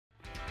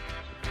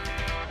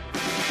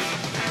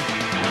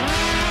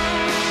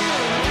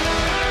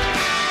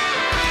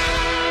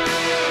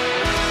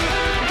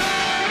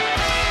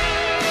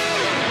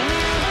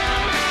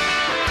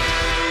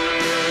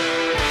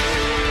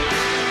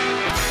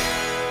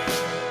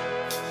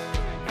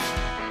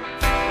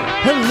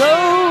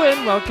Hello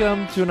and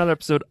welcome to another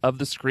episode of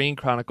the Screen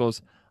Chronicles.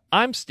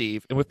 I'm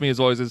Steve, and with me as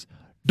always is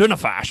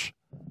Dunafash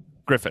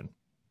Griffin.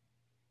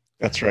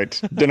 That's right.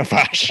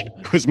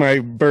 Dunafash was my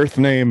birth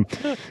name.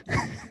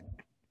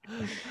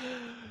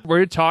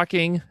 We're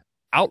talking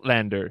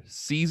Outlander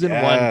Season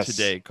 1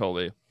 today,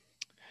 Colby.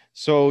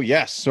 So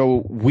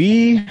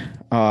we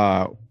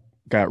got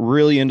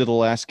really into The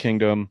Last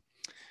Kingdom,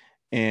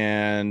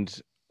 and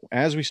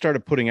as we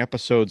started putting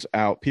episodes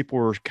out, people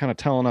were kind of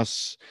telling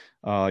us,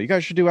 you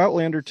guys should do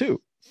Outlander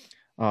too.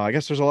 I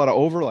guess there's a lot of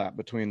overlap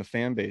between the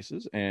fan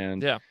bases,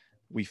 and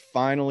we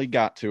finally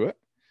got to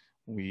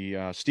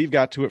it. Steve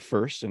got to it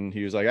first, and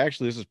he was like,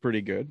 actually, this is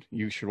pretty good.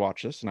 You should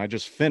watch this. And I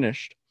just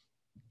finished.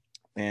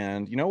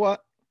 And you know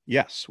what?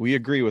 Yes, we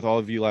agree with all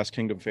of you Last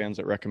Kingdom fans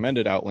that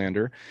recommended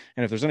Outlander.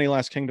 And if there's any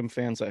Last Kingdom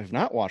fans that have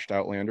not watched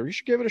Outlander, you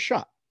should give it a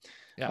shot.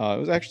 Yeah. It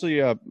was actually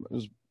it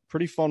was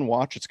pretty fun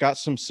watch. It's got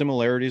some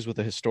similarities with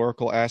the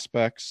historical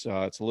aspects.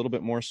 It's a little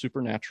bit more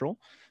supernatural,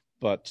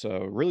 but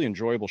really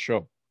enjoyable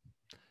show.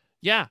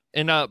 Yeah.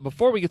 And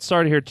before we get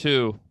started here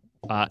too,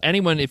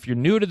 anyone, if you're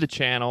new to the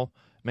channel,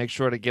 make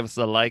sure to give us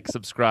a like,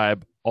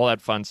 subscribe, all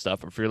that fun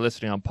stuff. If you're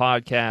listening on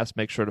podcast,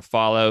 make sure to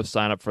follow,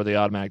 sign up for the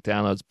automatic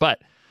downloads.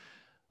 But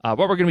what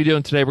we're going to be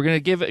doing today, we're going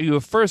to give you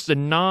first a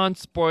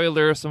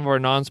non-spoiler, some of our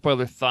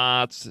non-spoiler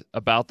thoughts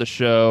about the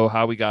show,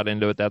 how we got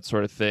into it, that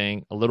sort of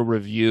thing, a little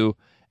review.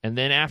 And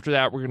then after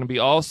that, we're going to be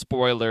all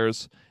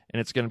spoilers,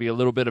 and it's going to be a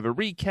little bit of a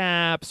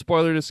recap,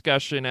 spoiler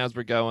discussion as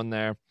we're going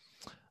there.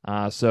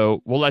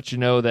 So we'll let you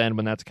know then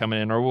when that's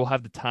coming in, or we'll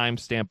have the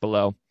timestamp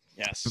below.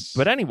 Yes.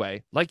 But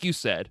anyway, like you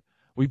said,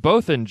 we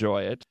both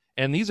enjoy it.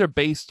 And these are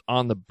based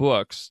on the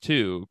books,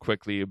 too,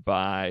 quickly,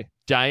 by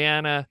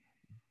Diana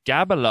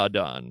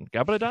Gabaldon.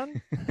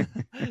 Gabaldon?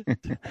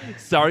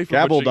 Sorry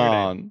for butchering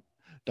your name.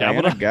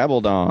 Diana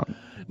Gabaldon.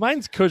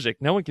 Mine's Kujic.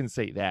 No one can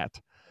say that.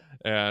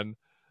 And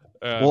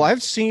well,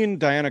 I've seen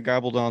Diana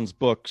Gabaldon's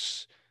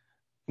books.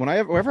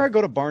 Whenever I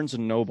go to Barnes &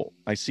 Noble,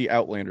 I see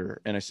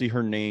Outlander, and I see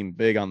her name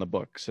big on the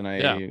books. And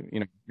I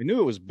knew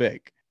it was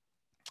big.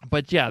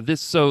 But yeah,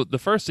 so the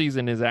first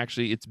season is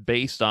actually, it's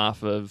based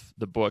off of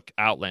the book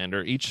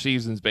Outlander. Each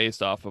season's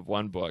based off of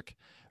one book.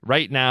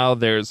 Right now,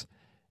 there's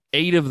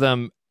 8 of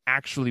them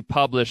actually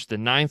published. The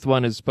 9th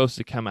one is supposed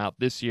to come out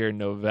this year in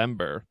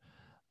November,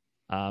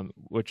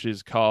 which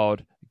is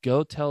called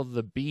Go Tell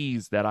the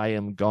Bees That I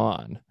Am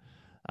Gone.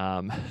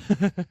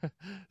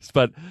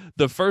 But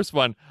the first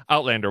one,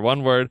 Outlander,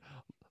 one word.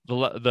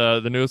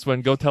 The newest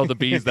one, Go Tell the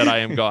Bees That I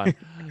Am Gone.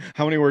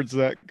 How many words does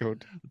that go?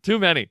 Too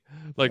many.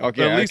 Like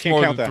okay, at least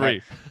more than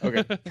 3.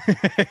 Okay.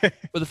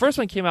 But the first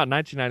one came out in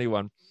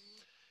 1991.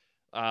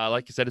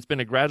 Like you said, it's been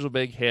a gradual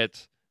big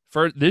hit.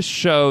 For this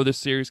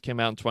series came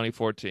out in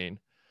 2014.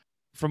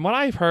 From what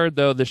I've heard,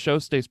 though, the show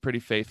stays pretty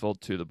faithful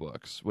to the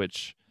books,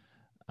 which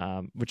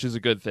is a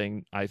good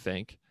thing, I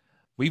think.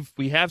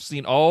 We have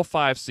seen all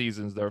 5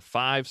 seasons. There are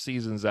 5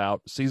 seasons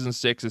out. Season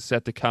 6 is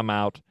set to come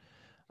out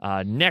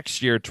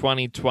next year,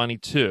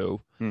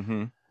 2022.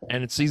 Mm-hmm.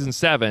 And it's season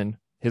 7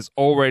 has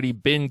already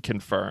been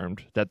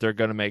confirmed that they're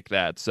going to make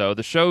that. So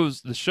the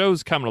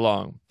show's coming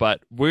along,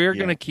 but we're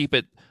going to keep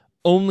it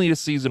only to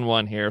season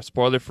 1 here.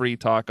 Spoiler-free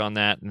talk on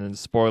that, and then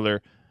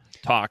spoiler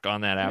talk on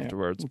that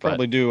afterwards. We'll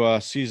probably do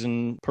a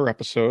season per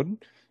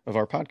episode of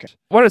our podcast.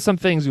 What are some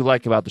things you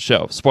like about the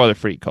show?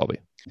 Spoiler-free, Colby.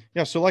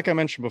 Yeah, so like I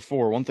mentioned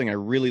before, one thing I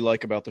really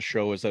like about the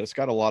show is that it's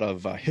got a lot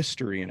of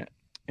history in it.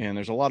 And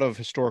there's a lot of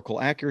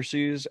historical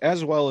accuracies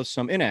as well as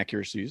some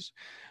inaccuracies.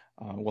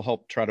 We'll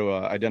help try to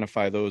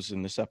identify those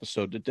in this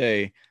episode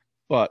today.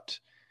 But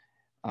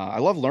I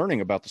love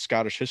learning about the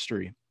Scottish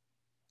history,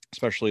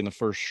 especially in the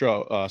first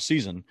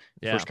season,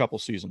 first couple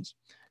seasons.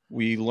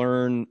 We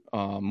learn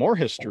more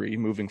history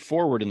moving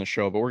forward in the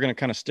show, but we're going to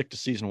kind of stick to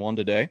season 1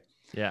 today.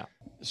 Yeah.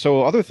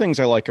 So other things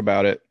I like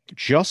about it,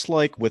 just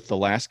like with The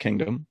Last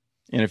Kingdom,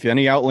 and if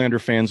any Outlander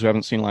fans who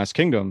haven't seen Last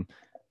Kingdom,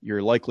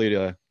 you're likely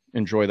to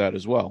enjoy that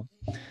as well.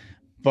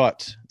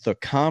 But the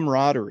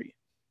camaraderie,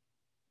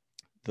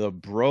 the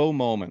bro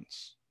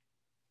moments,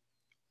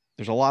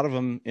 there's a lot of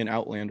them in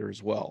Outlander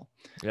as well.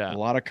 Yeah. A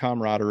lot of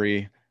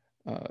camaraderie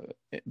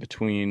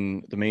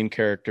between the main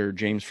character,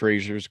 James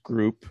Fraser's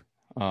group,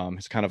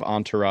 his kind of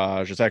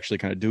entourage. It's actually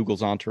kind of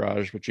Dougal's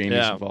entourage, but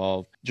Jamie's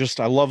involved.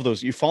 I love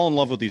those. You fall in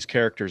love with these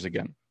characters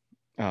again,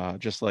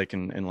 just like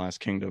in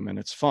Last Kingdom. And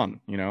it's fun,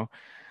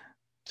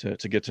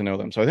 to get to know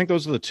them. So I think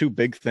those are the 2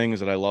 big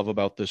things that I love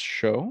about this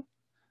show.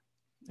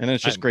 And then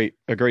it's just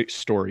a great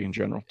story in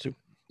general too.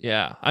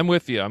 Yeah, I'm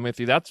with you.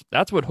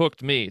 That's what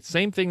hooked me.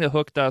 Same thing that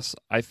hooked us,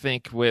 I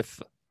think,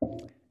 with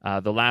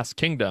The Last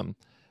Kingdom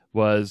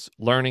was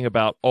learning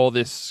about all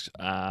this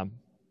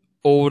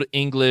Old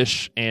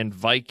English and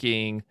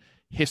Viking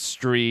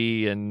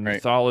history and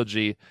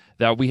mythology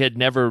that we had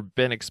never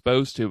been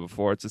exposed to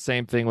before. It's the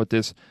same thing with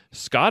this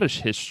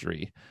Scottish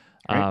history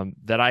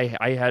that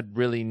I had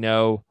really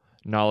no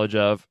knowledge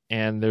of.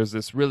 And there's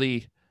this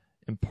really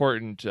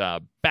important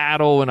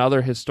battle and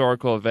other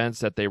historical events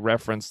that they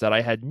reference that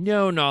I had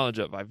no knowledge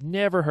of. I've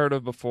never heard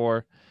of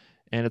before.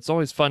 And it's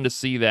always fun to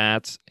see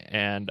that.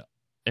 And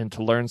and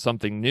to learn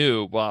something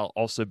new while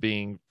also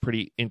being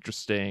pretty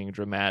interesting,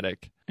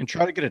 dramatic. And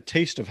try to get a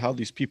taste of how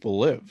these people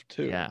live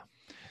too. Yeah.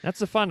 That's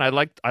the fun. I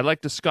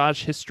like the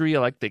Scottish history. I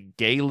like the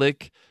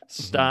Gaelic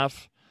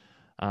stuff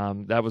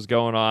that was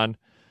going on.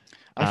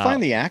 I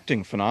find the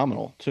acting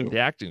phenomenal too. The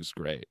acting's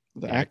great.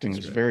 The acting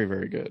is very,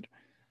 very good.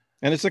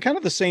 And it's kind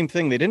of the same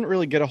thing. They didn't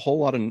really get a whole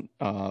lot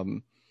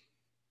of,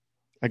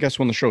 I guess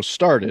when the show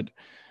started,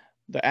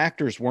 the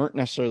actors weren't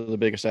necessarily the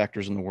biggest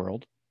actors in the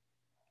world.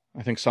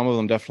 I think some of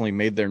them definitely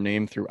made their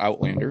name through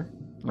Outlander,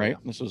 right?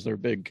 Yeah. This was their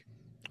big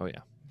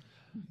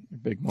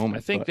moment. I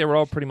think they were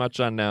all pretty much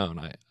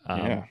unknown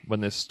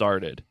when this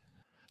started.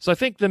 So I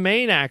think the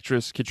main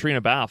actress,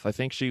 Katrina Balfe, I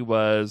think she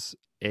was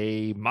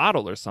a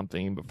model or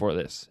something before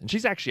this. And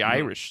she's actually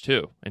Irish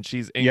too. And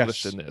she's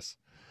English in this.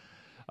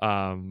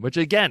 Which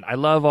again, I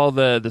love all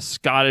the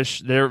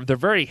Scottish. They're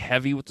very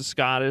heavy with the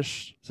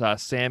Scottish.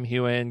 Sam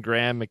Heughan,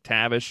 Graham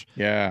McTavish.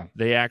 Yeah,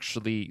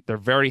 they're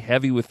very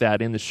heavy with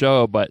that in the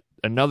show. But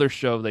another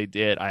show they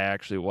did, I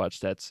actually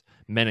watched. That's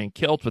Men in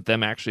Kilts, with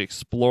them actually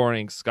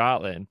exploring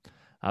Scotland.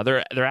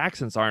 Their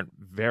accents aren't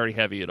very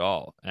heavy at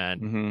all,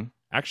 and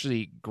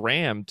actually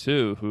Graham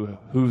too,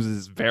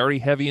 who's very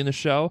heavy in the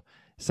show,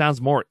 sounds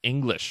more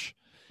English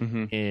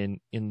in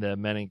the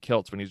Men in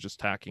Kilts when he's just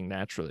talking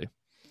naturally.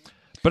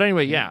 But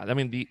anyway, I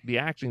mean, the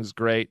acting is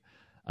great.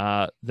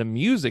 The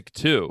music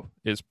too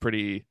is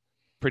pretty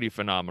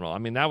phenomenal. I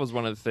mean, that was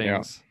one of the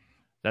things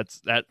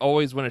that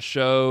always, when a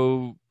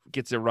show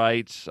gets it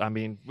right. I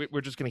mean,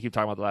 we're just going to keep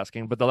talking about The Last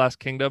Kingdom, but The Last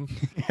Kingdom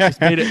just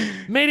made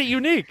it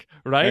unique,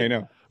 right? I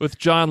know. With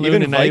John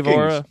Loon and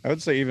Eivora. I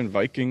would say even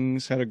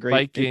Vikings had a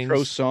great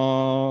intro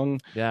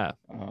song. Yeah.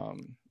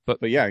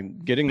 But yeah,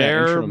 getting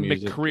that intro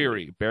music.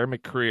 Bear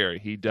McCreary,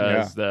 he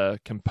does the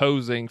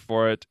composing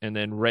for it, and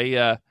then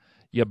Rhea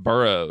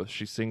Yarborough,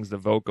 she sings the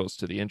vocals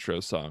to the intro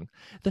song.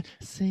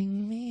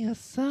 Sing me a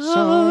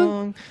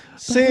song,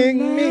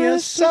 sing me a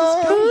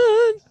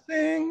song,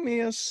 sing me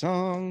a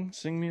song,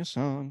 sing me a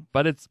song.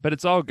 But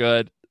it's all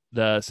good.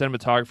 The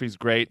cinematography is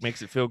great,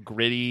 makes it feel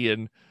gritty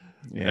and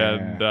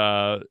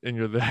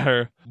you're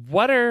there.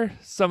 What are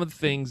some of the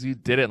things you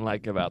didn't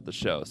like about the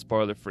show?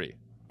 Spoiler free,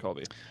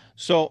 Colby.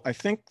 So I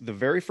think the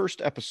very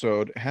first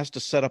episode has to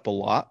set up a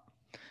lot,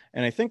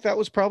 and I think that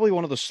was probably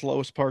one of the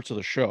slowest parts of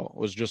the show,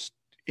 was just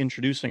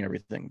introducing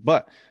everything.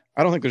 But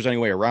I don't think there's any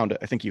way around it.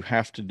 I think you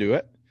have to do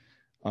it.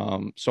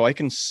 So I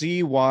can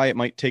see why it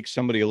might take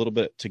somebody a little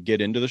bit to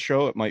get into the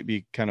show. It might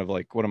be kind of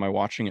like, what am I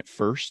watching at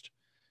first?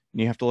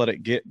 And you have to let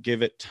it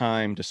give it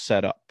time to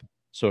set up.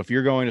 So if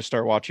you're going to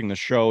start watching the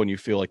show and you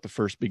feel like the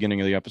first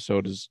beginning of the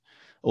episode is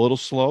a little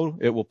slow,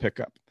 it will pick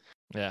up.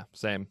 Yeah,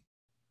 same.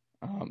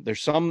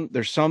 There's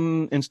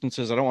some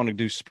instances, I don't want to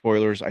do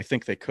spoilers, I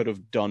think they could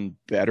have done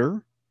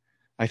better.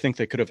 I think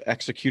they could have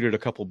executed a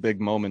couple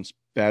big moments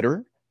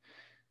better.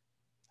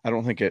 I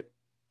don't think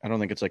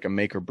it's like a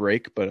make or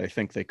break, but I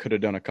think they could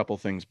have done a couple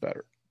things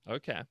better.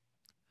 Okay.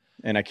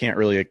 And I can't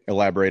really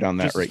elaborate on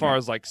that just right now. As far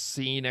as like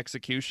scene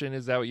execution,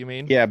 is that what you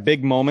mean? Yeah,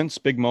 big moments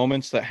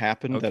that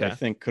happened that I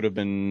think could have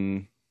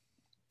been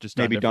just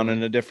maybe done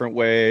in a different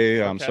way.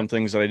 Some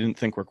things that I didn't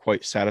think were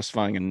quite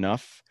satisfying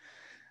enough.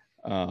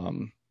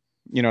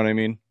 You know what I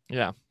mean?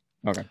 Yeah.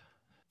 Okay.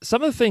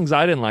 Some of the things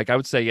I didn't like, I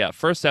would say,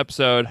 first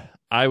episode,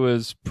 I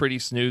was pretty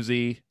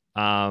snoozy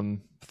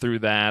through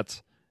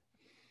that.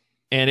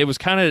 And it was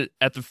kind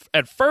of,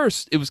 at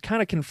first, it was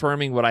kind of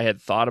confirming what I had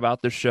thought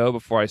about the show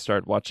before I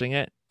started watching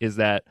it, is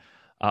that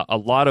a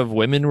lot of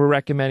women were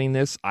recommending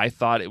this. I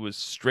thought it was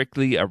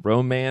strictly a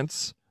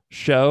romance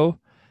show.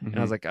 And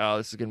I was like, oh,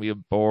 this is going to be a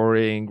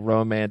boring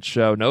romance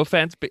show. No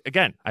offense. But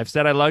again, I've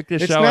said I like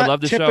this show. I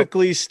love the show. It's not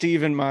typically,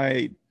 Steve, in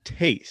my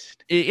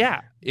taste.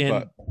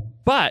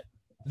 But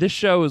this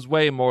show is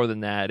way more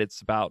than that.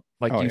 It's about,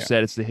 like you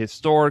said, it's the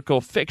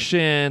historical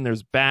fiction.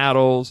 There's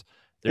battles.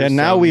 And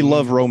now we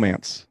love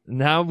romance.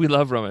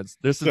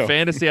 There's some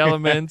fantasy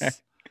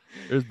elements.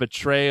 There's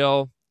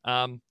betrayal.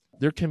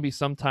 There can be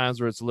some times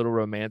where it's a little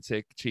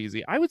romantic,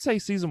 cheesy. I would say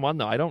season 1,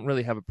 though, I don't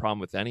really have a problem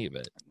with any of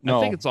it. No.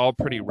 I think it's all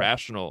pretty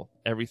rational,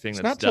 everything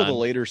that's done. It's not till the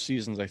later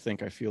seasons, I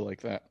think, I feel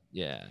like that.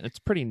 Yeah, it's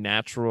pretty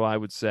natural, I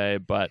would say.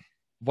 But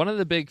one of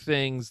the big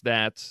things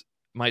that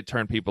might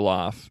turn people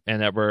off,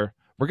 and that we're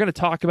going to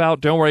talk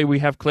about, don't worry, we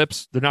have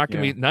clips. They're not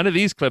going to be, none of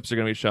these clips are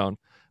going to be shown.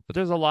 But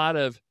there's a lot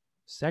of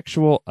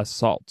sexual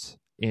assault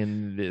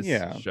in this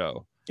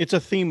show. It's a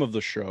theme of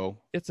the show.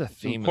 It's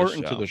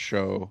important to the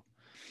show.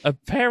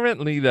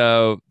 Apparently,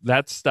 though,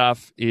 that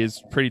stuff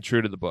is pretty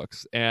true to the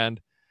books. And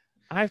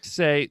I have to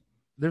say,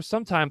 there's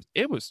sometimes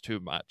it was too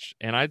much.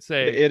 And I'd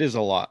say it is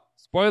a lot.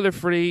 Spoiler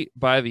free,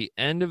 by the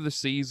end of the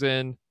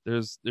season,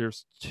 there's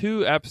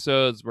 2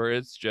 episodes where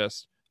it's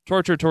just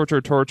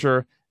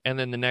torture. And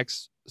then the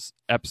next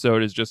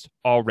episode is just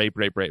all rape.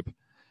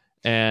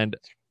 And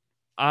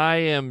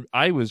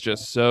I was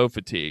just so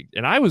fatigued,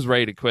 and I was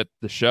ready to quit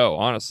the show.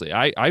 Honestly,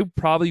 I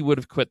probably would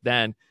have quit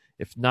then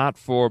if not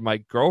for my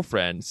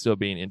girlfriend still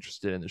being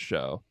interested in the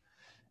show.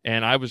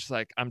 And I was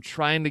like, I'm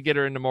trying to get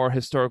her into more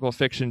historical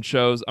fiction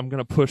shows. I'm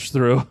going to push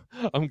through.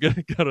 I'm going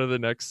to go to the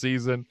next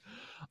season.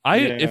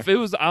 If it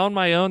was on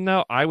my own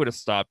though, I would have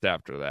stopped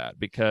after that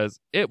because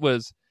it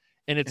was,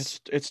 and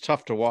it's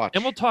tough to watch.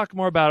 And we'll talk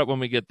more about it when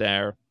we get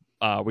there.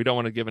 We don't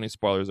want to give any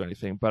spoilers or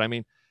anything, but I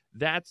mean,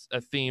 that's a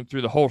theme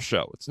through the whole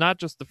show. It's not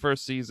just the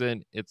first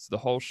season; it's the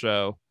whole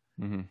show.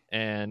 Mm-hmm.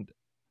 And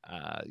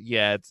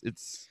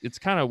it's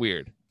kind of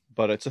weird.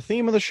 But it's a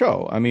theme of the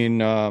show. I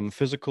mean,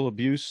 physical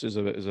abuse is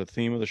a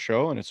theme of the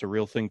show, and it's a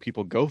real thing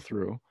people go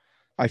through.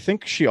 I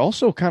think she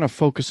also kind of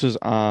focuses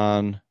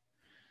on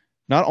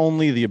not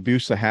only the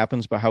abuse that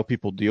happens, but how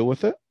people deal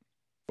with it.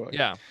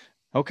 Yeah.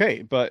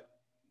 Okay,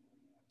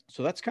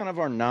 so that's kind of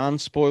our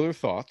non-spoiler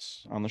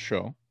thoughts on the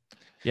show.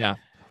 Yeah.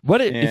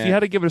 If you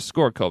had to give it a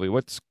score, Colby?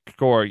 What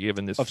score are you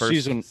giving this first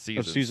season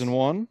of season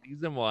 1?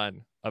 Season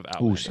 1 of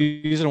Outlander.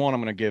 Season 1,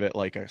 I'm going to give it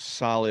like a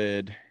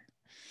solid.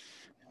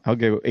 I'll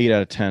give it 8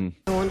 out of 10.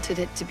 I wanted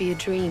it to be a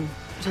dream,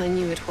 but I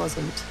knew it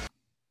wasn't.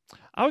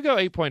 I would go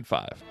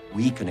 8.5.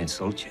 We can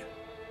insult you,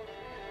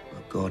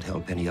 but God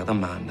help any other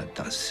man that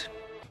does.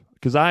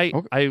 Because I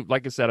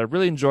like I said, I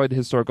really enjoyed the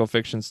historical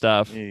fiction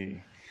stuff.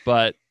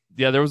 But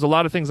yeah, there was a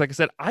lot of things. Like I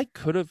said, I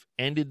could have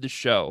ended the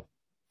show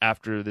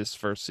after this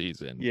first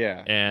season.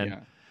 Yeah.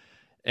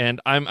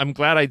 And I'm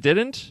glad I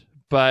didn't,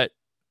 but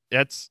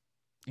that's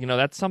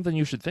something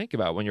you should think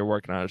about when you're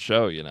working on a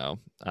show,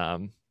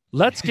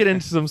 Let's get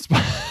into some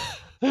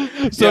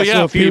So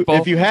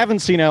if you haven't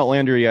seen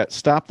Outlander yet,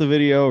 stop the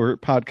video or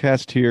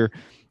podcast here,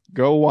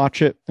 go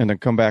watch it, and then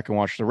come back and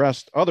watch the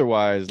rest.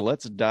 Otherwise,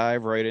 let's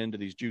dive right into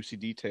these juicy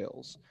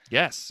details.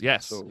 Yes.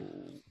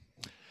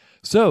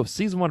 So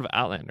season 1 of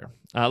Outlander.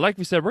 Like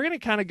we said, we're going to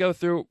kind of go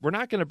through. We're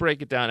not going to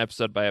break it down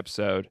episode by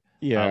episode.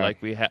 Yeah,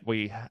 like we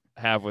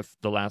have with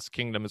The Last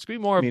Kingdom. It's going to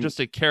be more of just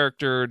a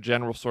character,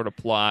 general sort of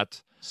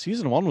plot.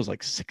 Season 1 was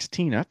like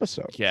 16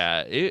 episodes.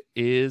 Yeah, it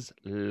is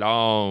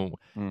long.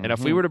 Mm-hmm. And if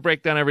we were to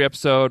break down every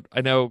episode,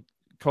 I know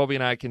Colby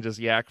and I can just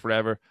yak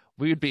forever.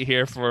 We would be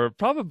here for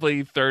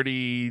probably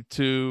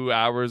 32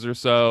 hours or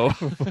so.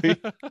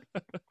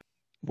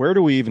 Where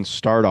do we even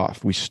start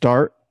off? We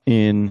start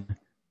in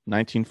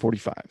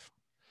 1945.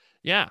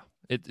 Yeah,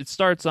 it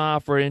starts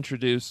off, we're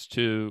introduced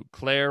to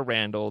Claire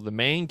Randall, the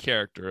main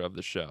character of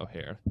the show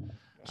here.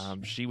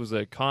 She was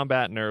a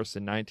combat nurse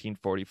in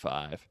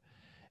 1945.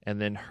 And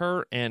then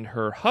her and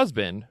her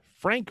husband,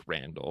 Frank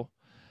Randall,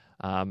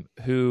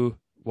 who's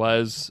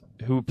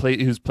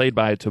played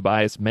by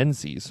Tobias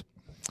Menzies.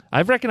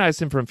 I've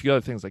recognized him from a few other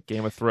things like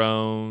Game of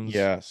Thrones.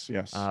 Yes.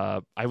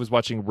 I was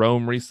watching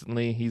Rome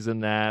recently. He's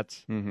in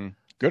that. Mm-hmm.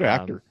 Good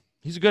actor.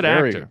 He's a good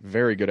actor.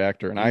 Very good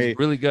actor. And he's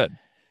really good.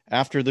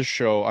 After the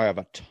show, I have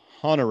a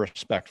ton of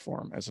respect for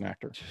him as an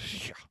actor.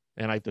 Yeah.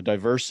 And the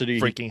diversity.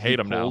 Freaking hate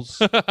him now.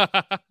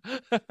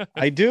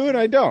 I do and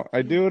I don't.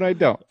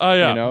 Oh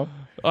yeah.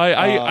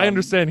 I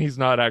understand he's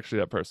not actually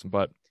that person,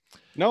 but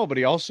no. But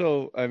he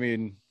also, I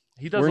mean,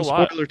 he does we're a in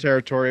lot. Spoiler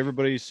territory.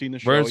 Everybody's seen the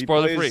show. We're in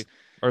spoiler free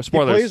or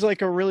spoilers. He plays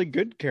like a really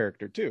good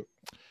character too.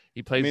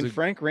 He plays. I mean,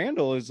 Frank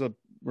Randall is a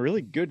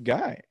really good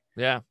guy.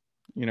 Yeah.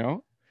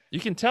 You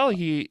can tell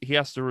he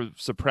has to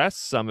suppress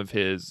some of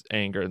his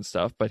anger and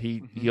stuff, but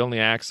he only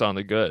acts on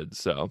the good.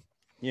 So.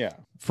 Yeah.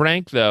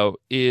 Frank, though,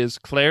 is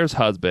Claire's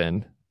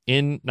husband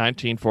in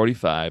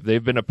 1945.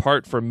 They've been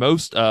apart for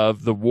most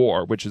of the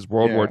war, which is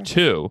World War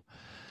II.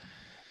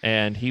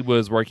 And he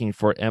was working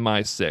for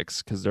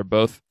MI6 because they're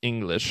both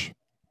English.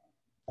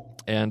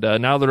 And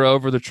now they're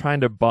over, they're trying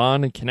to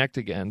bond and connect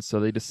again. So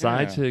they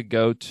decide to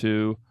go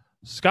to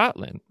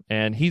Scotland.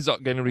 And he's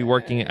going to be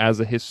working as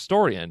a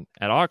historian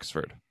at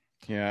Oxford.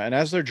 Yeah. And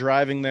as they're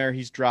driving there,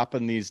 he's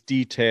dropping these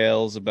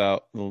details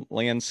about the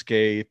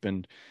landscape,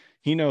 and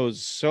he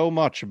knows so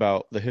much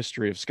about the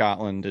history of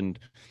Scotland, and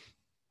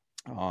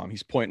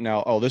he's pointing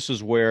out, this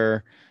is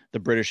where the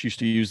British used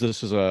to use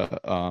this as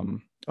a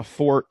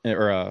fort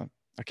or a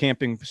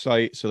camping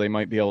site, so they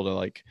might be able to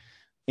like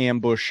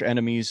ambush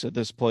enemies at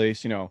this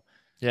place,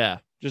 Yeah.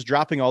 Just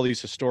dropping all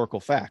these historical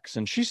facts.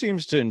 And she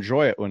seems to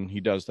enjoy it when he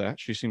does that.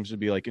 She seems to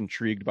be like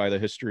intrigued by the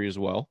history as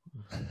well.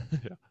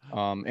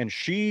 And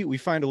we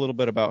find a little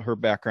bit about her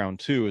background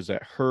too, is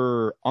that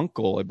her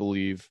uncle, I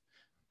believe,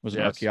 was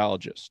an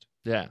archaeologist.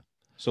 Yeah.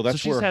 So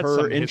that's where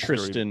her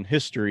interest in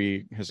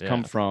history has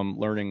come from,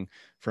 learning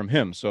from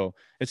him. So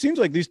it seems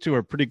like these two are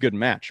a pretty good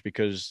match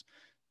because,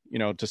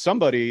 to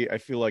somebody, I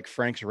feel like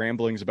Frank's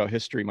ramblings about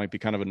history might be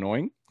kind of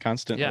annoying,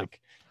 constant. Yeah.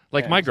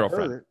 Like my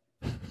girlfriend.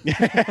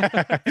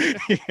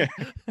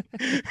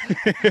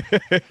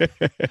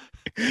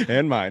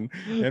 and mine.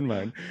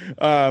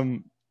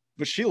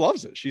 But she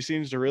loves it. She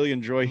seems to really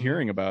enjoy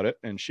hearing about it,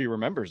 and she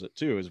remembers it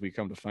too, as we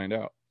come to find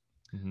out.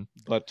 Mm-hmm.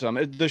 But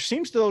there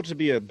seems though to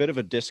be a bit of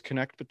a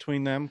disconnect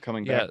between them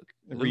coming back,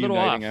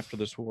 reuniting after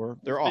this war.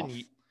 They're off.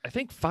 I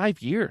think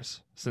 5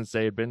 years since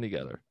they had been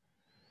together.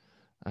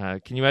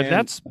 Can you imagine?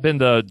 That's been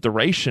the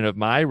duration of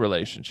my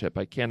relationship.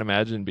 I can't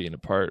imagine being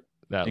apart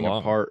that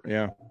long.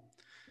 Yeah.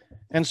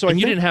 And so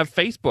you didn't have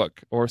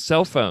Facebook or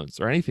cell phones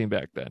or anything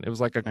back then. It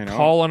was like a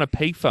call on a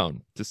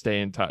payphone to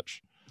stay in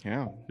touch.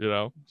 Yeah. You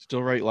know?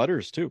 Still write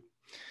letters too.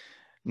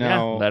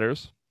 Now,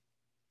 letters.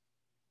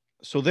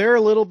 So they're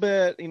a little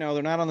bit, they're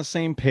not on the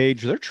same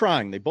page. They're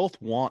trying. They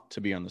both want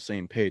to be on the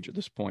same page at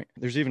this point.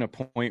 There's even a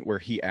point where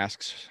he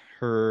asks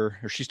her,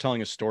 or she's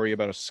telling a story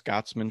about a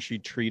Scotsman she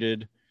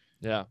treated.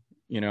 Yeah.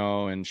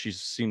 And she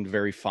seemed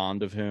very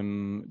fond of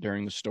him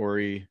during the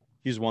story.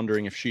 He's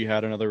wondering if she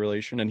had another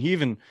relation. And he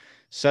even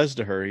says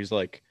to her, he's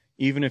like,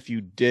 even if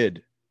you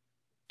did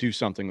do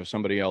something with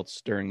somebody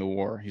else during the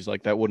war, he's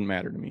like, that wouldn't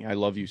matter to me. I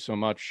love you so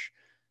much.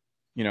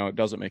 It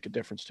doesn't make a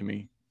difference to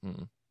me.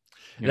 Mm.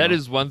 That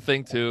is one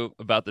thing too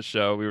about the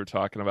show we were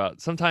talking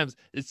about. Sometimes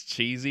it's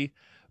cheesy,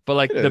 but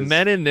like the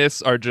men in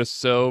this are just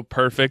so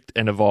perfect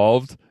and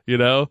evolved,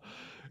 like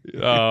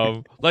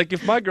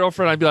if my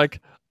girlfriend, I'd be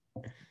like,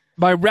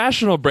 my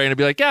rational brain would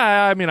be like,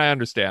 yeah, I mean, I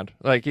understand.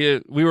 Like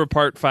we were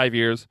apart 5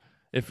 years.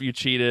 If you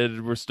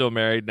cheated, we're still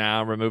married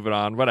now. We're moving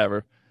on,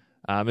 whatever.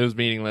 It was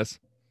meaningless.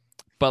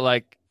 But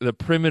like the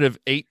primitive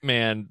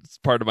ape-man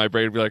part of my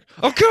brain would be like,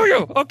 I'll kill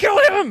you. I'll kill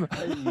him.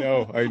 I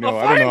know. I don't know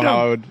how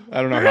I would.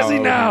 I don't know Where how is he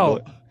now?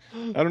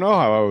 I don't know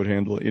how I would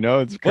handle it.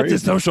 It's crazy. What's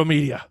his social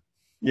media?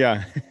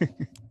 Yeah.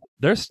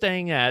 They're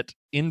staying at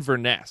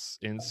Inverness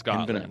in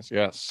Scotland. Inverness,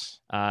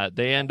 yes.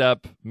 They end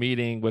up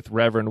meeting with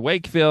Reverend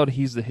Wakefield.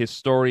 He's the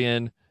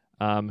historian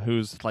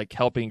who's like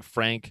helping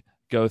Frank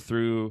go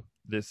through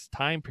this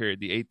time period,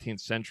 the 18th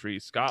century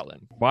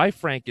Scotland. Why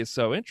Frank is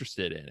so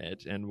interested in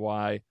it and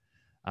why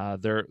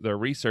they're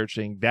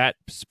researching that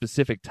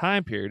specific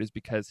time period is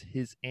because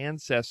his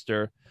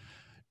ancestor,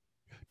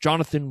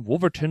 Jonathan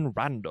Wolverton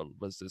Randall,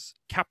 was this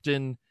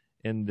captain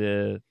in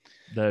the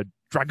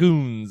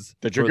Dragoons.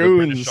 The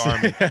Dragoons.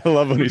 I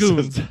love when he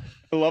says.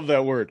 I love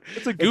that word.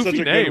 It's a goofy such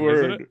a name, good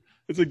word. isn't it?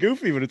 It's a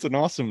goofy, but it's an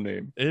awesome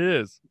name. It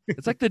is.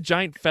 It's like the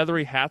giant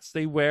feathery hats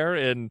they wear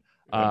in,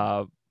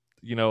 like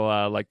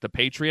the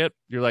Patriot.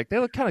 You're like, they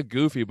look kind of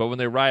goofy, but when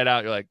they ride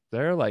out, you're like,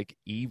 they're like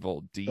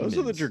evil demons.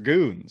 Those are the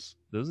Dragoons.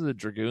 Those are the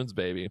Dragoons,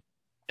 baby.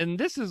 And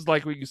this is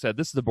like what you said.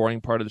 This is the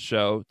boring part of the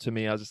show to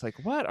me. I was just like,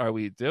 what are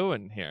we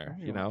doing here?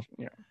 Yeah.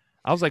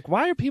 I was like,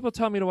 why are people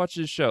telling me to watch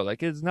this show?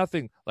 Like, it's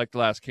nothing like The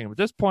Last Kingdom. At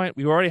this point,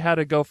 we already had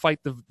to go fight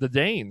the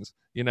Danes,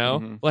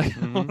 Mm-hmm. Like,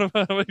 Mm-hmm.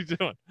 what are you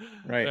doing?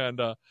 Right. And,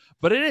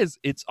 but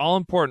it's all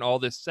important, all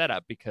this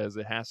setup, because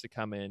it has to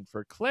come in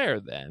for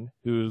Claire then,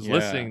 who's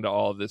listening to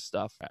all of this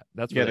stuff.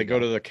 That's where they go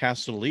to the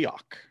Castle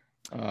Leoch,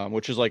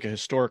 which is like a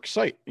historic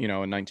site, in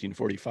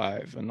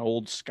 1945, an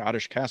old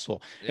Scottish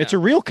castle. Yeah. It's a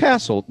real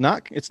castle.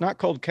 It's not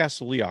called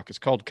Castle Leoch. It's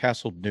called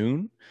Castle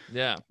Doon.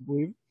 Yeah. I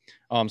believe.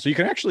 So you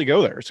can actually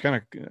go there. It's kind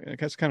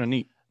of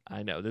neat.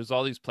 I know. There's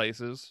all these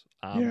places,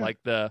 like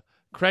the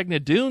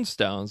Craignadoon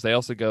stones. They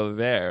also go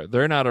there.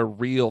 They're not a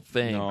real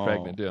thing, No.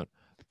 Craignadoon,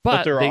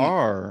 But there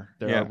are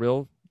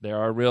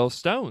real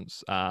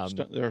stones.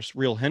 There's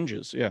real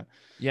henges. Yeah.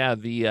 Yeah.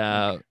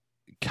 The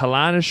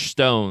Callanish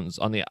stones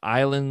on the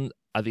island,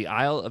 the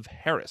Isle of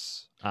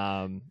Harris,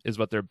 is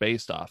what they're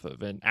based off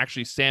of. And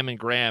actually, Sam and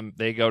Graham,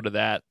 they go to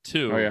that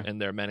too, in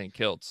their Men in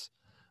Kilts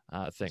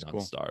thing on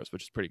cool. Stars,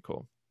 which is pretty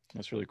cool.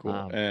 That's really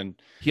cool. And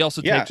he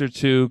also takes her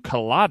to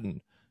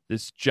Culloden,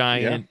 this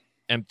giant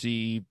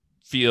empty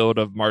field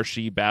of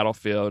marshy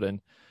battlefield,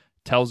 and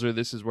tells her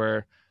this is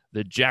where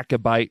the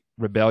Jacobite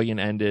rebellion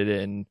ended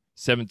in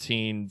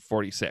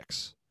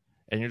 1746.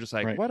 And you're just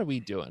like, what are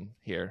we doing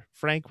here?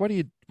 Frank, what are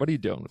you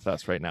doing with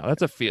us right now?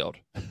 That's a field.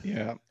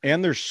 Yeah.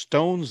 And there's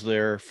stones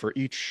there for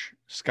each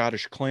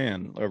Scottish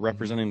clan,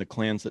 representing the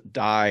clans that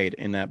died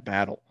in that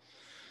battle,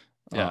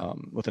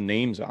 with the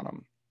names on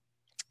them.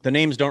 The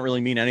names don't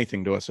really mean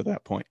anything to us at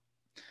that point.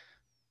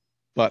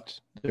 But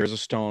there's a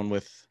stone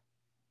with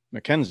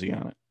Mackenzie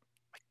on it.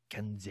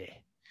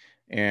 Mackenzie.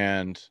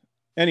 And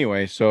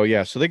anyway, so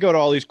they go to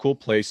all these cool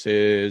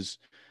places.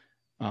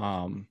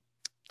 And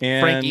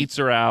Frank eats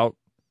her out.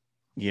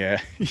 Yeah.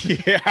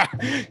 Yeah.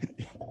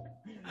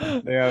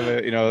 They have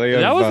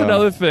that was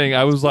another thing.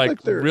 I was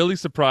like really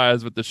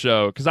surprised with the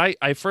show, because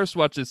I first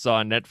watched this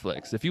on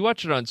Netflix. If you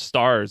watch it on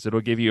Stars,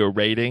 it'll give you a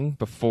rating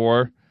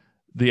before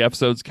the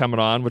episode's coming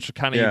on, which will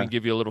kind of even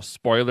give you a little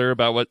spoiler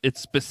about what it's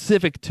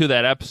specific to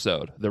that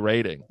episode, the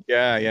rating.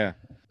 Yeah.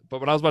 But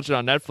when I was watching it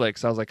on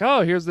Netflix, I was like,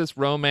 oh, here's this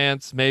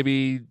romance,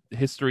 maybe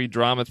history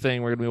drama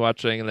thing we're going to be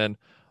watching. And then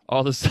all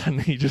of a sudden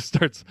he just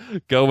starts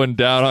going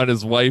down on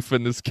his wife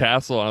in this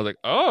castle. And I was like,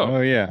 oh.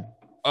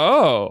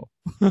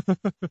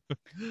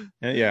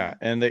 Yeah.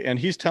 And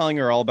he's telling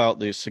her all about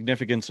the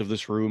significance of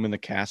this room in the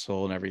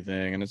castle and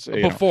everything. And it's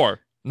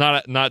before,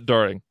 not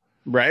during.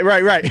 Right.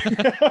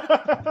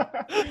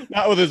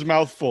 Not with his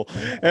mouth full.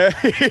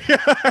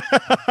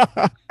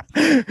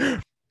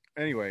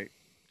 Anyway,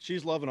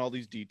 she's loving all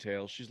these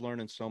details. She's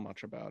learning so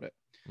much about it.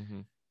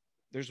 Mm-hmm.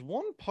 There's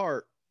one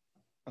part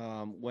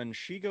when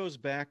she goes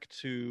back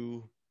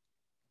to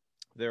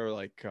their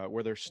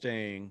where they're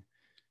staying.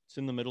 It's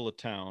in the middle of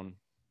town.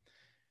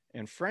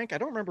 And Frank, I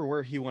don't remember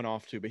where he went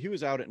off to, but he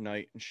was out at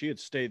night and she had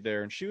stayed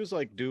there, and she was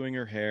like doing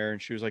her hair,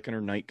 and she was like in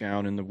her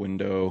nightgown in the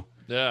window.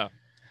 Yeah.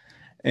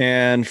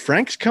 And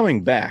Frank's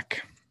coming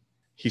back.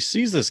 He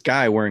sees this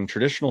guy wearing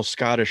traditional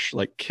Scottish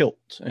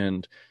kilt,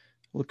 and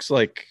looks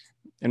like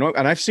And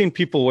I've seen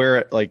people wear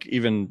it, like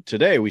even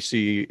today we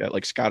see at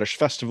like Scottish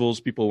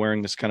festivals, people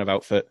wearing this kind of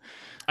outfit.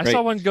 I right?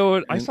 saw one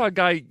go. I saw a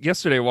guy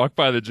yesterday walk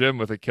by the gym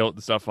with a kilt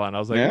and stuff on. I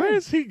was like, Yeah. where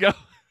does he go?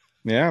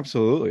 Yeah,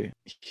 absolutely.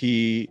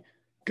 He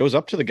goes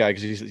up to the guy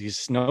because he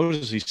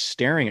notices he's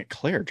staring at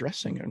Claire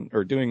dressing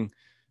or doing,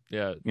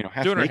 Yeah,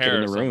 half doing her naked hair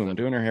in or the room, something.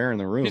 doing her hair in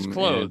the room. He's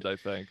clothed, I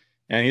think.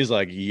 And he's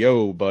like,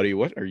 "Yo, buddy,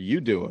 what are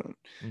you doing?"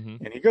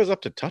 Mm-hmm. And he goes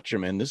up to touch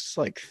him, and this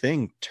like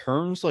thing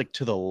turns like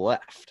to the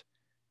left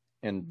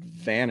and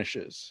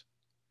vanishes.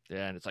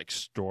 Yeah, and it's like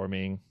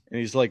storming. And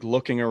he's like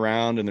looking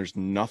around, and there's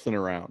nothing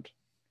around.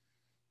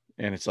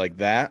 And it's like,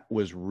 that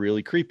was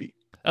really creepy.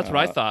 That's what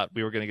I thought.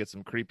 We were going to get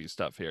some creepy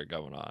stuff here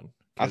going on.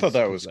 I thought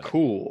that was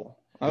cool.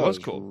 That was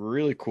cool.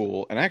 Really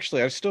cool. And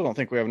actually, I still don't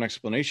think we have an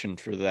explanation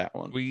for that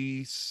one.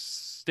 We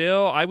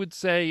still, I would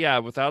say, yeah,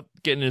 without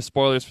getting into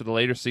spoilers for the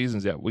later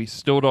seasons yet, we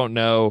still don't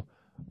know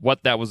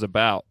what that was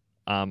about.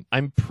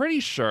 I'm pretty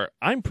sure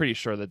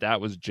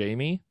that was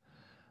Jamie.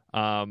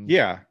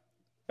 Yeah.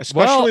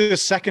 Especially the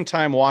second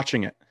time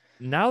watching it.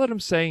 Now that I'm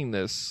saying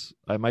this,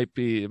 it might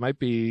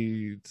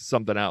be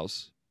something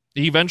else.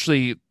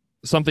 Eventually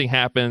something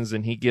happens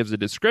and he gives a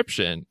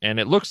description and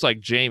it looks like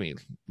Jamie,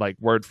 like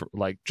word for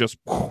like just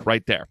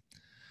right there.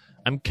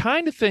 I'm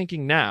kind of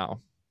thinking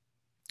now,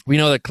 we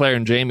know that Claire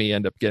and Jamie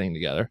end up getting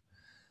together.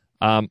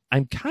 I'm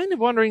kind of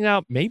wondering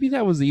now, maybe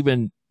that was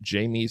even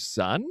Jamie's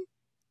son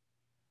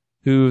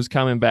who's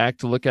coming back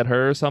to look at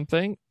her or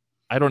something.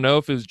 I don't know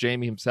if it was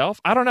Jamie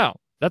himself. I don't know.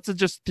 That's a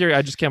just theory.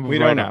 I just can't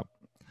believe right now.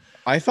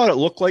 I thought it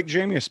looked like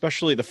Jamie,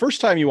 especially the first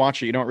time you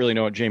watch it, you don't really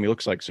know what Jamie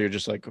looks like. So you're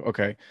just like,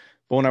 okay.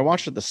 But when I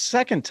watched it the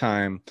second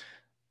time,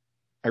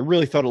 I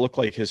really thought it looked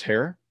like his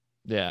hair.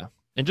 Yeah.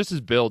 And just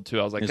his build too.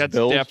 I was like, that's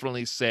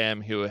definitely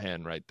Sam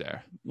Heughan right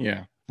there.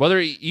 Yeah.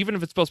 Even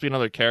if it's supposed to be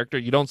another character,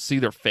 you don't see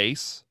their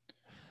face.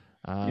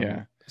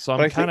 Yeah. So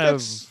I'm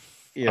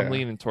I'm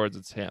leaning towards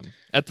it's him.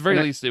 At the very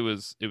least, it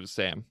was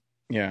Sam.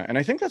 Yeah, and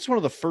I think that's one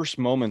of the first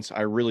moments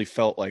I really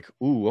felt like,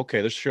 ooh,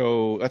 okay, this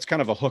show, that's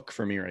kind of a hook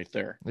for me right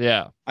there.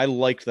 Yeah. I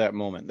liked that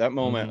moment. That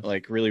moment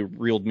like really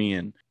reeled me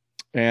in.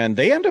 And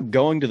they end up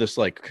going to this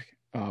like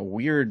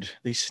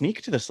they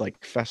sneak to this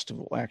like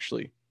festival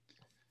actually.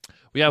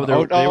 Yeah,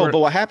 but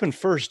what happened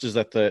first is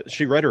that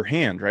she read her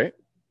hand, right?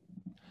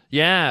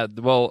 Yeah,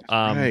 well,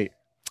 right.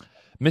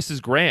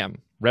 Mrs.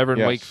 Graham,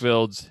 Reverend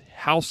Wakefield's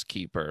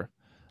housekeeper,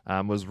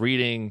 was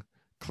reading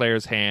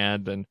Claire's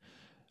hand and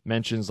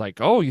mentions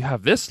like, oh, you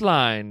have this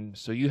line,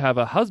 so you have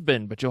a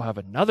husband, but you'll have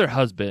another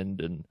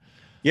husband, and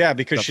yeah,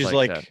 because she's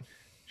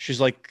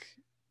like,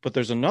 but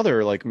there's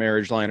another like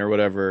marriage line or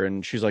whatever,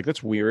 and she's like,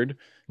 that's weird.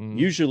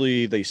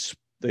 Usually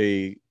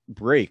they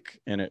break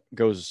and it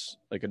goes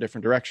like a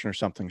different direction or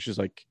something. She's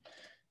like,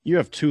 you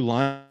have two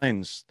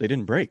lines, they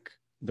didn't break,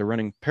 they're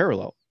running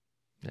parallel.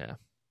 Yeah.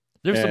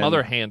 There's some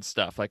other hand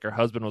stuff. Like her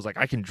husband was like,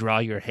 I can draw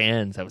your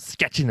hands. I was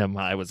sketching them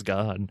while I was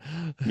gone.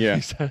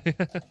 Yeah.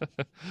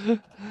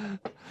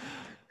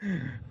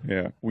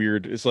 Yeah.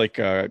 Weird. It's like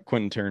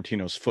Quentin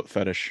Tarantino's foot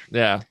fetish.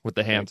 Yeah. With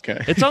the hands.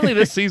 Okay. It's only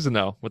this season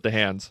though, with the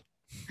hands.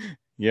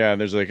 Yeah.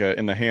 There's like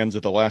in the hands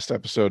of the last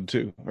episode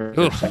too.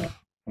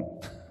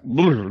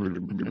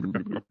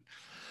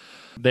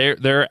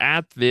 They're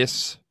at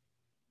this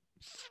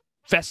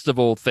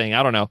festival thing.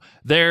 I don't know.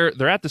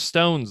 They're at the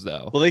Stones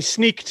though. Well, they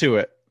sneak to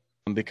it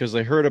because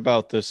they heard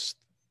about this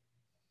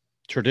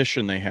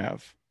tradition they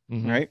have,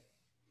 right?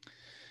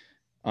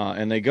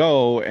 And they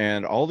go,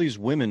 and all these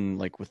women,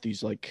 like with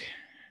these like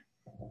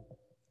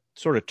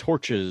sort of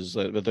torches,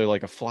 but they're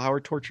like a flower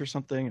torch or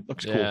something. It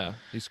looks cool. Yeah,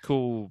 these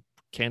cool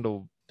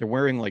candle. They're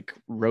wearing like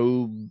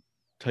robe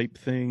type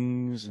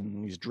things,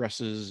 and these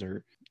dresses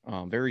are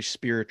very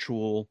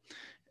spiritual,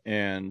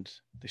 and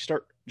they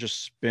start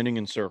just spinning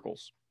in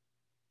circles.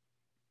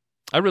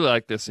 I really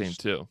like this scene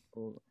too.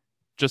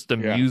 Just the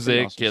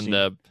music awesome and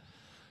scene.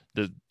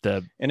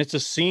 the and it's a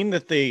scene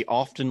that they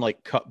often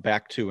like cut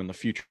back to in the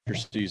future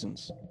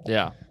seasons.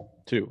 Yeah.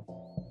 Too.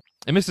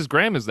 And Mrs.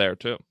 Graham is there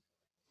too.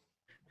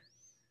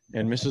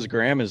 And Mrs.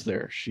 Graham is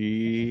there.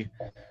 She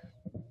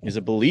is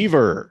a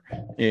believer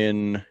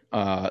in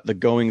the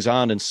goings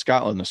on in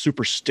Scotland, the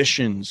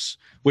superstitions,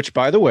 which,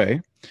 by the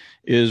way,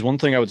 is one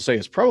thing I would say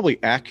is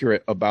probably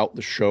accurate about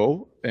the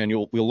show. And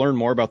we'll learn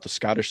more about the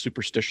Scottish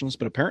superstitions,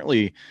 but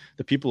apparently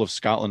the people of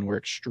Scotland were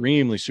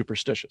extremely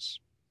superstitious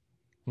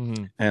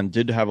and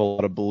did have a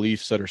lot of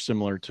beliefs that are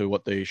similar to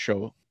what they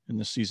show in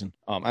this season.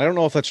 I don't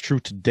know if that's true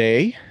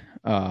today.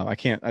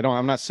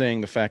 I'm not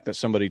saying the fact that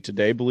somebody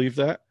today believed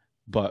that,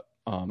 but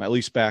at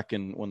least back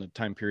in when the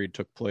time period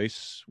took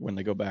place, when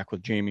they go back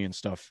with Jamie and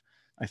stuff,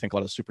 I think a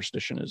lot of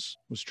superstition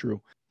was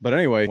true. But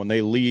anyway, when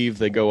they leave,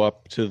 they go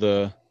up to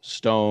the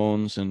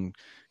Stones, and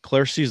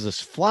Claire sees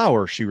this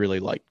flower she really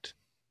liked.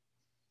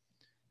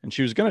 And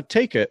she was going to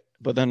take it,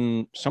 but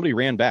then somebody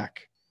ran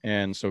back.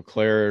 And so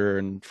Claire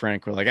and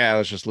Frank were like,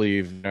 let's just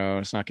leave.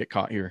 Let's not get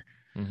caught here.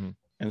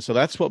 And so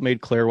that's what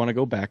made Claire want to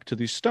go back to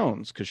these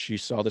Stones, because she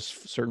saw this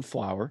certain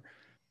flower.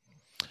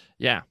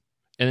 Yeah.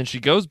 And then she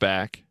goes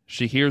back.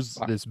 She hears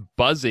this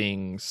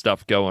buzzing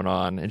stuff going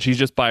on, and she's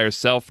just by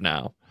herself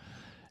now.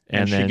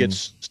 And she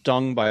gets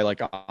stung by like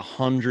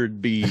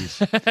 100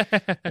 bees.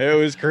 It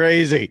was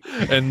crazy.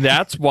 And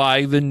that's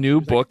why the new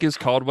book is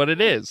called what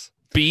it is.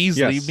 Bees,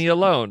 Yes. leave me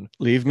alone.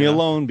 Leave me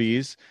alone,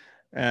 bees.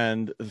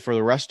 And for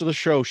the rest of the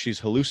show, she's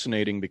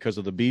hallucinating because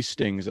of the bee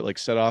stings that like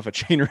set off a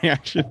chain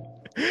reaction.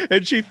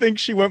 And she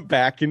thinks she went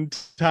back in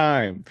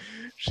time.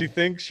 She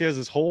thinks she has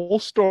this whole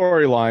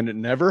storyline that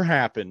never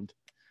happened.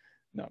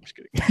 No, I'm just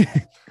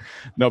kidding.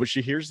 No, but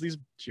she hears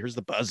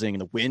the buzzing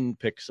and the wind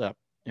picks up.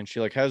 And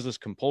she like has this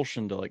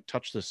compulsion to like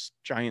touch this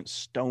giant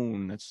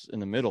stone that's in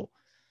the middle.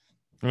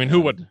 I mean, who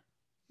would?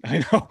 I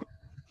know.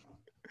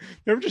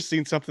 You ever just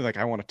seen something like,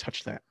 I want to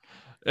touch that?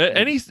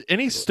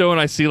 Any stone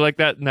I see like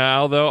that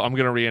now, though, I'm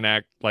going to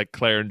reenact like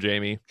Claire and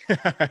Jamie.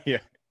 Yeah.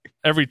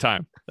 Every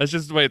time. That's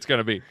just the way it's going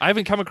to be. I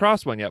haven't come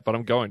across one yet, but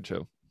I'm going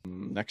to.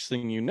 Next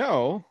thing you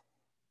know,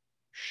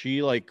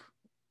 she like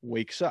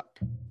wakes up.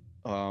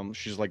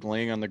 She's like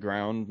laying on the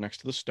ground next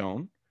to the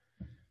stone.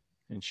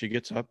 And she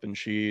gets up and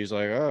she's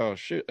like, oh,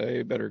 shit,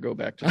 I better go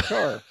back to the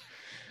car.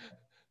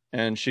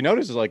 And she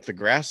notices like the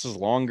grass is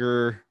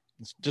longer.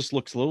 It just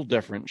looks a little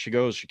different. She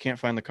can't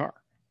find the car.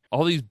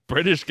 All these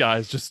British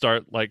guys just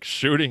start like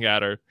shooting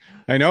at her.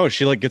 I know.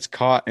 She like gets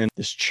caught in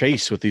this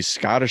chase with these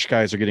Scottish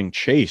guys are getting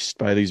chased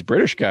by these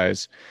British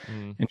guys.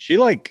 And she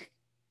like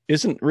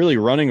isn't really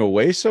running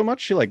away so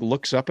much. She like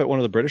looks up at one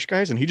of the British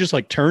guys and he just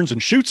like turns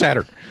and shoots at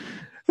her.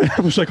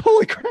 I was like,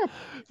 holy crap.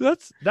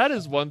 That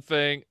is one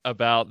thing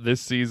about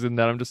this season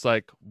that I'm just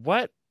like,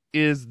 what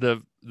is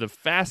the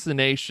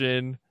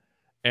fascination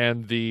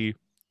and the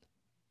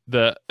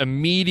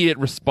immediate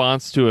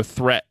response to a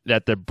threat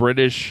that the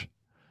British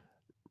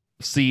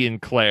see in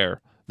Claire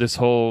this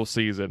whole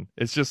season?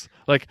 It's just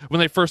like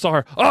when they first saw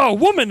her, oh,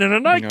 woman in a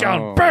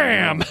nightgown,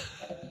 bam.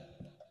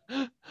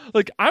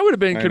 Like I would have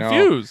been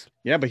confused.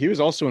 Yeah, but he was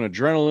also in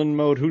adrenaline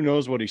mode. Who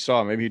knows what he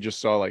saw? Maybe he just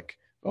saw like,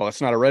 oh,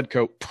 that's not a red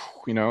coat.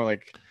 You know,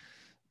 like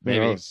maybe.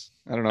 Who knows?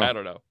 I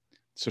don't know.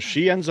 So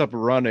she ends up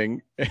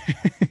running.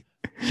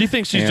 She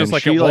thinks she's just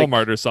like at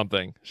Walmart or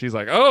something. She's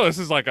like, oh, this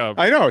is like a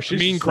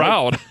mean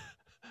crowd.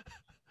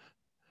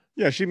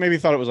 Yeah, she maybe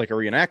thought it was like a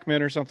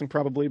reenactment or something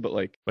probably,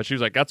 but she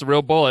was like, that's a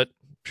real bullet.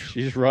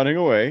 She's running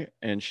away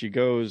and she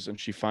goes and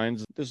she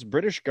finds this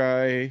British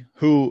guy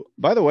who,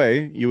 by the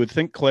way, you would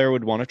think Claire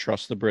would want to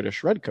trust the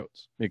British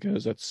redcoats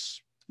because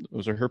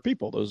those are her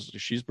people.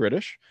 She's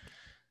British.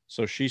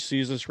 So she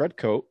sees this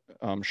redcoat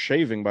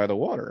shaving by the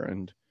water.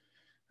 And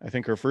I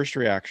think her first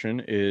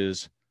reaction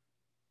is,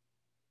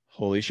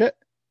 holy shit,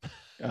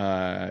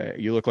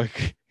 you look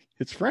like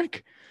it's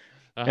Frank.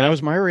 And that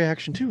was my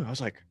reaction too. I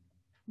was like,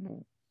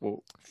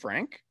 well,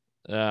 Frank?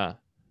 Yeah.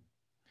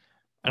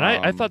 And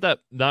I thought that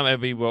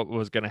maybe what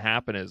was going to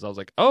happen is I was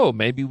like, oh,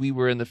 maybe we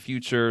were in the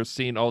future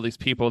seeing all these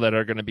people that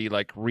are going to be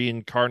like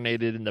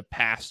reincarnated in the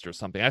past or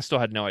something. I still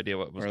had no idea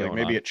what was going on.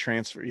 Maybe it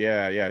transferred.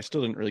 Yeah. I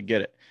still didn't really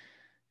get it.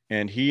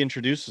 And he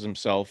introduces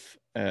himself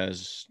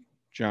as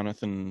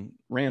Jonathan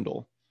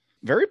Randall.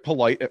 Very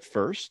polite at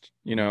first,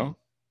 you know.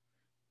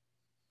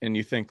 And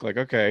you think like,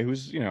 okay,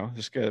 who's,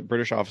 this guy,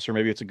 British officer,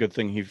 maybe it's a good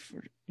thing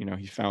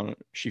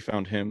she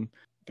found him.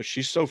 But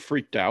she's so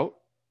freaked out.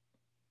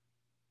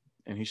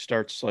 And she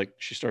starts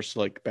to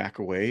like back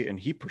away and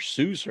he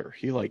pursues her.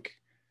 He like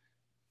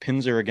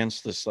pins her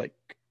against this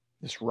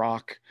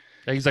rock.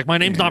 Yeah, he's like, my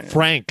name's not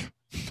Frank.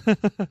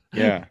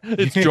 Yeah.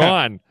 It's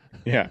John.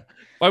 Yeah.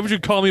 Why would you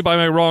call me by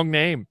my wrong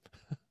name?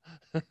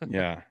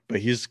 Yeah.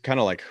 But he's kind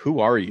of like, who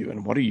are you?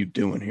 And what are you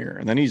doing here?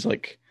 And then he's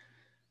going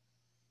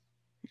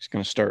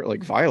to start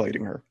like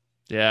violating her.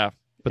 Yeah.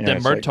 But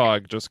then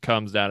Murtaugh just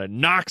comes down and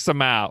knocks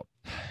him out.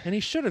 And he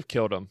should have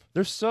killed him.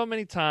 There's so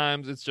many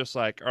times it's just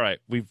like, all right,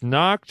 we've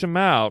knocked him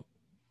out.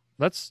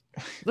 Let's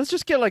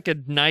just get like a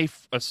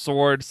knife, a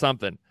sword,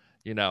 something,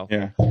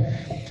 Yeah.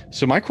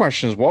 So my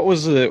question is, what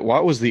was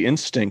the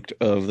instinct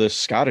of this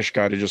Scottish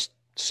guy to just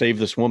save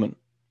this woman?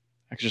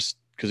 Just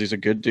because he's a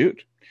good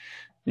dude,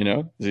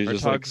 He's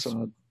just like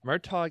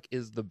Murtaugh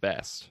is the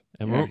best.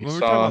 And when we're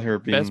talking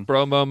about best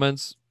bro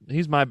moments,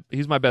 he's my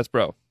best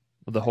bro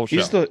of the whole show.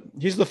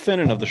 He's the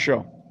Finnan of the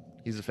show.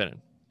 He's the Finnan.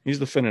 He's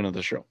the Finnan of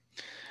the show.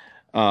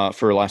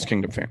 For Last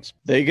Kingdom fans,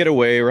 they get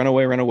away, run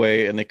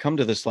away, and they come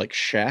to this like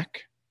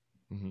shack.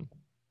 Mm-hmm.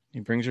 He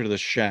brings her to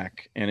this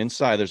shack, and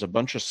inside there's a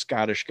bunch of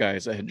Scottish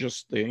guys that had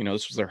this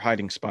was their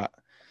hiding spot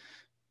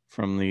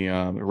from the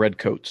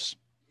redcoats.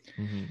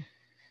 Mm-hmm.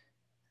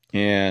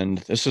 And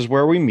this is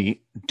where we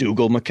meet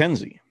Dougal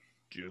Mackenzie.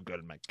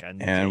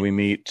 And we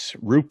meet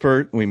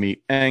Rupert, we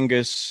meet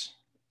Angus,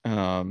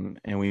 and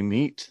we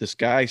meet this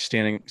guy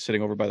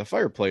sitting over by the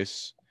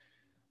fireplace.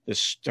 This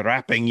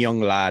strapping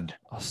young lad.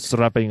 A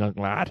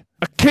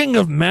king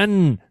of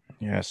men.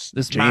 Yes.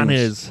 This man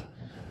is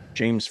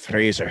James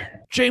Fraser.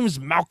 James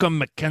Malcolm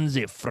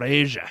Mackenzie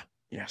Fraser.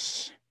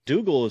 Yes.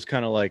 Dougal is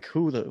kind of like,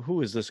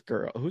 who is this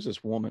girl? Who's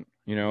this woman?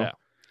 Yeah.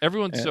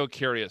 Everyone's so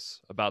curious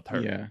about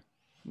her. Yeah.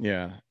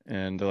 Yeah.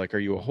 And they're like, are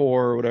you a whore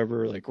or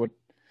whatever? Like what?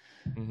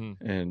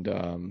 Mm-hmm. And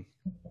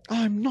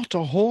I'm not a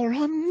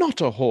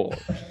whore.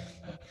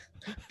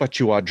 But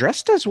you are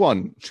dressed as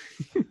one.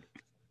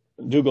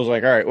 Dougal's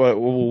like, all right, well,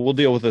 we'll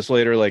deal with this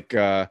later. Like,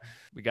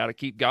 we got to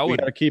keep going. We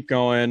got to keep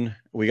going.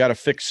 We got to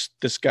fix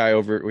this guy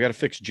over. We got to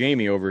fix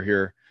Jamie over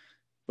here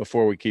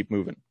before we keep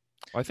moving.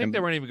 Well, I think they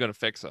weren't even going to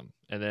fix him.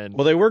 And then,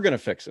 well, they were going to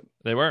fix him.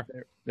 They were.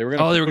 They were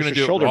going to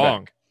do it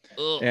wrong.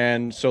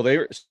 And so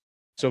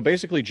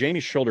basically,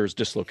 Jamie's shoulder is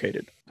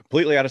dislocated,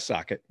 completely out of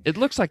socket. It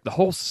looks like the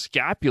whole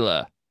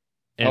scapula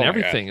and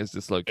everything is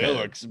dislocated. It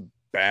looks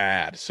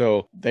bad.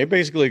 So they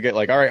basically get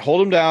like, all right,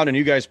 hold him down, and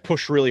you guys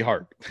push really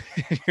hard.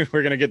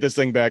 We're gonna get this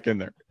thing back in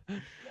there.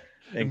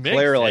 And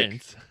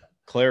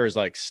Claire is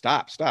like,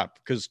 stop,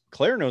 because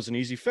Claire knows an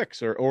easy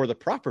fix, or the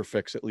proper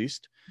fix at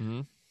least.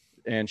 Mm-hmm.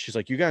 And she's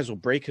like, you guys will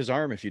break his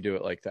arm if you do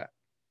it like that.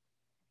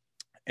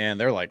 And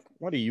they're like,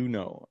 what do you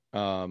know?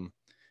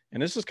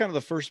 And this is kind of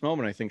the first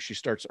moment I think she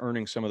starts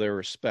earning some of their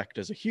respect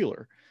as a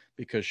healer,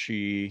 because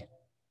she's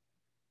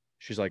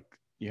like,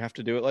 you have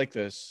to do it like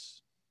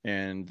this.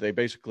 And they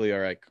basically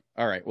are like,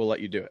 all right, we'll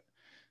let you do it.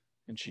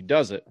 And she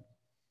does it.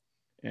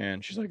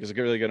 And she's like, is it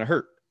really going to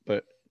hurt?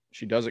 But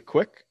she does it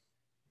quick.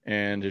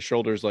 And his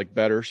shoulder's like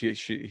better.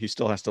 He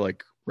still has to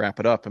like wrap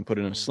it up and put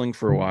it in a sling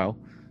for a while.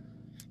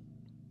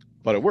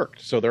 But it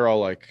worked. So they're all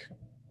like,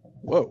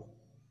 whoa.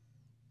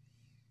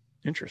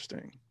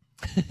 Interesting.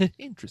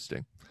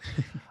 Interesting.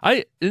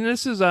 And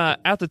this is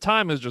at the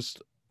time is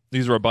just,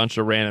 these were a bunch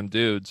of random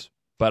dudes,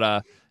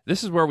 but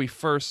this is where we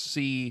first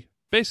see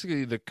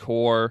basically the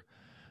core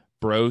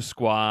bro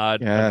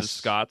squad of the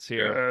Scots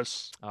here.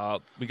 Yes.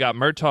 We got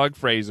Murtaugh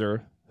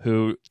Fraser,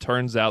 who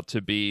turns out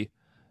to be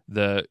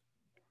the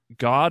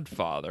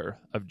godfather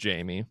of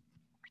Jamie.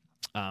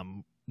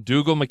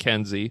 Dougal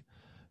Mackenzie,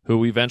 who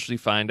we eventually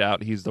find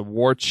out he's the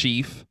war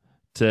chief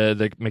to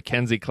the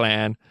Mackenzie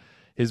clan.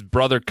 His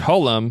brother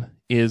Cullum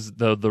is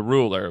the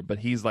ruler, but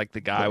he's like the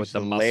guy with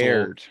the muscle.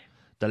 Laird.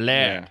 The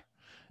Laird. Yeah.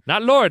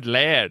 Not Lord,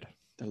 Laird.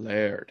 The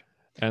Laird.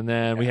 And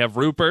then we have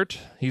Rupert.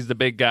 He's the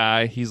big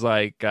guy. He's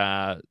like,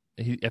 I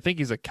think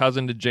he's a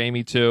cousin to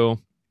Jamie too,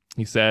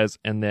 he says.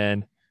 And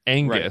then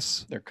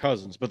Angus. Right. They're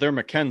cousins, but they're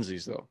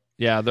Mackenzies though.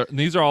 Yeah,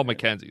 these are all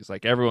Mackenzies.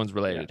 Like everyone's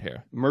related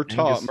here.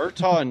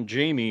 Murtaugh and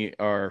Jamie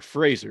are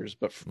Frasers,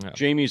 but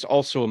Jamie's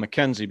also a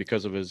Mackenzie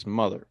because of his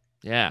mother.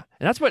 Yeah,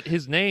 and that's what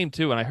his name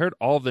too. And I heard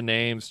all the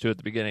names too at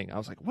the beginning. I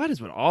was like, "What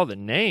is with all the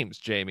names,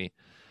 Jamie?"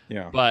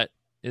 Yeah, but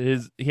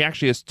he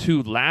actually has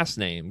two last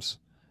names,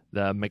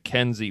 the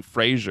Mackenzie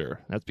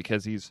Fraser. That's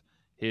because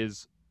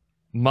his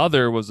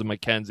mother was a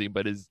Mackenzie,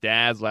 but his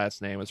dad's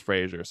last name was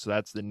Fraser, so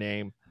that's the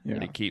name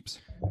that he keeps.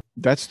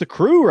 That's the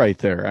crew right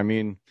there. I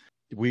mean,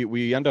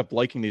 we end up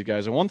liking these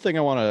guys. And one thing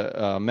I want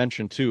to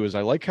mention too is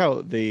I like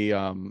how they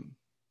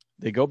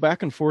go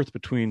back and forth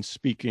between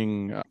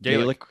speaking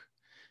Gaelic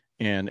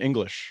and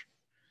English,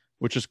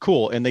 which is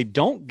cool. And they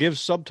don't give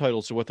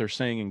subtitles to what they're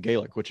saying in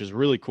Gaelic, which is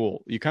really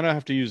cool. You kind of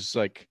have to use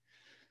like,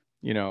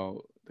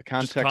 the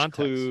context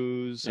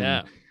clues.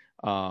 And,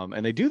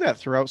 and they do that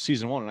throughout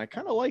season 1. And I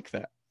kind of like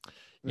that.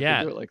 Yeah.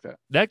 They do it like that.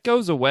 That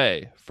goes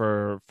away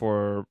for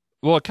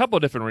a couple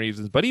of different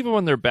reasons. But even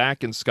when they're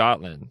back in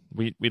Scotland,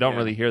 we don't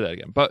really hear that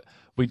again. But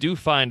we do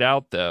find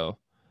out though,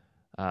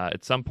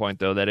 at some point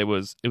though, that it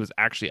was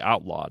actually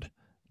outlawed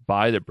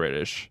by the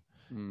British.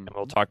 And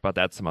we'll talk about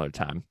that some other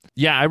time.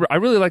 Yeah, I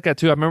really like that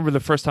too. I remember the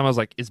first time I was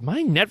like, is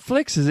my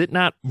Netflix, is it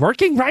not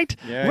working right?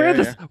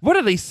 What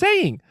are they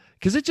saying?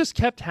 Because it just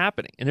kept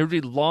happening. And there would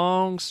be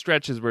long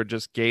stretches where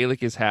just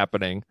Gaelic is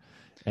happening.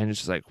 And it's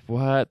just like,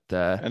 what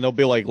the? And they'll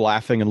be like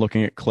laughing and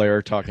looking at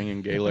Claire talking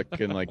in Gaelic.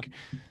 And like,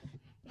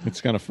 it's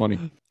kind of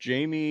funny.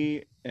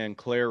 Jamie and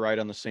Claire ride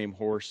on the same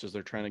horse as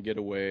they're trying to get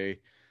away.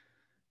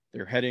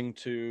 They're trying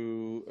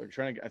to,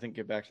 I think,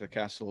 get back to the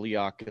castle of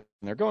Leoch, and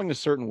they're going a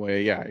certain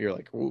way. Yeah, you're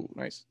like, ooh,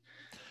 nice.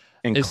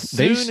 And as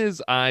soon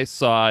as I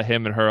saw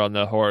him and her on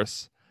the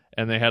horse,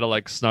 and they had to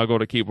like snuggle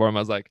to keep warm, I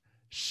was like,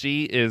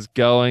 she is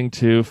going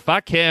to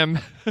fuck him.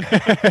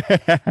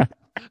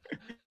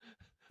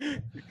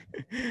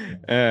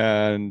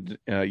 And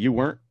you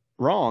weren't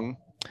wrong.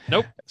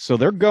 Nope. So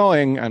they're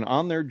going, and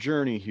on their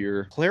journey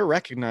here, Claire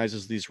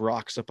recognizes these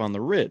rocks up on the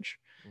ridge.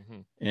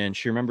 And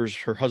she remembers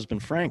her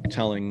husband Frank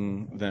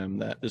telling them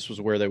that this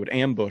was where they would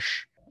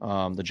ambush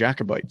the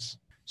Jacobites.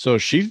 So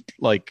she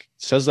like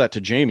says that to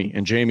Jamie,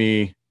 and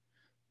Jamie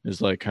is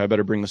like, I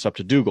better bring this up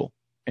to Dougal.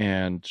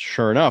 And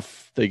sure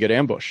enough, they get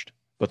ambushed,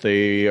 but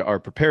they are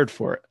prepared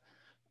for it.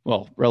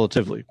 Well,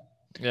 relatively.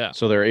 Yeah.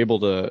 So they're able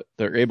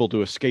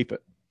to escape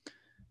it.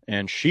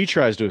 And she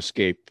tries to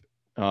escape,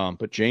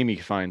 but Jamie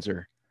finds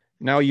her.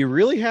 Now you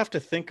really have to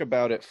think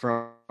about it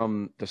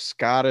from the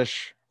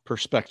Scottish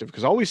perspective,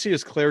 because all we see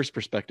is Claire's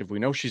perspective. We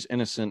know she's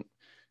innocent,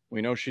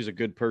 we know she's a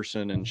good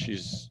person, and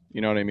she's,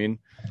 you know what I mean,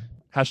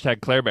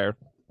 #Claire Bear.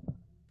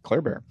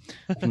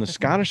 From the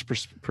Scottish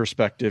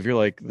perspective, you're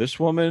like, this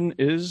woman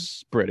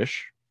is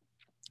British,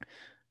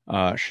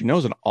 she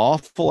knows an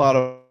awful lot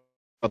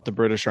about the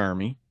British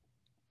Army.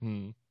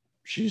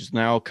 She's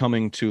now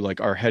coming to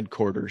like our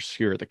headquarters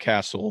here at the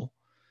castle.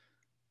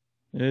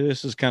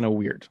 This is kind of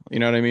weird, you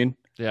know what I mean?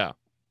 Yeah.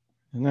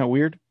 Isn't that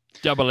weird?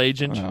 Double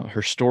agent.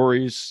 Her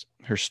story's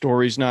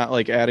not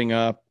like adding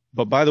up.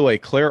 But by the way,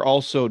 Claire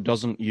also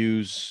doesn't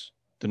use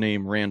the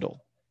name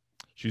Randall.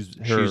 She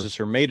She uses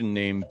her maiden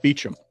name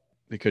Beecham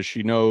because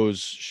she knows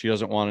she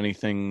doesn't want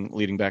anything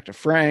leading back to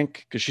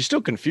Frank, because she's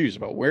still confused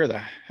about where the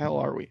hell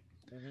are we.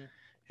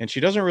 And she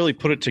doesn't really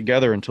put it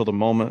together until the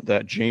moment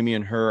that Jamie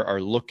and her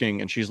are looking,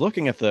 and she's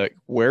looking at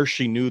where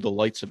she knew the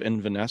lights of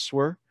Inverness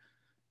were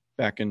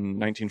back in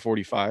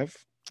 1945.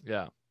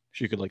 Yeah.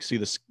 She could like see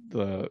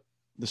the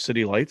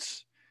city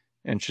lights,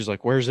 and she's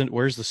like, where's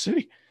the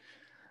city?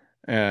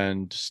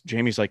 And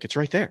Jamie's like, it's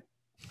right there.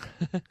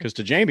 Because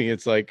to Jamie,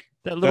 it's like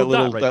that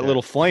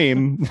little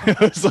flame.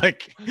 It's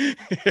like,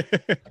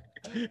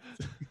 you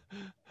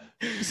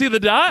see the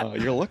dot?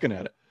 You're looking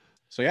at it.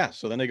 So yeah,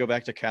 so then they go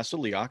back to Castle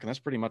Leoch, and that's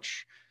pretty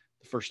much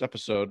the first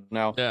episode.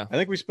 Now, I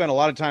think we spent a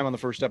lot of time on the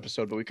first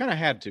episode, but we kind of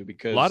had to,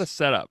 because a lot of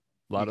setup.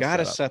 You got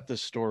to set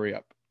this story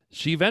up.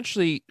 She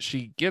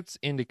gets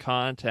into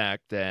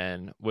contact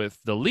then with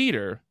the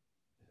leader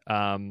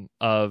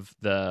of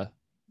the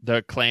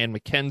clan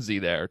Mackenzie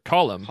there,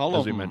 Colum,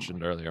 as we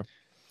mentioned earlier.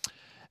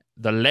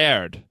 The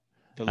Laird.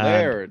 The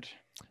Laird.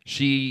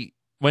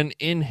 When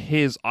in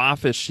his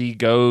office, she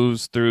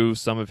goes through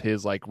some of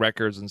his like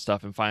records and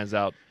stuff and finds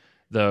out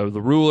the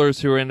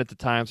rulers who were in at the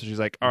time. So she's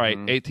like, all right,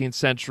 18th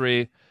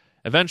century.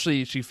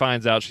 Eventually, she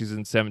finds out she's in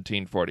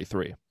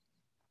 1743.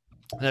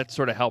 That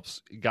sort of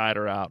helps guide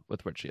her out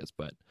with what she is.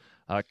 But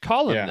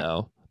Colin,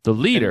 though, the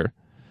leader,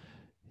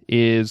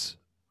 is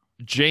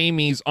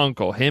Jamie's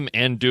uncle. Him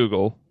and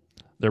Dougal,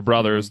 they're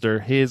brothers. They're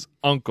his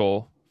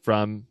uncle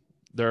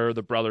they're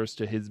the brothers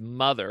to his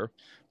mother.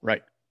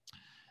 Right.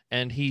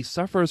 And he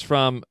suffers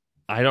from,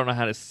 I don't know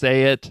how to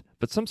say it,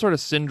 but some sort of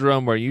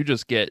syndrome where you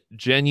just get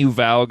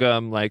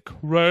genuvalgum like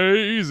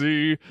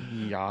crazy.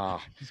 Yeah.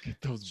 Just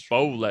get those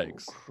bow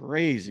legs.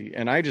 Crazy.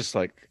 And I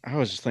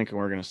was just thinking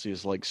we were going to see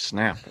his leg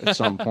snap at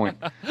some point.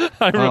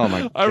 I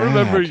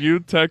remember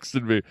you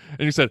texted me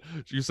and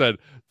you said,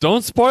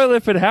 don't spoil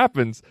if it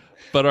happens,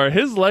 but are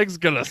his legs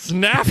going to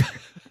snap?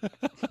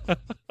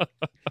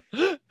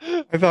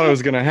 I thought it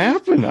was going to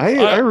happen.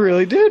 I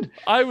really did.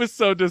 I was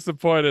so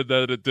disappointed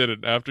that it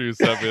didn't after you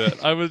sent me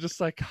that. I was just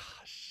like,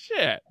 oh,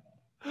 shit.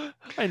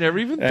 I never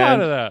even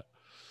thought of that.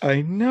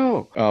 I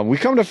know. We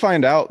come to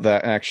find out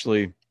that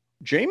actually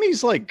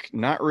Jamie's like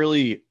not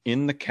really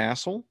in the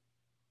castle.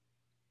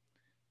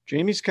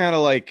 Jamie's kind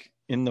of like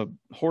in the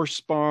horse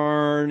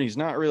barn. He's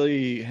not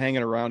really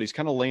hanging around. He's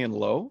kind of laying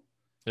low.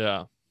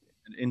 Yeah.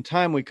 In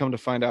time, we come to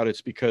find out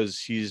it's because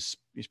he's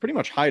pretty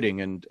much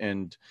hiding,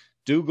 and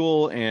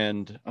Dougal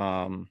and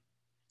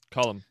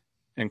Colum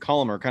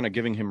are kind of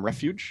giving him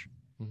refuge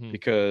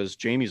because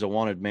Jamie's a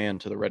wanted man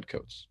to the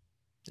Redcoats.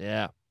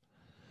 Yeah.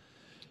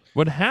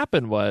 What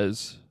happened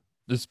was,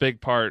 this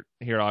big part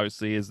here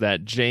obviously is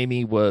that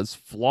Jamie was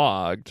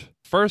flogged.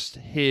 First,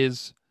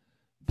 his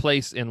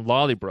place in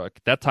Lollybrook,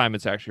 that time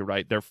it's actually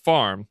right, their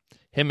farm,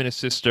 him and his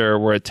sister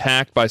were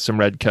attacked by some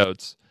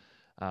Redcoats.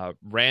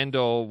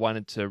 Randall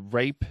wanted to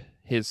rape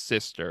his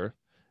sister,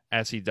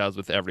 as he does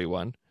with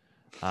everyone.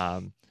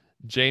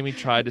 Jamie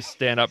tried to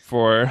stand up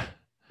for her,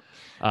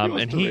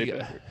 and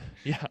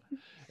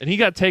he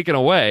got taken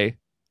away.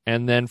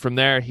 And then from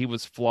there, he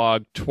was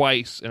flogged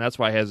twice, and that's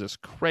why he has this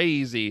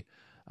crazy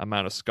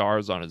amount of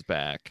scars on his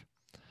back.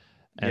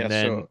 And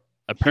then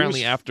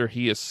apparently after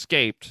he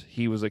escaped,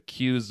 he was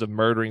accused of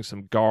murdering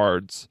some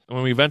guards. And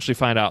when we eventually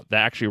find out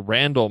that actually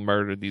Randall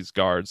murdered these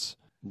guards,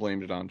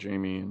 blamed it on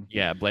Jamie.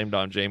 Blamed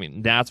on Jamie.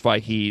 And that's why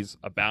he's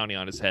a bounty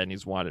on his head and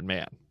he's wanted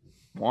man.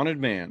 Wanted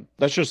man.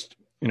 That's just,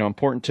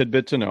 important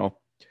tidbit to know.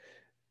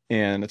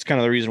 And it's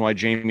kind of the reason why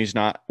Jamie's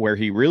not where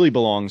he really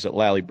belongs at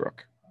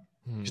Lallybrook.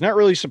 He's not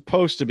really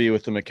supposed to be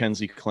with the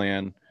Mackenzie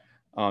clan,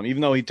 even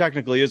though he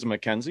technically is a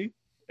Mackenzie,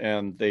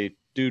 and they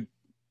do,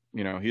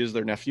 he is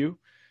their nephew.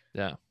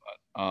 Yeah.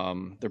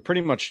 But, they're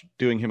pretty much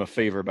doing him a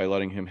favor by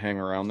letting him hang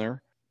around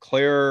there.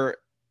 Claire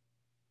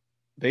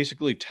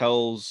basically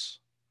tells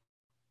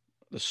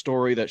the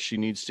story that she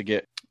needs to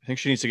get. I think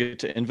she needs to get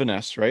to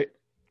Inverness, right?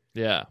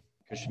 Yeah.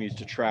 Because she needs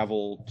to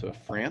travel to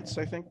France,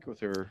 I think,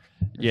 with her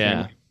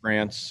family,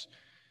 France.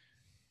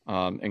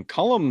 And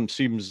Colum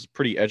seems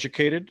pretty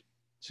educated.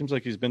 Seems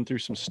like he's been through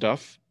some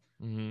stuff.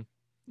 And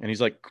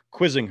he's like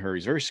quizzing her.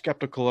 He's very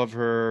skeptical of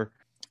her.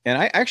 And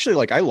I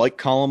actually I like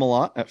Colum a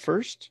lot at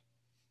first.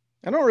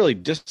 I don't really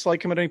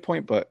dislike him at any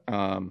point, but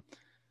I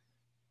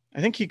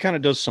think he kind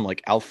of does some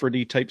like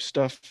Alfred-y type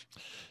stuff.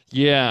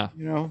 Yeah.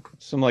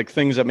 Some like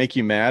things that make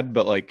you mad,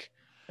 but like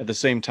at the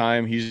same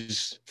time,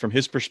 he's from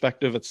his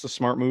perspective, it's the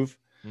smart move.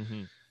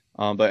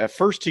 But at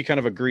first he kind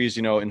of agrees,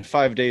 in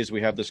 5 days we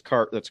have this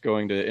cart that's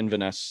going to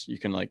Inverness. You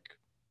can like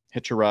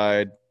hitch a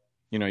ride.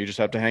 You just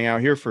have to hang out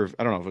here for,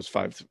 I don't know if it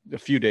was a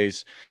few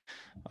days.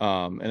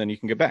 And then you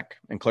can get back.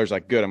 And Claire's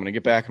like, good, I'm going to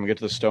get back. I'm going to get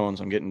to the Stones.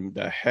 I'm getting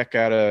the heck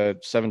out of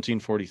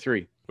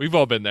 1743. We've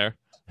all been there.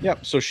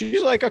 Yep. So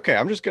she's like, okay,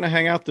 I'm just going to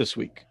hang out this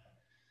week.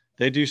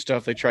 They do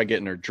stuff. They try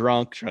getting her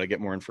drunk, try to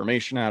get more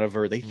information out of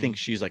her. They think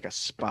she's like a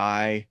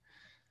spy.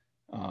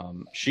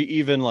 She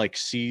even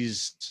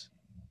sees,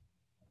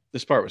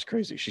 this part was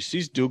crazy. She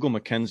sees Dougal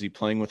Mackenzie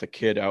playing with a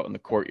kid out in the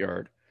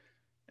courtyard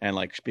and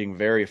being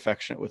very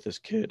affectionate with this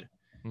kid.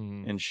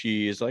 And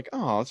she is like,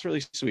 oh, that's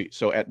really sweet.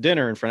 So at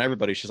dinner in front of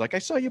everybody, she's like, I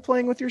saw you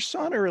playing with your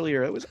son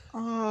earlier. It was,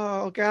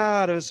 oh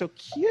God, it was so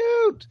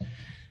cute.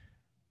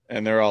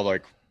 And they're all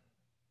like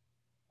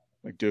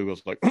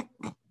Dougal's like,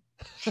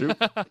 shoot.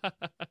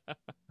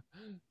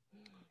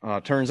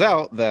 Turns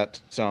out that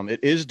it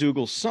is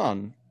Dougal's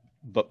son,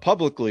 but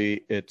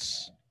publicly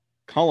it's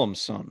Cullum's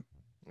son,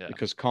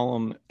 because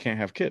Cullum can't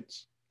have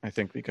kids, I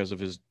think, because of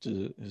his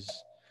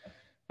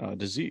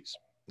disease.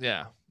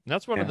 Yeah. And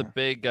that's one of the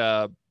big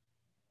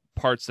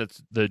parts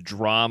that's the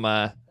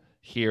drama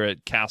here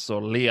at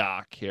Castle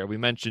Leoch here. We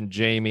mentioned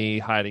Jamie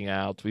hiding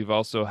out. We've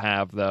also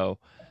have, though,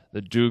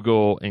 the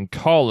Dougal and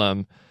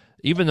Cullum.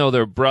 Even though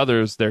they're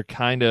brothers, they're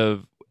kind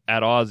of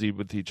at odds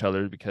with each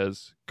other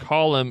because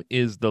Cullum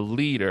is the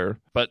leader,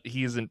 but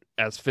he isn't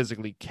as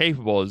physically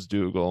capable as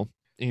Dougal.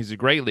 He's a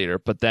great leader,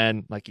 but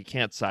then he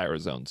can't sire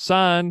his own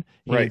son.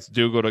 He needs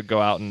Dougal to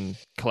go out and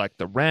collect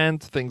the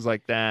rent, things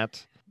like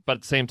that. But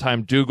at the same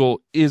time,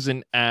 Dougal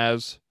isn't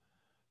as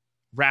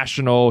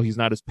rational. He's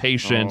not as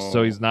patient,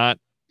 so he's not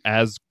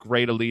as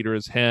great a leader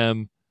as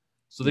him.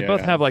 So they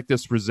both have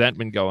this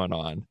resentment going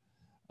on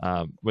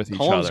with each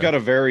other. Cullum's got a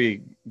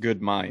very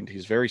good mind.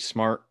 He's very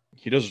smart.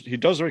 He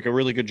does a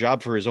really good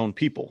job for his own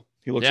people.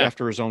 He looks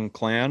after his own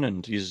clan,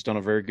 and he's done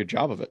a very good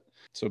job of it.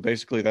 So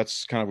basically,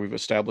 that's kind of, we've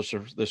established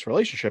this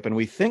relationship, and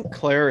we think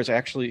Claire is he's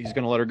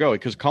going to let her go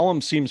because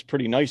Cullum seems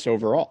pretty nice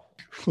overall.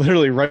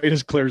 Literally, right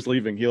as Claire's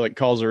leaving, he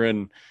calls her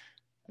in,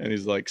 and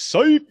he's like,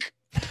 "Psych,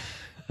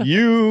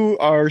 you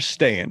are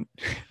staying."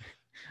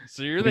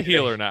 So you're the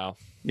healer now.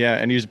 Yeah,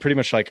 and he's pretty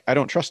much like, "I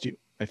don't trust you.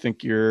 I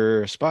think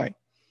you're a spy."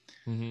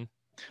 Mm-hmm.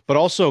 But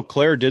also,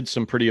 Claire did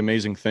some pretty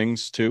amazing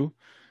things too.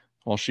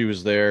 While she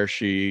was there,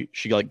 she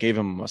gave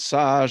him a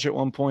massage at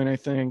one point, I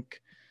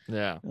think.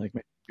 Yeah, made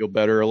him feel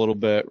better a little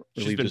bit.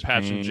 She's been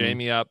patching pain.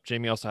 Jamie up.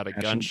 Jamie also had a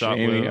gunshot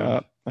wound.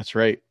 Up. That's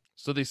right.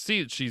 So they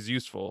see that she's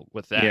useful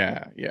with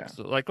that. Yeah.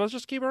 So let's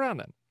just keep her around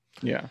then.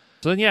 Yeah.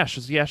 So then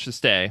she'll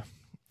stay.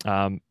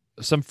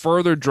 Some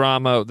further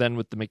drama then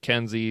with the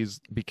Mackenzies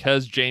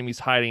because Jamie's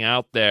hiding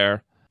out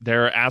there.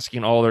 They're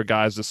asking all their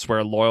guys to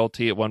swear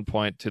loyalty at one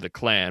point to the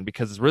clan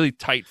because it's a really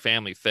tight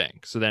family thing.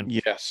 So then,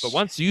 but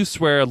once you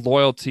swear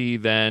loyalty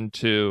then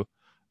to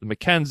the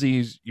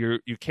Mackenzies, you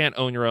can't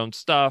own your own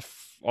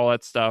stuff, all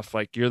that stuff.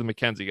 You're the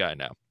Mackenzie guy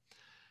now.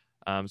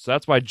 So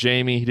that's why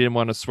Jamie, he didn't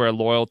want to swear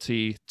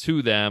loyalty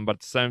to them, but at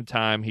the same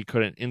time, he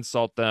couldn't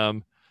insult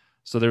them.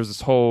 So there's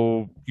this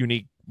whole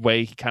unique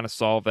way he kind of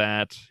solved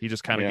that. He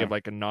just kind of gave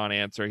a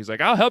non-answer. He's like,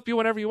 I'll help you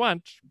whenever you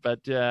want, but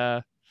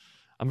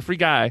I'm a free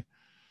guy.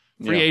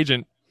 Free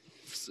agent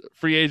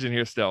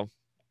here still.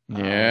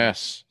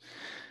 Yes.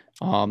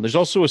 There's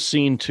also a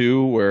scene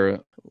too where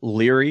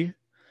Leary,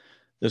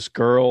 this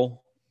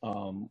girl,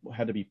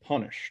 had to be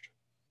punished,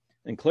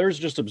 and Claire's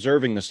just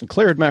observing this. And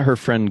Claire had met her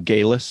friend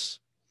Galus.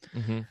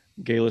 Mm-hmm.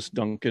 Galus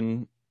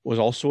Duncan was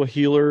also a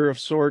healer of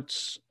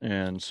sorts,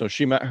 and so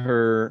she met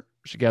her.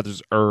 She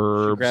gathers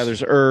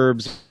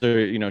herbs.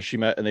 She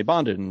met and they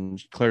bonded.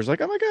 And Claire's like,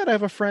 "Oh my God, I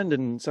have a friend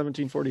in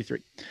 1743."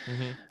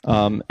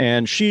 Mm-hmm.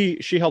 And she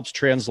helps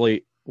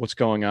translate what's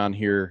going on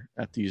here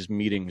at these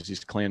meetings,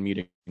 these clan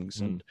meetings,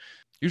 and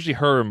usually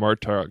her and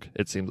Murtagh.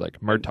 It seems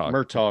like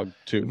Murtagh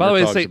too. By the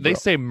way, they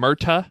say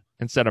Murtagh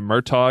instead of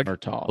Murtagh.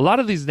 A lot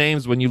of these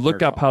names, when you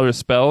look up how they're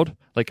spelled,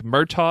 like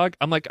Murtagh,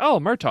 I'm like,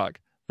 oh, Murtagh,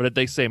 but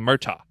they say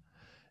Murtagh.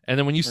 And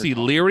then when you see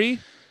Leary,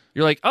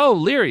 you're like, oh,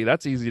 Leary,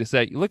 that's easy to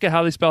say. You look at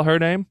how they spell her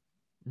name,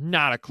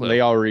 not a clue.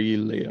 Leary.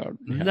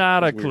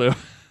 Not a clue.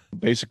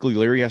 Basically,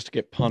 Leary has to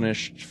get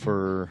punished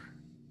for,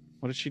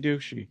 what did she do?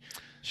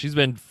 She's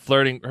been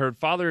flirting. Her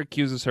father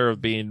accuses her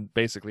of being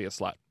basically a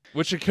slut,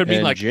 which it could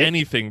mean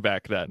anything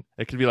back then.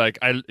 It could be like,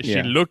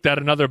 she looked at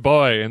another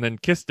boy and then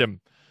kissed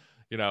him,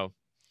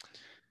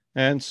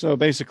 And so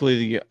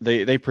basically,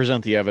 they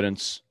present the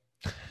evidence,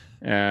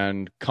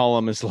 and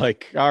Cullum is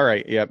like, all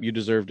right, yep, you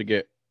deserve to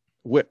get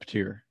whipped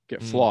here.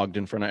 Get flogged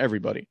in front of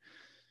everybody.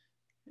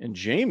 And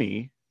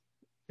Jamie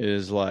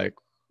is like,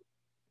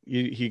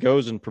 he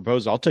goes and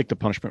proposes, I'll take the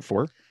punishment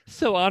for her.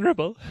 So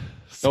honorable.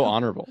 So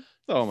honorable.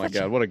 Oh my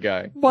God, what a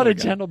guy. What a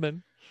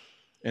gentleman.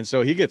 And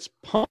so he gets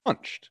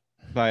punched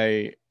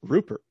by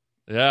Rupert.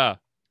 Yeah.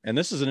 And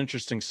this is an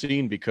interesting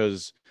scene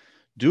because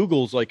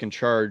Dougal's in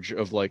charge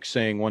of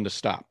saying when to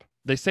stop.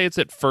 They say it's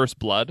at first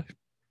blood.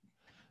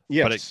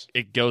 Yes.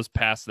 But it goes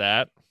past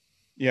that.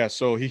 Yeah,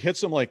 so he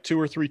hits him 2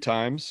 or 3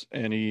 times,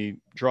 and he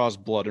draws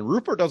blood. And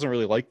Rupert doesn't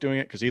really like doing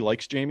it because he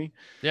likes Jamie.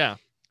 Yeah,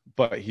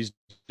 but he's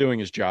doing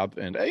his job,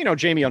 and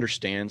Jamie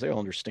understands. They all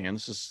understand.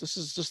 This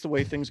is just the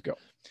way things go.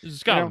 This is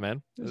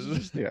Scotland,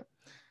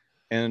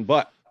 man.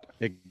 But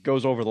it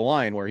goes over the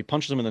line where he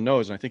punches him in the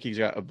nose, and I think he's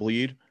got a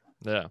bleed.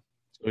 Yeah,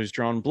 so he's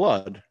drawn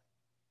blood,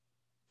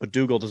 but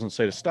Dougal doesn't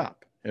say to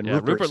stop. And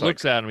Rupert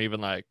looks at him,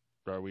 even like,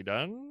 "Are we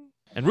done?"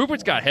 And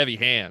Rupert's got heavy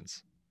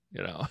hands.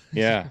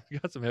 Yeah, he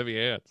got some heavy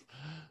hands.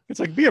 It's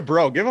like, be a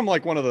bro. Give him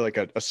one of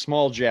the a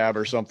small jab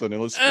or something,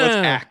 and let's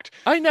act.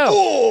 I know.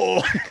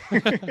 Oh!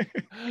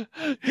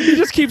 He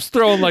just keeps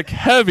throwing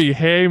heavy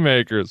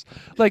haymakers,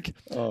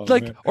 or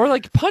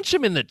punch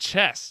him in the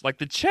chest.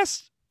 The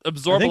chest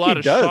absorb a lot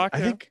of shock.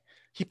 I think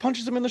he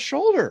punches him in the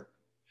shoulder.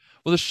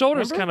 Well, the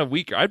shoulder's kind of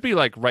weaker. I'd be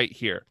like right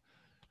here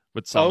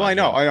with Oh, I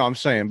know. I'm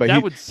saying, but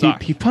that would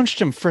suck. He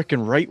punched him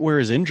frickin' right where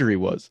his injury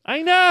was.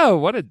 I know.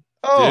 What a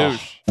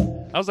douche.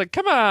 I was like,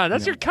 come on,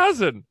 that's your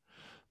cousin.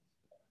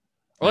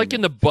 Or like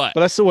in the butt.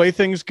 But that's the way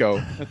things go.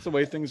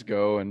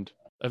 And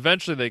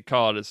eventually they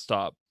call it a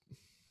stop.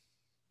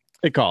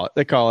 They call it.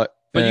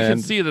 But you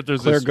can see that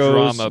there's this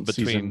drama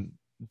between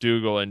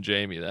Dougal and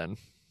Jamie then.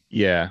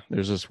 Yeah,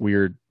 there's this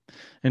weird.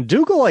 And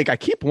Dougal, like, I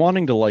keep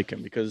wanting to like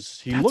him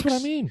because That's what I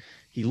mean.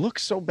 He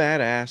looks so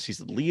badass. He's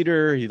the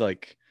leader. He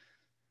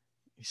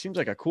seems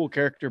like a cool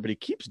character, but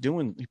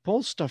he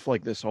pulls stuff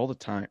like this all the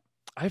time.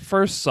 I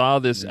first saw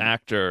this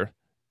actor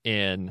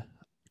in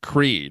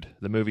Creed,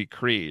 the movie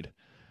Creed,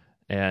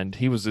 and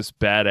he was this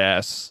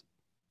badass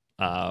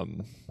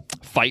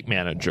fight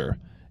manager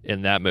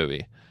in that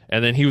movie.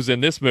 And then he was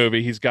in this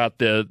movie. He's got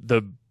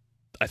the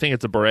I think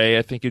it's a beret,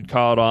 I think you'd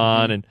call it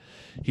on, and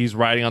he's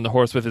riding on the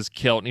horse with his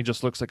kilt, and he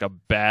just looks like a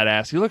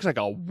badass. He looks like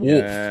a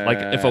wolf. Yeah, like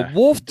if a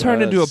wolf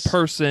turned into a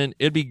person,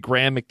 it'd be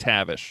Graham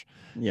McTavish.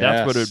 Yes.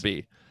 That's what it would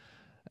be.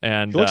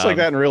 And he looks like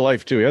that in real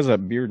life too. He has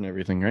that beard and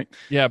everything, right?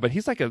 Yeah, but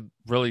he's like a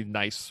really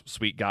nice,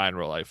 sweet guy in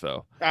real life,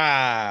 though.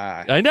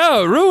 I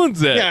know, it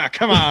ruins it. Yeah,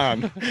 come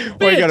on.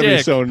 Why you gotta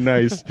be so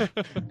nice?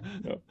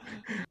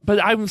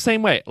 But I'm the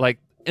same way. Like,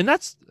 and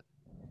that's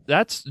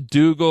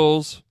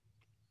Dougal's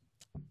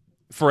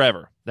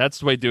forever. That's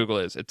the way Dougal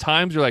is. At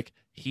times you're like,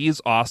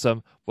 he's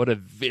awesome. What a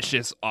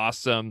vicious,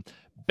 awesome,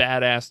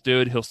 badass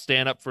dude. He'll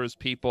stand up for his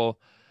people.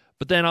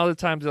 But then all the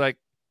times you're like,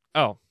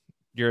 oh,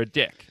 you're a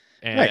dick.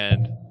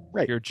 And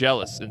right. You're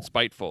jealous and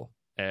spiteful.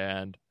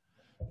 And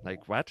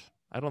like, what?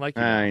 I don't like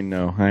you. I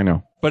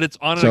know. But it's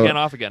on and again,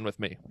 off again with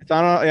me. It's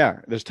on. Yeah.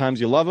 There's times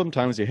you love him,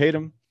 times you hate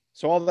him.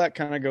 So all that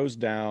kind of goes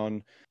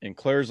down. And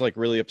Claire's like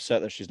really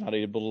upset that she's not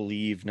able to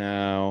leave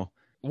now.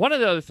 One of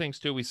the other things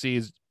too we see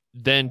is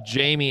then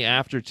Jamie,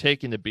 after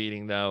taking the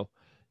beating, though,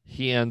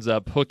 he ends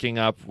up hooking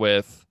up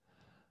with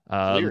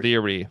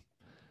Leary.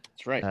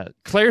 That's right.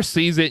 Claire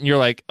sees it, and you're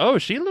like, "Oh,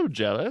 is she a little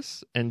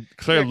jealous?" And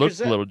Claire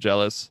looks a little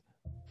jealous,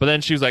 but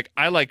then she was like,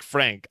 "I like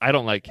Frank. I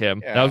don't like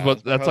him." Yeah,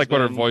 that's like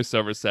what her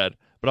voiceover said.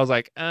 But I was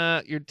like,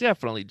 "You're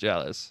definitely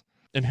jealous."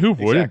 And who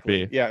wouldn't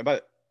be? Yeah,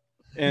 but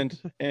and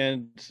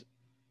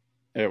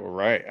yeah,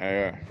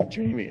 right.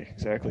 Jamie,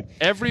 exactly.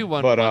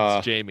 Everyone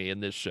wants Jamie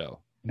in this show.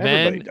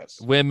 Everybody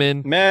does.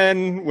 Women.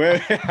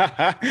 Plural.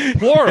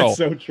 That's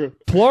so true.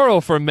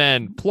 Plural for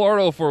men.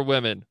 Plural for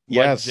women.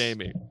 Yes. Like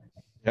Jamie.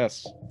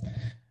 Yes.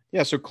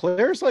 Yeah, so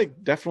Claire's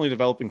like definitely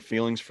developing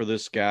feelings for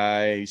this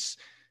guy.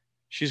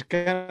 She's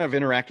kind of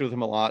interacted with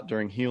him a lot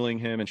during healing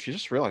him, and she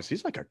just realized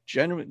he's like a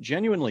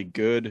genuinely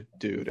good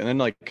dude. And then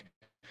like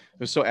it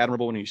was so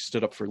admirable when he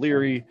stood up for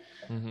Leary,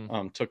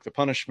 took the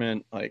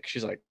punishment. Like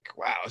she's like,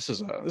 wow, this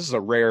is a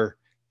rare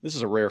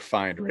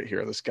find right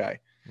here, this guy.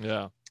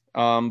 Yeah.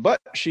 But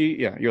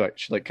she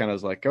kind of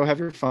is like, go have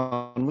your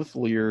fun with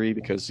Leary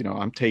because, you know,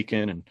 I'm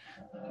taken and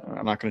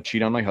I'm not going to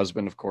cheat on my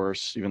husband, of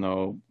course, even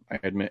though I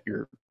admit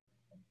you're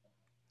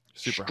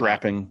super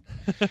strapping.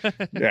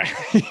 Yeah.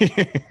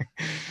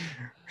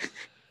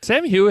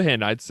 Sam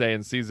Heughan, I'd say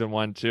in season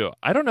 1 too.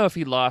 I don't know if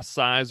he lost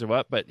size or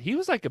what, but he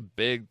was like a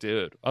big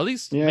dude. At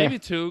least maybe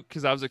 2,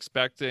 because I was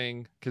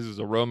expecting, because it was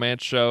a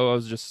romance show, I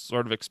was just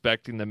sort of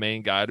expecting the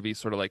main guy to be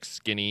sort of like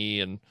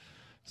skinny and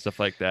stuff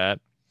like that.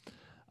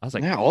 I was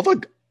like, yeah,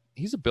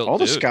 he's a built all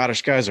dude. The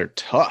Scottish guys are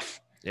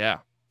tough. Yeah.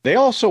 They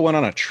also went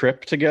on a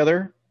trip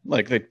together.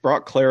 Like they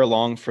brought Claire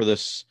along for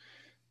this.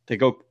 They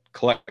go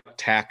collect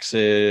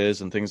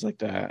taxes and things like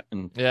that.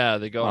 And yeah,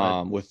 they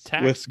go with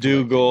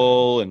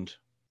Dougal, and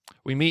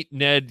we meet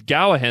Ned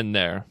Gowan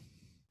there.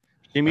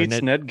 He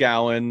meets Ned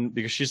Gowan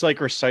because she's like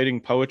reciting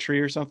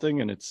poetry or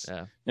something, and it's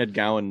Ned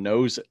Gowan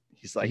knows it.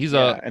 He's like he's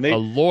a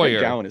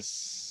lawyer. Ned Gowan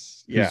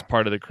is he's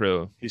part of the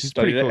crew. He's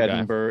studied at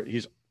Edinburgh.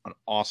 He's an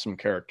awesome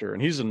character,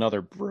 and he's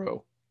another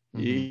bro.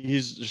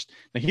 He's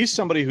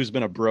somebody who's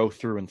been a bro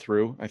through and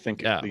through. I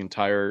think his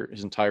entire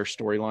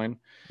storyline.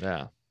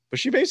 Yeah, but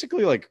she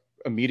basically like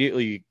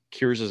immediately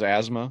cures his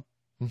asthma,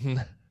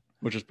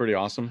 which is pretty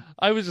awesome.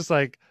 I was just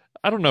like,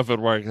 I don't know if it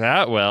worked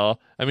that well.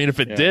 I mean, if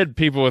it did,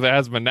 people with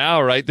asthma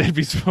now, right? They'd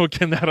be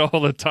smoking that all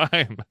the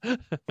time.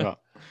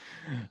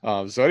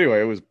 So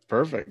anyway, it was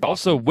perfect.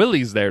 Also,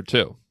 Willie's there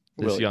too.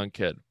 This young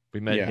kid. We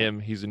met him.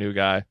 He's a new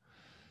guy.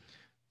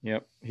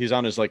 Yep, he's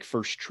on his like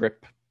first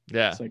trip.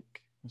 Yeah,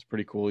 it's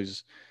pretty cool.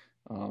 He's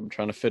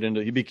trying to fit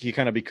into. He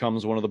kind of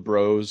becomes one of the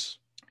bros.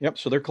 Yep.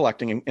 So they're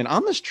collecting, and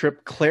on this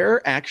trip,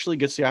 Claire actually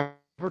gets the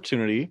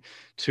opportunity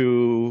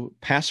to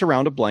pass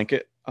around a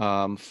blanket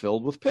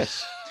filled with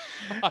piss,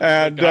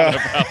 and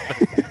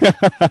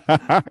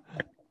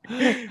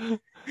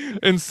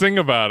and sing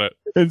about it.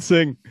 And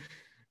sing.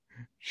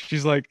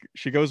 She's like,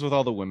 she goes with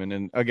all the women,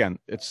 and again,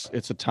 it's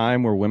a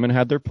time where women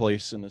had their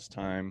place in this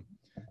time.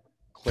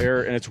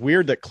 Claire, and it's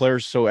weird that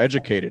Claire's so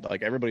educated.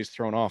 Like everybody's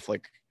thrown off.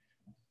 Like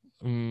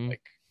you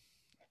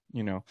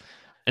know.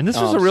 And this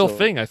was a real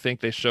thing. I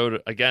think they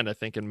showed again. I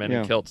think in Men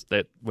in Kilts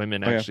that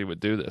women actually would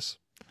do this.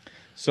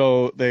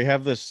 So they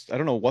have this. I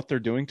don't know what they're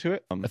doing to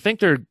it. I think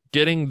they're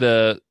getting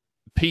the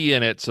pee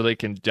in it so they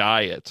can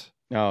dye it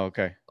Oh,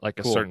 okay. like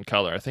a Cool. certain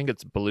color. I think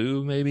it's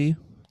blue, maybe.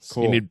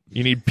 Cool.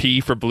 You need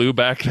pee for blue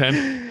back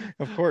then.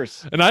 Of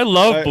course. And I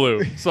love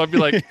blue, so I'd be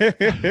like,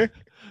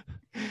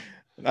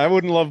 I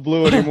wouldn't love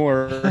blue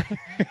anymore.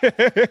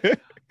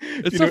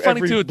 it's so funny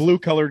every too. Blue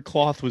colored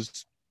cloth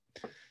was.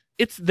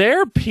 It's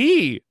their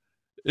pee.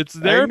 It's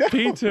their know.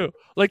 pee too.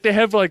 Like they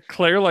have like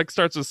Claire like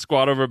starts to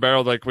squat over a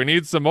barrel like we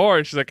need some more,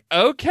 and she's like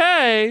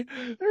okay.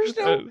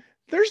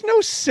 There's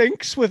no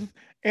sinks with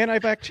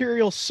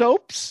antibacterial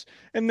soaps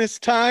in this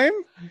time.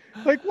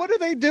 Like, what are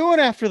they doing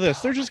after this?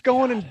 They're just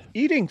going and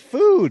eating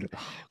food.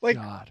 Like,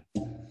 God.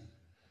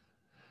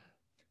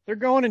 they're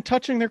going and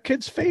touching their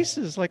kids'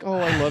 faces. Like, oh,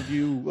 I love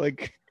you.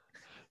 Like,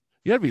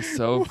 You gotta be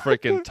so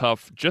freaking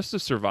tough just to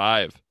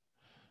survive.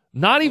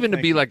 Not even to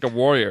thank be you. like a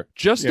warrior,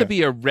 just Yeah. to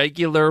be a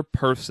regular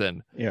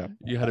person. yeah.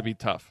 You had to be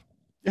tough.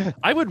 Yeah.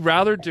 I would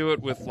rather do it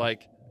with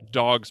like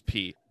dogs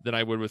pee than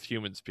I would with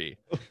humans pee.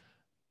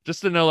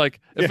 Just to know,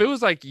 like, if Yeah. it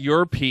was like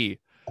your pee,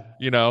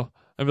 you know,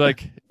 I'd be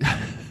like,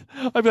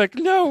 I'd be like,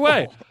 no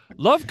way.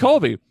 Love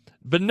Colby,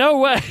 but no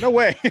way. No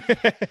way.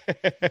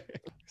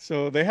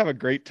 So they have a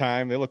great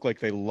time. They look like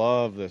they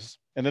love this.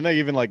 And then they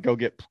even like go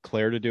get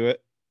Claire to do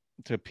it,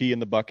 to pee in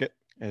the bucket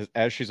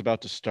as she's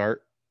about to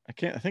start. I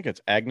think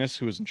it's Agnes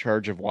who is in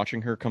charge of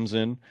watching her comes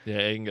in, Yeah,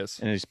 Angus.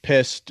 and he's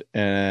pissed.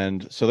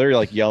 And so they're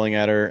like yelling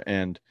at her,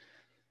 and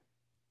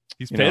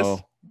He's you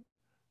pissed.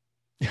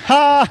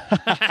 know,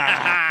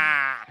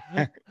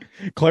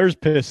 Claire's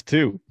pissed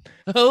too.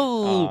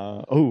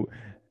 Oh,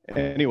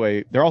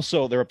 Anyway, they're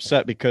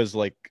upset because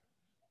like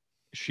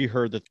she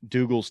heard that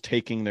Dougal's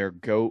taking their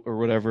goat or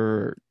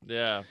whatever.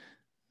 yeah.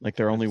 Like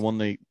they're only one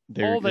they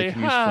All they they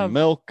can use for have.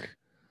 milk.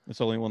 That's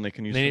the only one they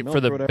can use They for need milk for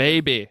or the whatever.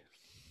 baby.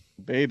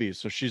 Baby.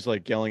 So she's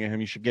like yelling at him,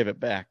 "You should give it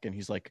back." And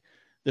he's like,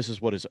 "This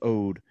is what is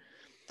owed."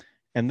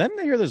 And then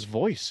they hear this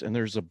voice, and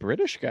there's a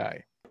British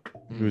guy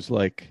who's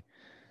like,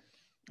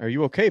 "Are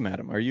you okay,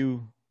 madam? Are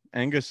you?"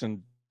 Angus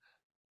and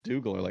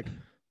Dougal are like,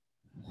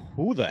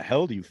 "Who the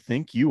hell do you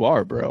think you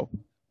are, bro?"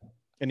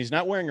 And he's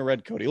not wearing a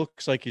red coat. He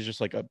looks like he's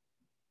just like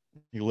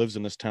he lives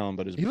in this town,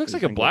 but He looks his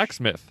like a English-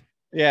 blacksmith.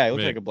 Yeah, he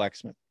looks Man. like a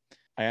blacksmith.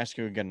 I ask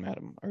you again,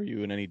 madam, are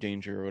you in any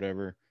danger or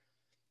whatever?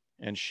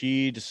 And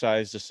she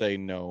decides to say,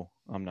 "No,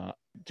 I'm not."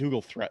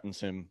 Dougal threatens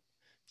him.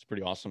 It's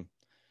pretty awesome.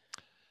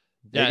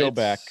 They go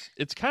back.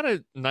 It's kind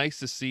of nice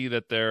to see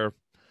that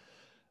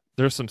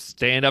there's some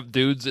stand-up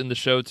dudes in the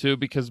show too,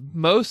 because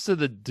most of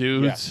the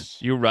dudes Yes.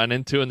 you run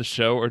into in the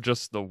show are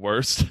just the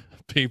worst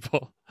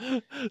people.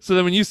 So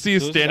then when you see a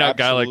So this is standout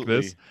guy like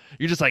this, absolutely-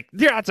 you're just like,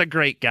 yeah, that's a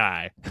great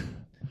guy.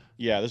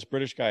 Yeah, this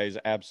British guy is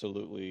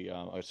absolutely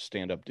a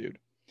stand-up dude.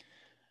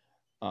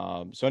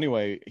 So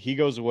anyway, he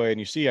goes away, and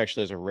you see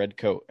actually there's a red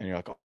coat, and you're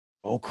like,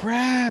 "Oh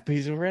crap,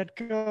 he's a red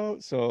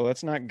coat." So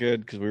that's not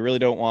good because we really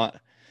don't want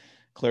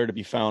Claire to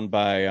be found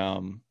by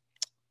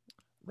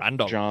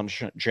Random.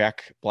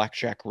 Black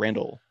Jack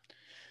Randall.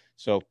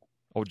 So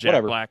Oh, Jack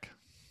whatever. Black.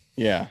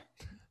 yeah.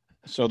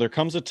 So there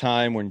comes a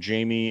time when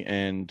Jamie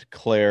and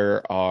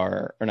Claire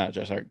are, or not,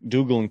 just sorry,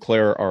 Dougal and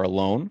Claire are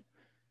alone.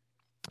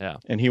 Yeah.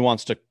 And he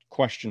wants to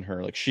question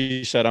her. Like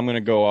she said, "I'm going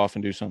to go off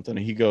and do something."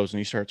 And he goes and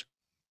he starts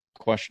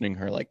questioning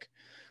her, like,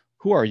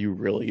 "Who are you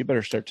really? You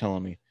better start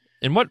telling me."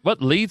 And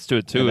what leads to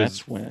it too And is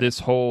that's when- this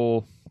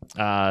whole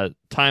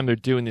time they're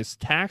doing this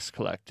tax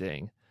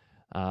collecting.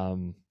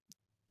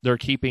 They're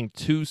keeping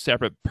two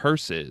separate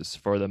purses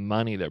for the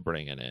money they're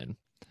bringing in,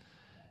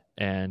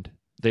 and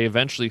they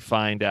eventually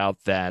find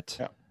out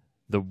that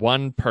the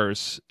one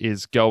purse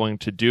is going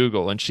to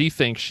Dougal, and she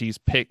thinks he's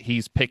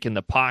picking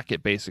the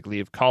pocket basically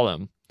of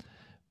Cullum,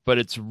 but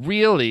it's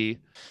really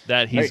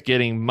that he's Right.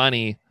 getting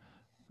money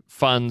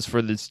funds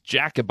for this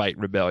Jacobite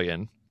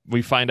rebellion.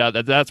 We find out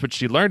that that's what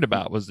she learned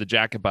about was the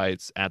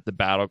Jacobites at the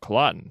Battle of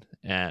Culloden,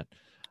 and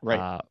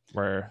Right.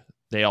 where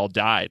they all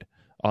died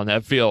on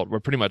that field, where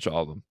pretty much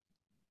all of them,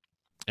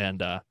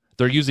 and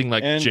they're using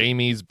like And-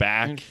 Jamie's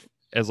back and-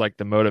 as like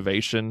the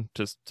motivation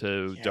to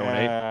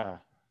donate. Yeah.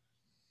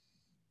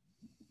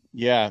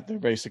 Yeah, they're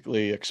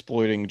basically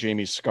exploiting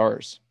Jamie's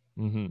scars.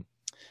 Hmm.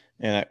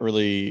 And that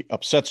really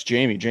upsets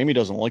Jamie. Jamie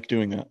doesn't like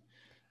doing that.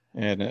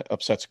 And it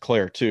upsets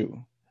Claire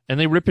too. And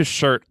they rip his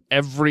shirt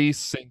every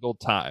single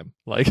time.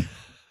 Like,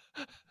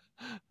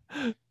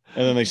 And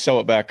then they sew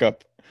it back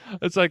up.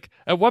 it's like,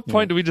 at what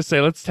point do we just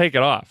say, let's take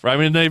it off? I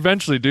mean, they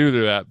eventually do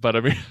that, but I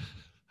mean,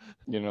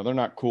 You know, they're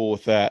not cool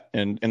with that.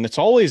 And it's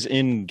always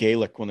in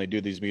Gaelic when they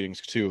do these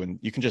meetings too. And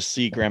you can just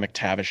see Graham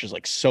McTavish is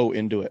like so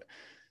into it.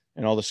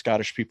 And all the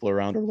Scottish people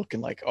around are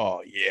looking like,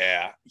 "Oh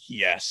yeah,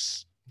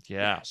 yes.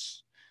 yeah.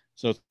 Yes."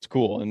 So it's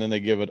cool. And then they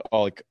give it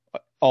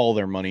all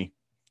their money.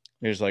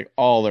 There's like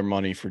all their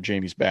money for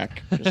Jamie's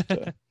back. Just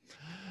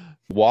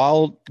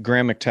while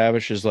Graham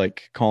McTavish is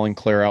like calling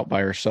Claire out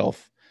by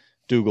herself,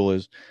 Dougal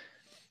is,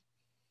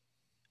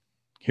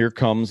 here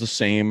comes the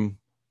same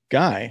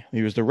guy.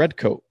 He was the red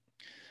coat.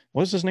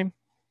 What is his name?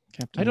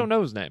 Captain. I don't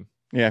know his name.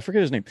 Yeah, I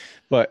forget his name.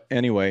 But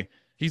anyway,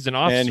 He's an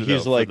officer And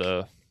he's though, like-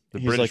 for The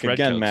he's British like,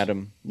 again, redcoats.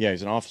 madam. Yeah,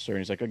 he's an officer. And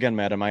he's like, again,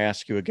 madam, I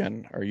ask you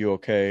again, are you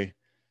okay?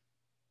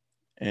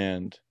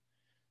 And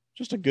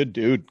just a good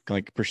dude,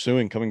 like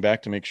pursuing, coming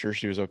back to make sure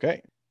she was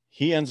okay.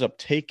 He ends up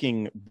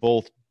taking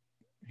both.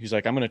 He's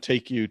like, I'm going to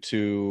take you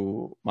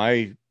to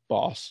my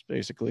boss,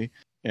 basically.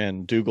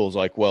 And Dougal's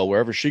like, well,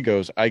 wherever she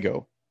goes, I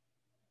go.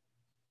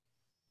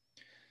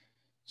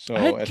 So I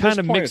had at kind this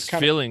of point, mixed it's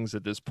kind feelings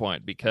at this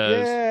point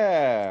because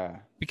yeah,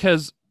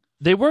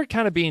 they were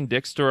kind of being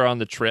dicks to her on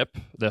the trip,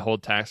 the whole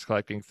tax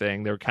collecting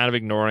thing. They were kind of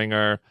ignoring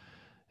her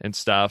and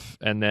stuff.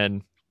 And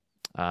then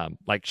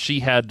like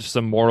she had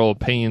some moral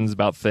opinions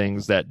about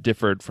things that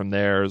differed from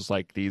theirs,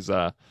 like these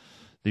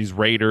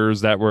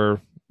raiders that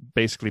were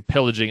basically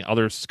pillaging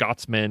other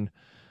Scotsmen,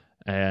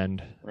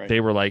 and right. they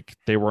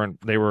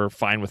were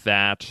fine with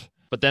that.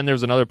 But then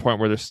there's another point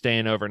where they're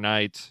staying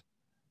overnight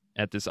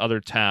at this other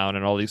town,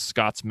 and all these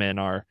Scotsmen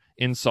are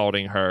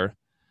insulting her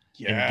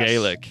in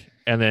Gaelic,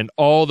 and then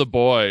all the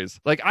boys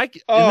I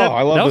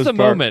love that was this a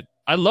part. moment.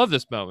 I love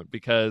this moment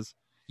because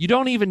you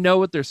don't even know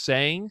what they're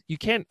saying. You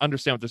can't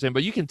understand what they're saying,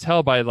 but you can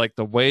tell by like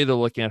the way they're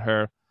looking at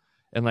her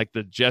and like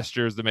the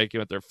gestures they're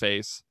making with their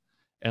face,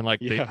 and like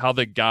how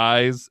the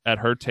guys at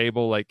her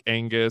table, like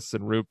Angus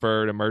and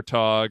Rupert and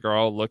Murtaugh, are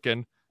all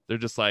looking. They're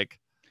just like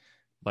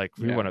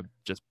we want to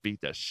just beat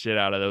the shit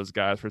out of those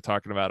guys for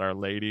talking about Our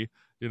Lady,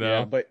 you know?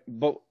 Yeah,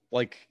 but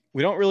like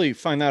we don't really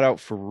find that out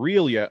for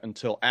real yet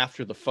until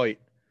after the fight.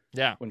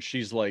 Yeah, when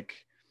she's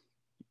like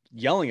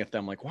yelling at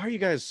them, like, "Why are you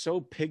guys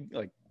so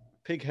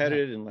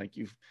pig-headed and like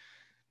you've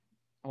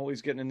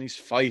always getting in these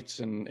fights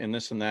and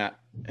this and that?"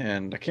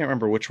 And I can't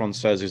remember which one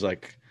says, he's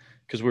like,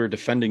 "Because we were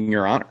defending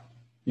your honor,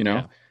 you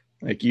know,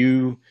 like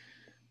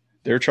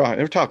they're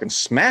talking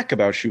smack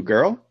about you,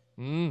 girl.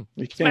 You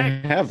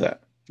can't have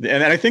that."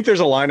 And I think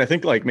there's a line, I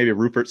think like maybe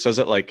Rupert says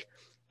it, like,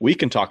 "We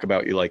can talk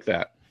about you like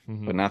that,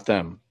 but not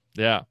them."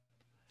 Yeah,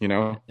 you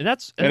know, and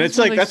it's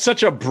like that's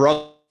such a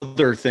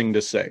brother thing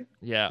to say.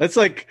 Yeah, that's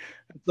like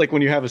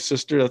when you have a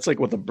sister, that's like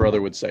what the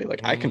brother would say,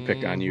 like, I can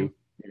pick on you,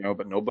 you know,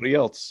 but nobody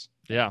else.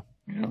 Yeah,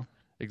 you know,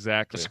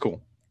 exactly. It's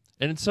cool.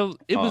 And so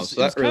it was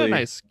kind of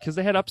nice because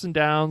they had ups and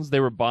downs. They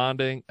were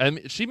bonding.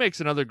 And she makes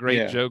another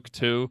great joke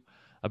too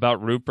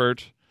about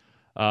Rupert.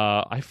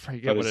 I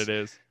forget what it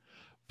is,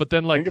 but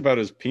then like think about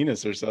his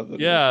penis or something.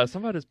 Yeah,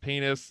 something about his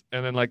penis,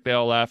 and then like they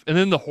all laugh, and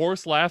then the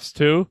horse laughs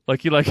too.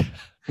 Like he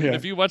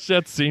if you watch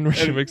that scene where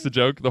she makes the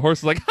joke, the horse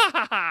is like ha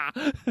ha ha.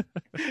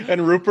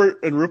 And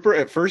Rupert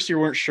at first you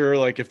weren't sure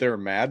like if they were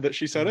mad that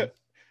she said it,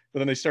 but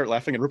then they start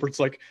laughing, and Rupert's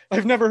like,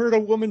 "I've never heard a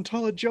woman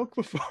tell a joke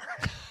before."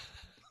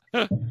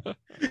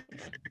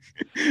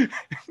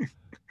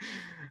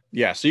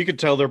 Yeah, so you could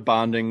tell they're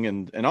bonding,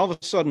 and all of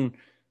a sudden,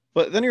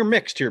 but then you're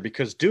mixed here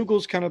because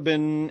Dougal's kind of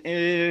been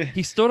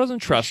he still doesn't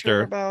trust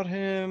her about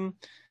him,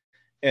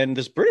 and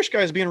this British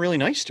guy is being really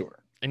nice to her,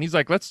 and he's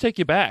like, "Let's take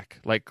you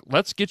back, like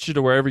let's get you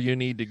to wherever you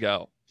need to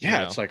go." Yeah, you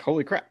know? It's like,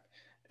 holy crap.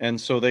 And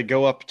so they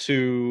go up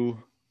to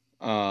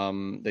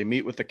they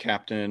meet with the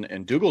captain,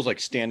 and Dougal's like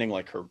standing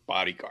like her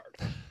bodyguard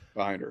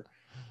behind her.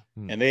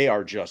 And they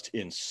are just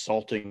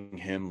insulting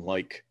him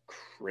like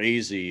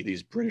crazy,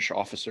 these British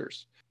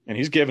officers. And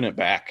he's giving it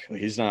back.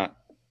 He's not.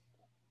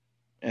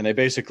 And they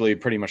basically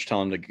pretty much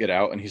tell him to get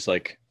out. And he's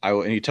like,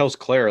 and he tells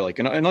Claire, like,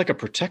 in like a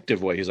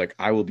protective way, he's like,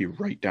 "I will be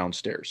right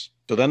downstairs."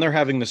 So then they're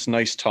having this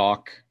nice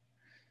talk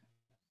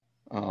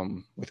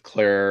with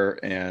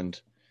Claire. And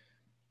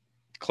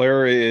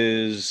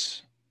Claire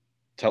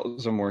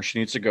tells him where she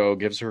needs to go,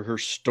 gives her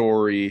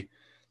story.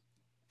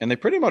 And they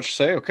pretty much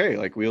say, "Okay,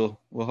 like we'll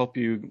help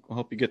you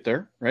get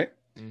there, right?"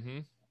 Mm-hmm.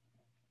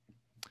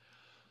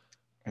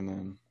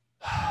 And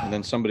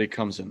then somebody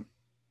comes in.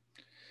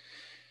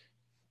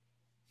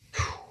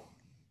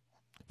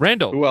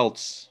 Randall. Who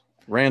else?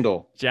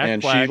 Randall. Jack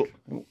and Black.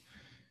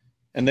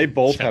 And they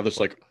both have this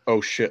like, "Oh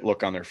shit"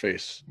 look on their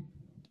face.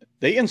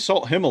 They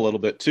insult him a little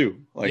bit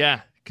too. Like,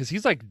 yeah, because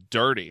he's like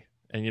dirty,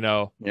 and you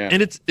know,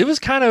 and it was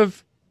kind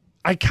of,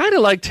 I kind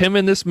of liked him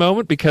in this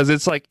moment because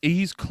it's like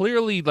he's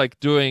clearly like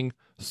doing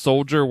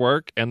soldier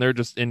work, and they're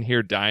just in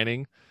here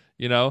dining,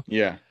 you know.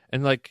 Yeah.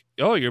 And like,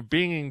 "Oh, you're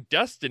bringing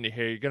destiny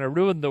here. You're gonna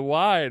ruin the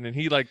wine." And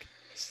he like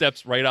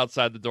steps right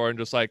outside the door and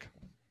just like,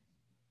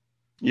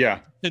 yeah,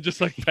 and just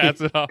like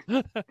pats it off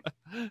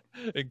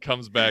and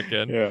comes back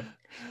in. Yeah,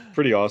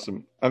 pretty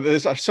awesome.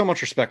 There's so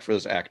much respect for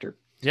this actor.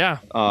 Yeah.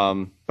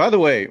 By the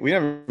way, we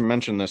never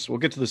mentioned this. We'll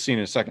get to the scene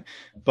in a second.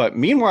 But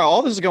meanwhile,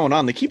 all this is going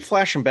on. They keep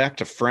flashing back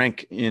to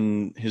Frank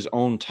in his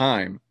own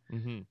time,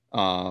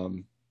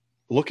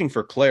 looking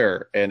for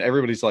Claire, and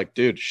everybody's like,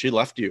 "Dude, she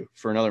left you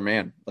for another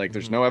man. Like,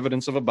 there's no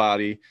evidence of a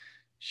body.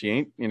 She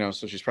ain't, you know,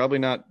 so she's probably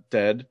not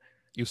dead.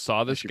 You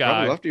saw this she guy.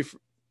 Probably left you.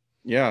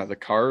 Yeah, the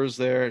car is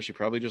there. She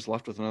probably just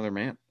left with another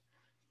man."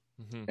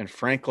 And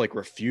Frank like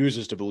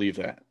refuses to believe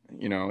that,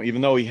 you know,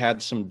 even though he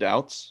had some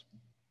doubts.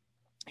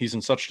 He's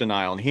in such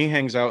denial, and he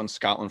hangs out in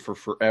Scotland for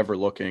forever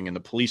looking, and the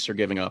police are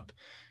giving up,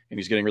 and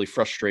he's getting really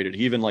frustrated.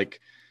 He even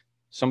like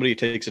somebody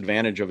takes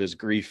advantage of his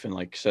grief and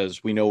like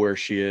says, "We know where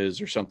she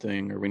is," or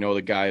something, or "We know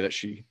the guy that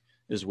she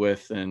is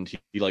with," and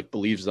he like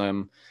believes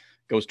them,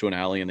 goes to an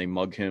alley, and they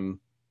mug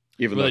him,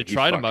 Even Well, though they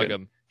try to mug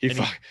him. He, and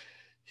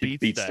he he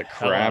beats the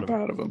hell crap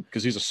out of him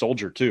because he's a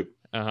soldier too.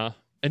 Uh-huh.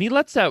 And he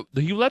lets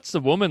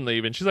the woman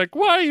leave, and she's like,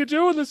 "Why are you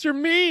doing this? You're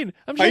mean."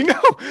 I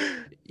know.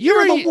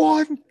 You're the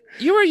one.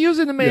 You were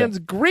using the man's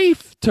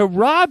grief to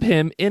rob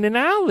him in an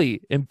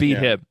alley and beat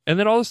him. And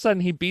then all of a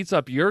sudden he beats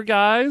up your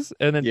guys.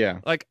 And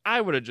then like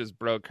I would have just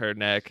broke her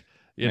neck,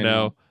 you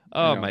know?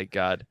 Oh my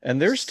God.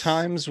 And there's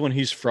times when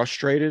he's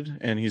frustrated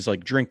and he's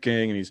like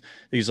drinking and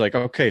he's like,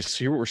 okay,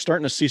 so we're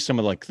starting to see some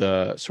of like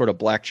the sort of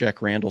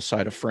Blackjack Randall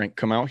side of Frank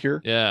come out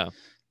here. Yeah.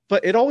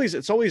 But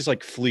it's always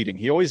like fleeting.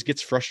 He always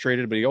gets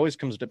frustrated, but he always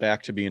comes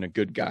back to being a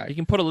good guy. He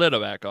can put a lid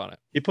back on it.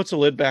 He puts a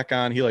lid back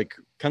on. He like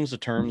comes to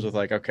terms with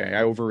like, okay,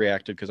 I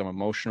overreacted because I'm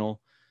emotional,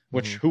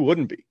 which who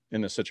wouldn't be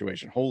in this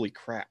situation? Holy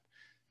crap.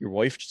 Your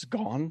wife just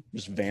gone,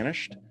 just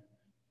vanished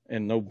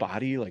and no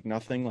body, like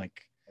nothing.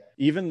 Like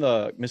even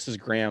the Mrs.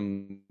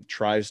 Graham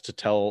tries to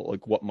tell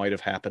like what might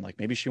have happened. Like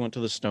maybe she went to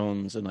the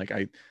Stones and like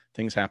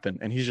things happen.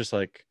 And he's just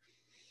like,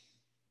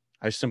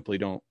 I simply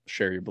don't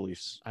share your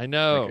beliefs. I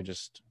know. Like,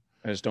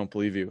 I just don't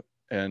believe you.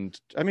 And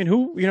I mean,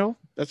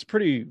 that's a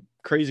pretty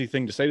crazy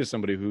thing to say to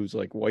somebody whose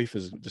like wife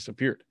has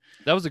disappeared.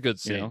 That was a good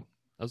scene.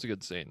 That was a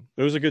good scene.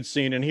 It was a good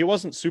scene. And he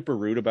wasn't super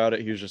rude about it.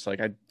 He was just like,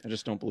 I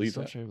just don't believe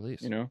that.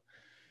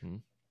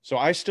 So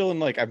I'm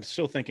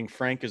still thinking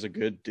Frank is a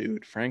good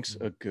dude. Frank's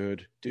a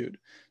good dude.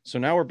 So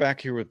now we're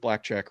back here with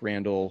Blackjack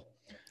Randall.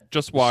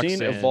 Just walks in. The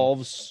scene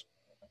evolves.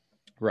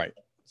 Right.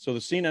 So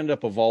the scene ended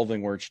up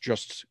evolving where it's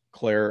just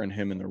Claire and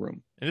him in the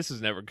room. And this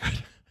is never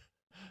good.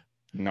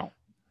 No.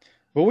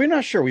 But we're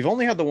not sure. We've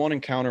only had the one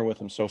encounter with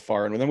him so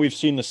far. And then we've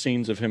seen the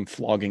scenes of him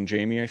flogging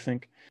Jamie, I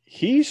think.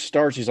 He's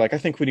like, I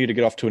think we need to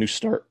get off to a new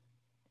start.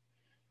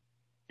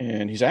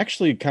 And he's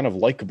actually kind of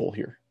likable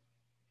here.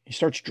 He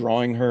starts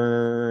drawing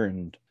her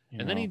and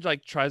then he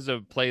like tries to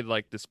play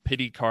like this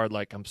pity card,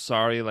 like, I'm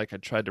sorry, like I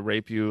tried to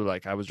rape you,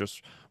 like I was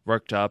just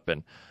worked up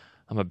and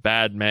I'm a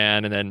bad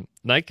man. And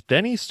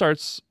then he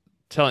starts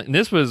telling, and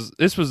this was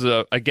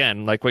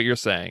again, like what you're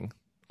saying,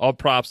 all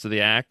props to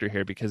the actor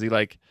here, because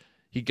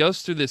he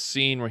goes through this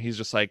scene where he's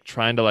just like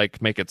trying to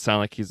like make it sound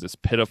like he's this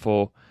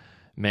pitiful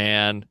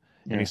man,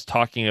 and he's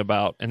talking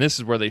about, and this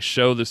is where they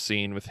show the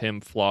scene with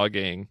him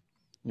flogging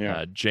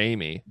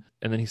Jamie,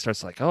 and then he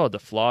starts like, oh, the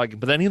flogging,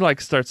 but then he like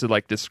starts to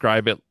like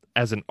describe it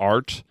as an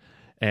art,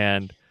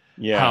 and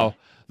how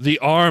the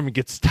arm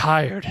gets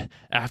tired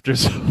after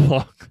so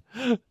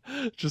long,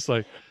 just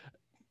like,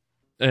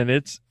 and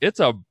it's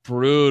a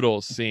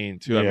brutal scene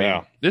too. I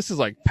mean, this is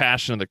like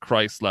Passion of the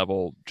Christ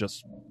level,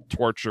 just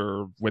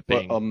torture,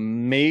 whipping. But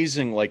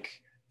amazing,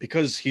 like,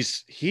 because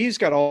he's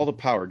got all the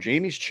power.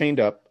 Jamie's chained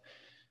up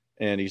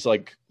and he's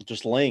like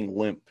just laying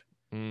limp.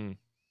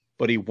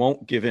 But he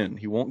won't give in.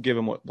 He won't give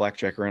him what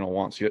Blackjack Randall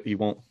wants. He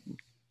won't,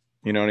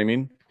 you know what I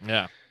mean?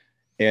 Yeah.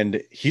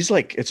 And he's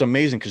like, it's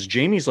amazing because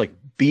Jamie's like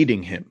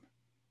beating him.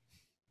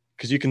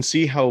 Because you can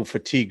see how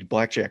fatigued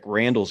Blackjack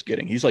Randall's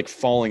getting. He's like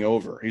falling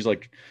over. He's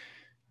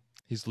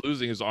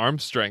losing his arm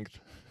strength.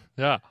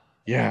 Yeah.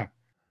 Yeah.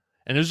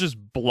 And there's just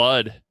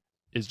blood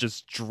is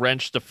just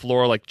drenched the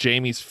floor. Like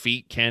Jamie's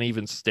feet can't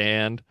even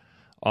stand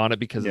on it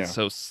because it's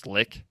so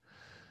slick.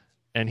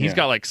 And he's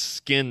got like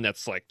skin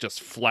that's like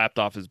just flapped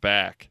off his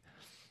back.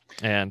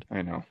 And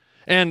I know.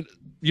 And,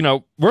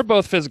 we're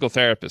both physical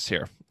therapists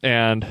here.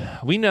 And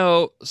we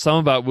know some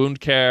about wound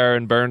care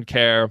and burn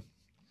care.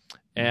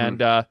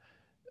 And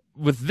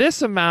with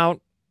this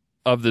amount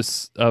of the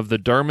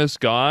dermis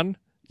gone,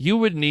 you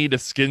would need a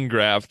skin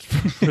graft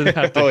for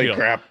that to Holy heal.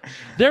 Crap.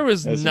 There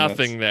was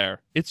nothing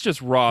there. It's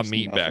just raw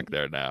meat back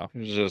there now.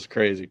 It's just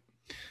crazy.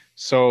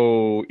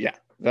 So,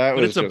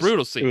 it's a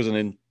brutal scene. It was an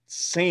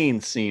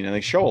insane scene, and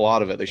they show a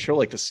lot of it. They show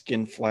like the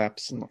skin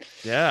flaps and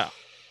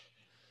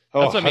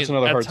that's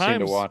another hard scene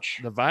to watch.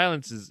 The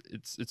violence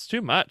it's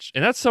too much,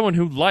 and that's someone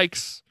who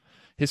likes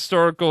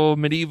historical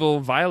medieval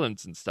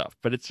violence and stuff.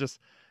 But it's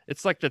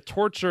like the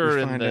torture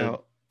and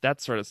that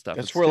sort of stuff.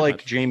 That's where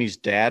like Jamie's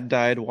dad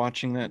died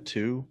watching that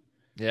too.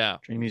 Yeah,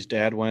 Jamie's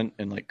dad went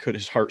and like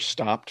his heart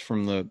stopped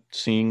from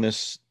seeing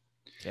this.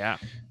 Yeah,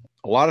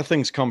 a lot of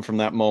things come from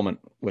that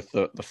moment with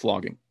the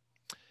flogging.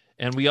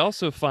 And we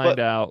also find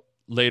out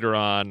later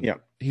on,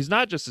 he's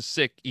not just a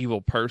sick,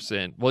 evil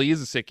person. Well, he is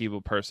a sick,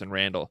 evil person,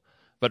 Randall.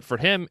 But for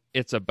him,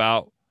 it's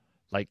about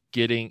like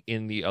getting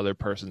in the other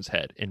person's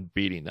head and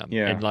beating them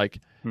and like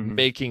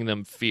making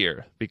them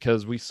fear.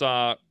 Because we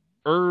saw,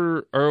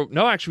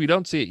 no, actually, we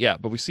don't see it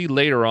yet, but we see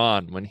later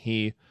on when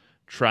he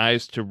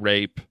tries to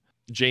rape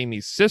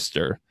Jamie's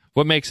sister.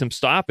 What makes him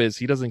stop is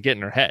he doesn't get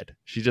in her head.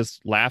 She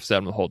just laughs at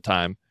him the whole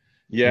time.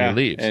 Yeah,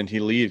 and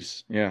he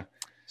leaves. Yeah.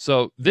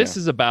 So this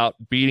is about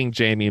beating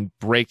Jamie and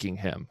breaking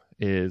him.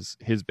 Is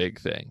his big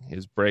thing,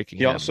 is breaking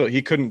him.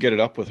 He couldn't get it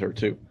up with her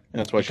too, and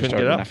that's why she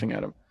started laughing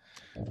at him.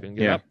 Couldn't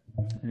get up.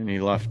 And he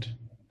left.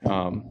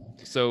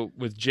 So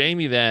with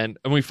Jamie then,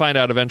 and we find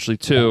out eventually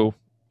too,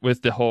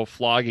 with the whole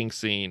flogging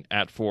scene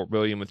at Fort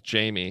William with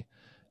Jamie,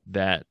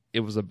 that it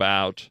was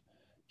about,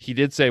 he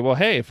did say, well,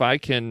 hey, if I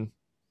can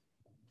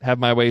have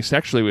my way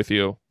sexually with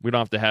you, we don't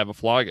have to have a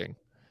flogging.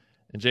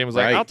 And Jamie was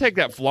like, I'll take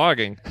that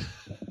flogging.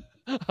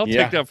 I'll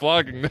Yeah. take that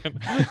flogging then.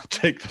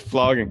 Take the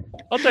flogging.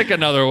 I'll take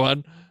another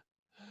one.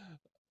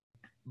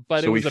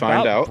 But So it we was find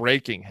about out-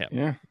 breaking him,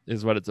 Yeah.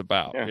 is what it's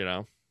about, Yeah. you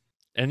know?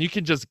 And you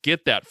can just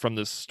get that from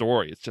this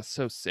story. It's just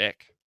so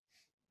sick.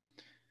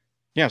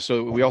 Yeah,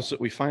 so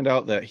we find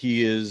out that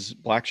he is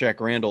Blackjack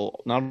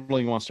Randall. Not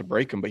only wants to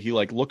break him, but he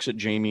like looks at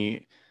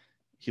Jamie.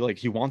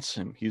 He wants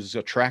him. He's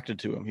attracted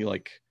to him. He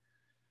like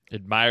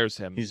Admires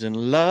him. he's in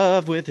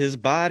love with his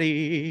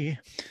body.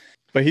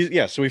 But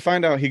so we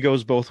find out he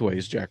goes both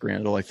ways, Jack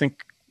Randall. I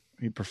think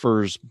he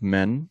prefers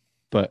men,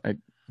 but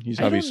he's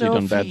I don't obviously know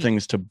done if bad he-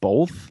 things to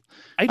both.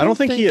 I I don't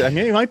think he. I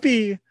mean, he might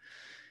be.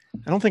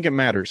 I don't think it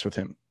matters with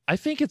him. I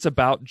think it's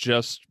about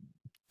just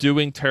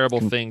doing terrible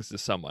things to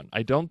someone.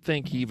 I don't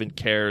think he even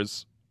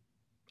cares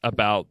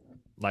about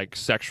like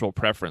sexual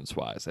preference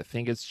wise. I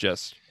think it's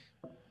just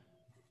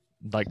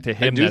like to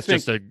him do that's think-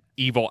 just an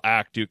evil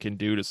act you can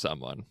do to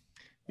someone.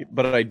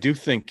 But I do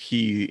think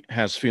he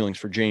has feelings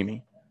for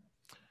Jamie.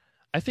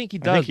 I think he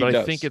I does, think he but I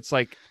does. think it's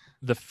like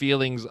the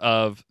feelings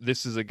of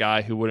this is a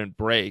guy who wouldn't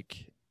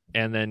break,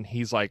 and then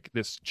he's like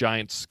this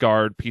giant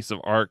scarred piece of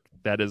art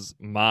that is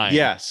mine.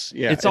 Yes,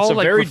 yeah. It's all a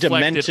like very reflected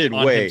demented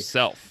on way.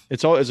 himself.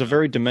 It's a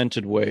very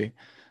demented way.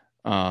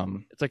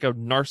 It's like a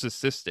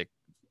narcissistic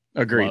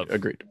Agreed. love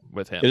Agreed.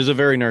 with him. It is a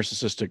very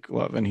narcissistic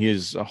love, and he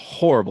is a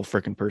horrible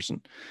freaking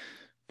person.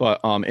 But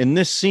in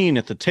this scene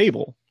at the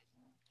table,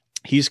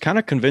 he's kind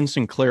of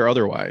convincing Claire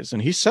otherwise,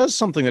 and he says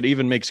something that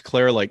even makes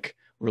Claire like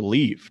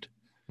relieved.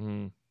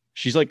 Mm.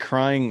 She's like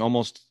crying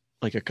almost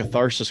like a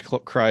catharsis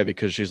cry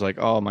because she's like,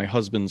 "Oh, my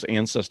husband's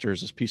ancestor is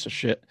this piece of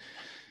shit,"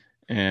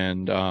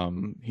 and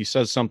he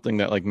says something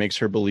that like makes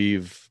her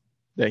believe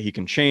that he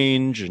can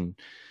change and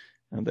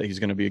that he's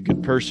going to be a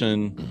good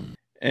person.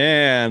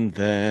 And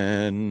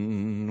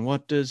then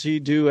what does he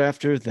do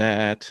after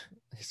that?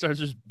 He starts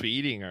just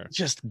beating her.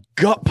 Just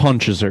gut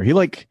punches her. He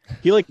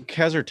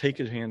has her take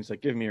his hand. He's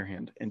like, "Give me your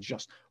hand," and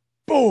just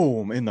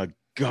boom in the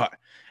gut.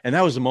 And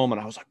that was the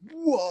moment I was like,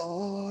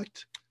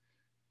 "What?"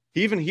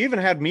 He even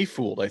had me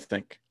fooled, I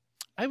think.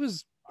 I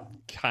was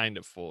kind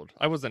of fooled.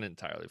 I wasn't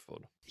entirely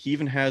fooled. He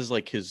even has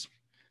like his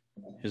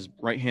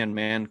right hand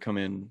man come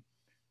in,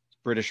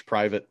 British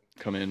private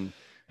come in,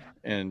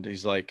 and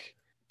he's like,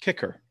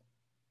 "Kick her."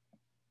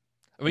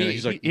 I mean, Yeah,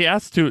 he's like- he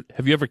asked to,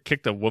 have you ever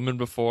kicked a woman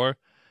before?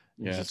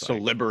 Yeah, He's it's just so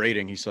like-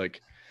 liberating. He's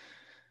like,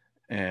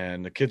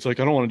 and the kid's like,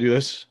 "I don't want to do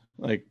this."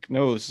 Like,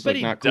 no, this is But like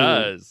he not cool.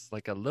 does,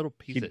 like a little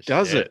piece He of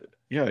does shit. it.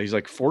 Yeah, he's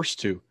like forced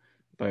to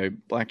by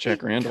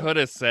Blackjack Randall. Could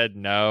have said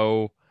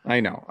no. I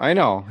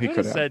know. He Could could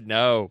have have. said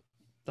no.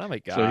 Oh my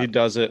god. So he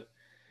does it,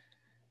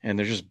 and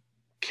they're just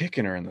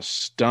kicking her in the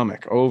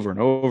stomach over and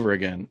over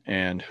again.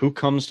 And who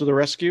comes to the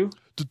rescue?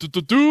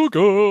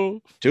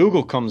 Dougal.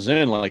 Dougal comes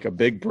in like a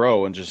big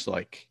bro and just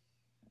like,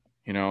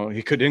 he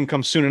didn't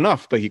come soon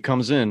enough, but he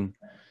comes in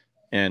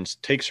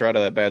and takes her out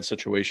of that bad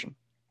situation.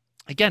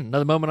 Again,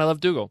 another moment I love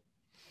Dougal.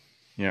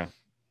 Yeah.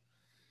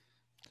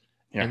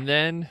 Yeah. And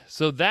then,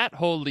 so that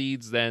whole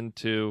leads then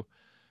to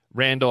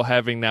Randall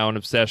having now an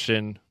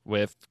obsession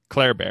with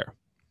Claire Bear.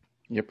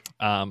 Yep.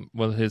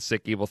 One of his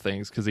sick evil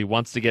things, because he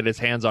wants to get his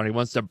hands on her. He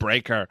wants to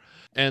break her.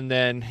 And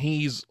then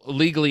he's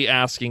legally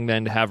asking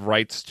then to have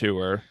rights to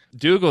her.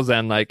 Dougal's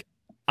then like,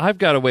 I've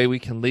got a way we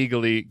can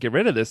legally get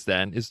rid of this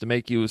then, is to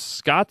make you a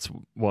Scots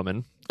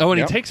woman. Oh, and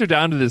Yep. he takes her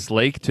down to this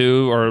lake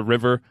too, or a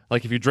river.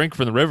 Like if you drink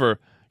from the river,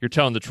 you're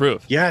telling the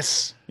truth.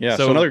 Yes. Yeah.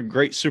 So- So another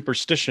great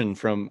superstition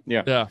from,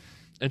 yeah. Yeah.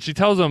 And she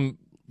tells him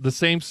the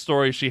same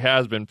story she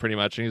has been pretty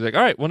much. And he's like,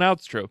 all right, well, now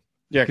it's true.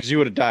 Yeah. Because you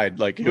would have died.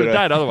 Like, You would have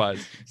died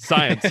otherwise.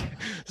 Science.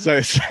 So,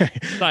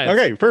 Science.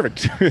 okay,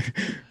 perfect.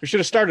 We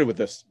should have started with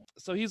this.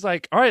 So he's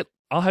like, all right,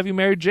 I'll have you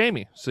marry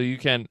Jamie. So you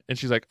can. And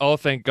she's like, oh,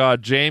 thank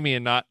God, Jamie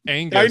and not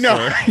Angus I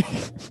know.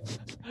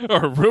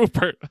 or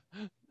Rupert.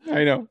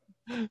 I know.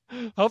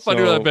 How funny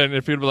would that So- have been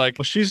if he'd be like,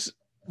 Well, she's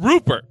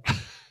Rupert?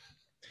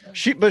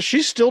 but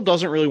she still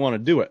doesn't really want to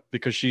do it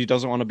because she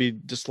doesn't want to be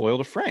disloyal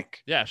to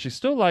Frank. Yeah, she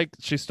still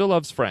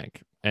loves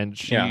Frank. And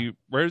she Yeah.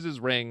 wears his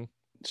ring.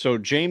 So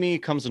Jamie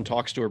comes and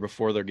talks to her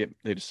before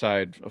they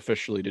decide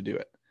officially to do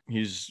it.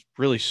 He's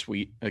really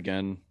sweet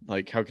again.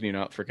 Like, how can you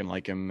not freaking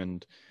like him?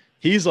 And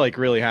he's like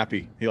really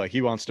happy.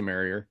 He wants to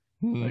marry her.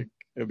 Like,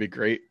 it would be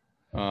great.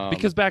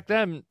 Because back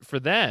then, for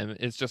them,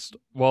 it's just,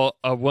 well,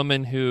 a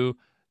woman who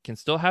can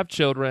still have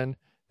children,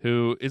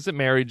 who isn't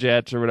married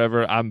yet or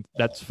whatever,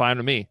 that's fine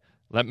with me.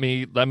 Let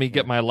me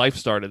get my life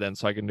started then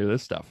so I can do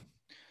this stuff.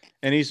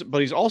 And he's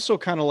also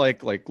kind of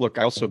like, look,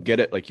 I also get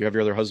it. Like, you have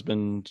your other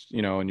husband,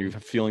 and you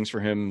have feelings for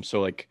him.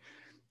 So like,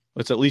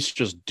 let's at least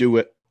just do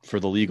it for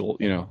the legal,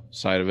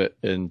 side of it.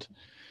 And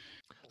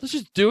Let's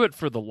just do it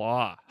for the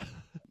law.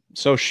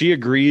 so she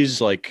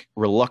agrees like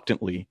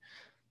reluctantly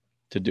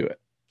to do it.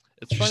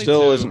 It's She funny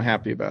still too, isn't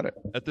happy about it.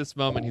 at this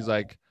moment,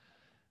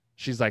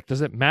 she's like,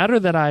 does it matter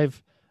that I'm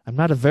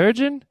not a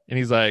virgin? And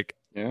he's like,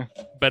 Yeah.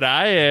 but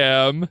I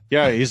am.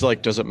 Yeah. He's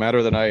like, does it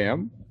matter that I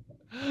am?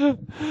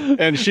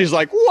 And she's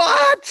like,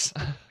 what?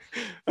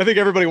 I think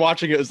everybody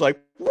watching it is like,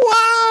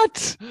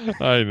 what?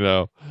 I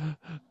know.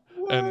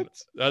 And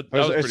that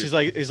was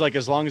pretty. He's like,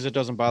 as long as it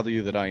doesn't bother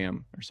you that I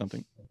am, or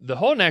something. The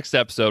whole next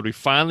episode, we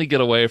finally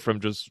get away from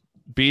just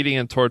beating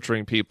and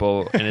torturing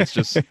people, and it's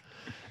just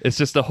it's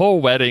just the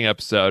whole wedding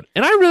episode.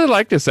 And I really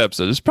like this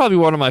episode. This is probably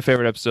one of my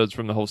favorite episods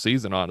from the whole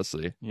season,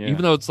 honestly. Yeah.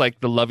 Even though it's like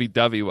the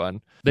lovey-dovey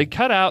one. They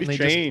cut out We've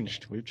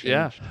changed.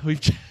 Yeah,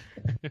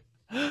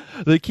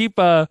 they keep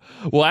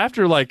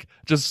after like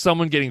just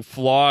someone getting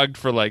flogged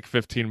for like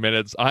 15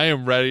 minutes, I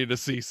am ready to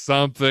see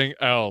something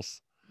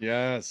else.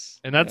 Yes.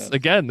 And that's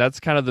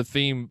kind of the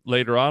theme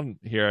later on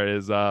here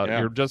is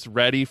you're just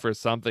ready for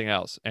something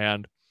else.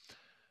 And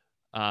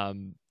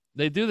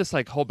they do this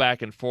like whole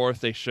back and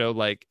forth. They show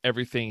like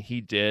everything he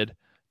did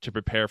to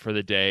prepare for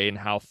the day and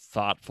how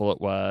thoughtful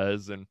it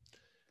was. And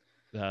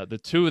the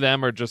two of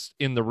them are just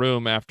in the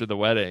room after the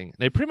wedding.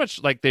 They pretty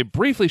much like they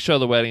briefly show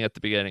the wedding at the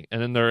beginning,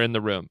 and then they're in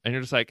the room, and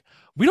you're just like,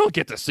 we don't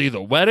get to see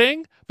the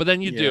wedding, but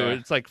then you do.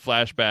 It's like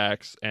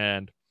flashbacks,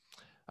 and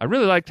I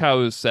really liked how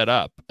it was set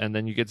up. And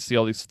then you get to see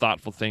all these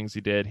thoughtful things he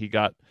did. He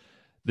got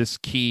this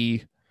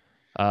key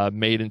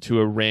made into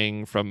a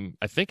ring from,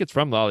 I think it's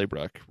from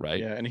Lollybrook, right?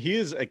 Yeah, and he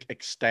is like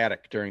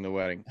ecstatic during the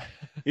wedding.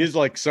 He's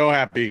like so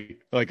happy,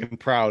 like and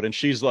proud, and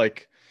she's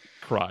like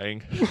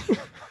crying.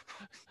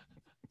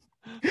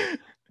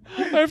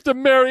 I have to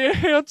marry a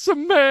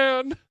handsome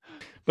man.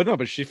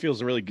 But she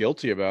feels really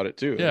guilty about it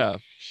too. Yeah.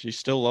 Like, she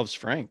still loves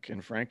Frank,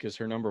 and Frank is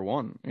her number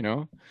one, you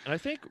know? And I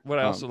think what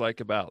I also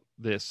like about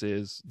this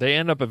is they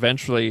end up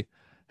eventually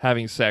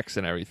having sex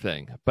and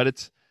everything. But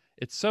it's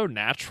so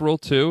natural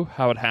too,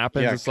 how it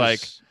happens. Yeah,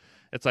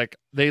 it's like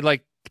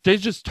they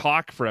just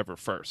talk forever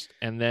first.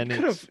 And then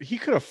he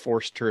could have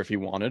forced her if he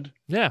wanted.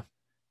 Yeah.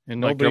 And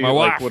nobody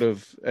would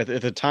have at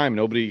the time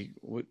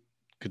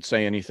could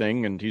say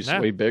anything, and he's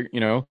way big, you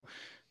know.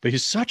 But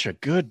he's such a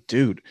good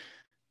dude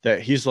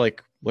that he's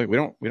like, wait, we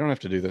don't have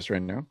to do this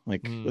right now.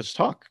 Like, let's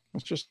talk.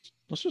 Let's just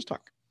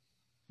talk,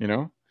 you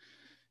know.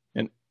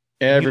 And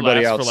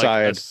everybody outside for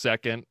like a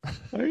second.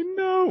 I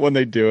know when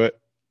they do it,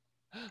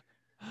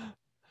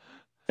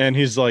 and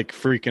he's like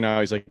freaking out.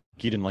 He's like,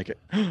 he didn't like it.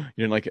 You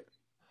didn't like it.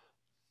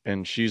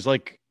 And she's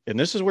like, and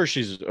this is where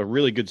she's a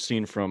really good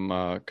scene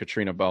from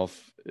Katrina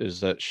Balfe,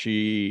 is that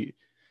she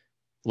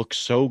looks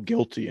so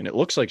guilty, and it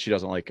looks like she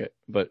doesn't like it,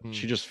 but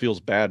she just feels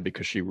bad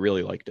because she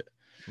really liked it.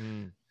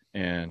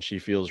 And she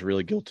feels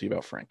really guilty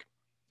about Frank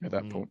at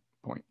that point.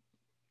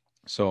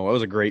 So it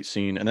was a great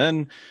scene. And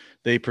then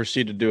they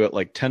proceed to do it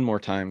like 10 more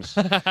times.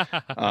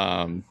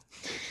 And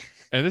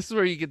this is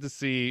where you get to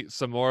see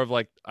some more of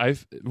like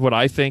what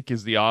I think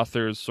is the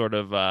author's sort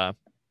of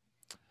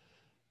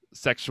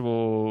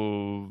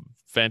sexual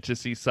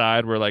fantasy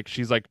side, where like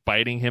she's like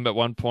biting him at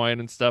one point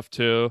and stuff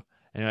too.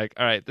 And you're like,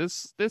 all right,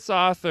 this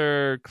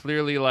author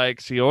clearly, like,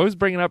 she always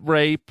bringing up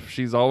rape.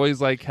 She's always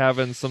like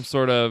having some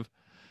sort of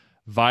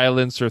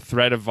violence or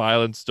threat of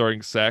violence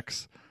during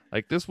sex.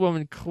 Like, this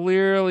woman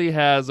clearly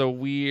has a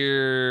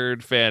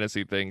weird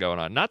fantasy thing going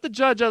on. Not to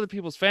judge other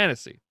people's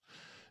fantasy,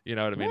 you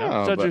know what I mean?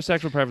 Not to judge your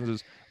sexual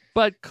preferences,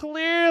 but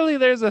clearly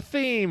there's a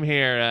theme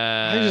here.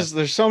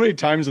 There's so many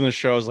times in the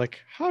show, I was like,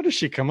 how does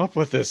she come up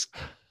with this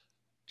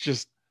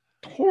just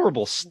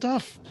horrible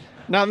stuff?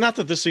 Now, not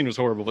that this scene was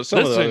horrible, but some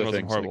of the other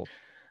things horrible. Like,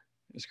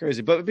 it's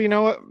crazy. But you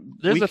know what?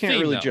 We can't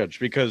really judge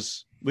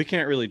because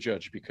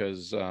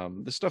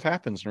this stuff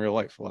happens in real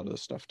life. A lot of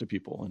this stuff to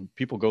people, and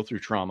people go through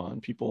trauma,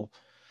 and people,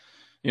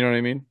 you know what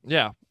I mean?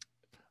 Yeah.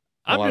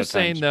 I'm just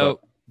saying though,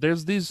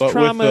 there's these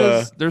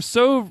traumas. They're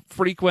so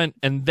frequent,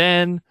 and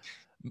then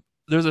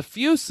there's a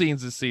few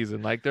scenes this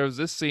season. Like there was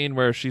this scene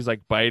where she's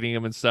like biting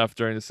him and stuff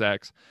during the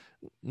sex.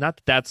 Not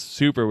that that's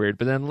super weird,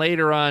 but then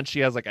later on, she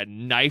has like a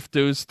knife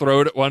to his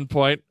throat at one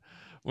point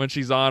when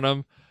she's on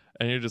him,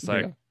 and you're just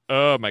like,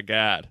 oh my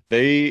god.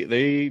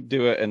 They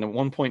do it, and at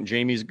one point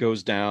Jamie's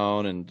goes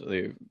down, and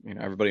they, you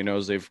know, everybody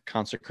knows they've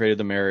consecrated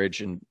the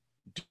marriage, and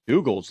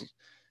Dougal's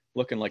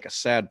looking like a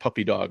sad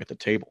puppy dog at the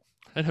table.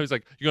 And he's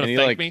like, "You gonna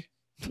thank me?"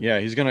 Yeah,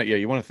 he's gonna. Yeah,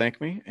 you want to thank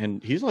me?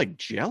 And he's like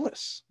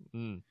jealous.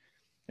 And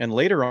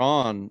later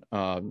on,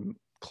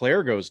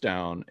 Claire goes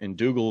down, and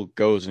Dougal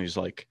goes, and he's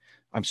like,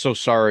 "I'm so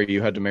sorry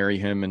you had to marry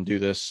him and do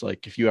this.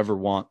 Like, if you ever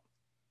want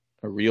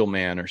a real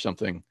man or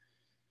something."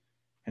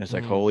 And it's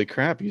like, holy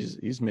crap,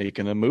 he's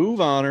making a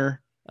move on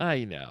her.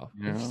 I know.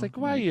 It's like,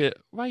 why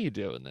are you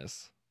doing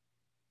this?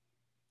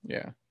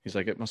 Yeah. He's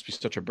like, it must be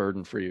such a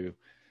burden for you.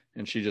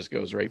 And she just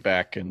goes right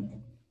back, and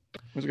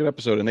it was a good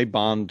episode. And they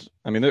bond.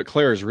 I mean,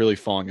 Claire is really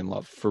falling in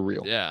love for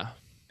real. Yeah.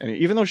 And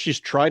even though she's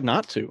tried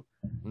not to,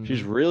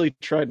 she's really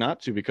tried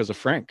not to because of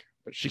Frank.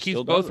 But she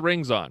keeps both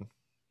rings on.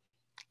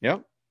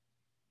 Yep.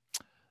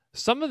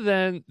 Some of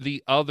then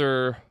the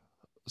other.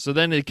 So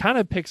then it kind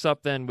of picks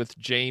up then with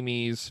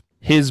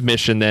his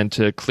mission then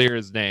to clear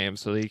his name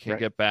so that he can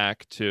get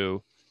back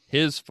to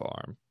his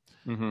farm.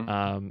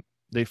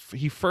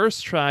 He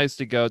first tries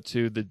to go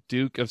to the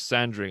Duke of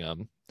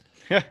Sandringham,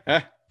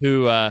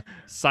 who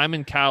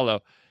Simon Callow.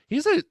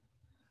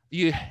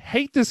 You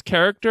hate this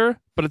character,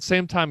 but at the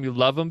same time you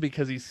love him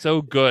because he's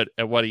so good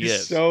at what he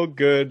is. So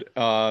good.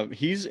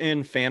 He's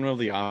in Phantom of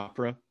the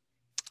Opera.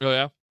 Oh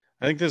yeah.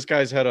 I think this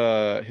guy's had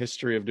a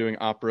history of doing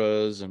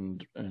operas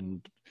and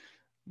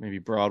maybe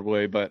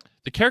Broadway, but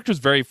The character's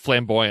very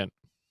flamboyant.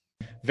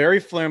 very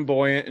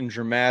flamboyant and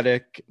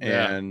dramatic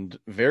Yeah. and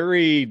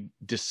very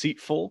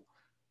deceitful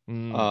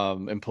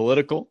Mm. and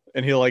political.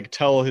 And he'll like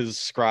tell his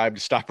scribe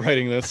to stop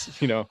writing this,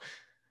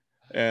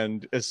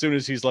 And as soon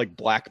as he's like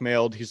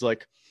blackmailed, he's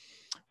like,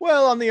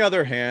 well, on the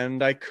other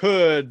hand, I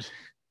could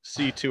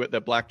see to it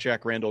that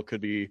Blackjack Randall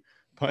could be,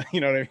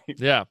 you know what I mean?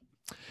 Yeah.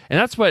 And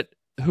that's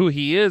who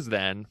he is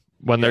then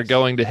when they're Yes.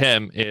 going to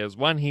him is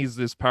one, he's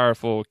this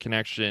powerful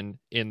connection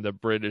in the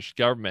British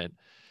government.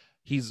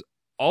 He's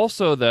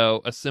also,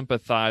 though, a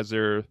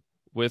sympathizer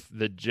with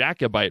the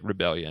Jacobite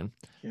rebellion,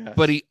 Yes.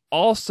 but he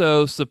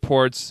also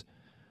supports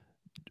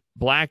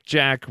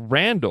Blackjack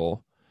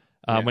Randall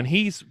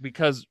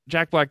because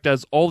Jack Black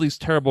does all these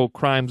terrible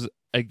crimes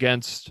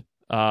against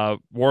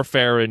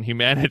warfare and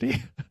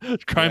humanity,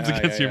 crimes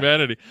against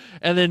humanity.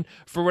 And then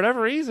for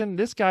whatever reason,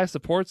 this guy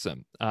supports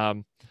him.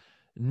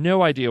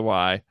 No idea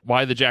why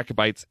the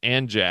Jacobites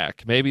and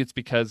Jack. Maybe it's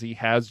because he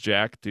has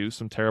Jack do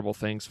some terrible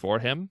things for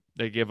him.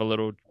 They give a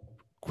little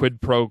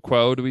quid pro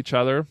quo to each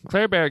other.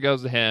 Claire Bear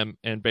goes to him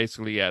and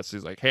basically,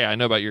 he's like, hey, I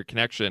know about your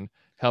connection.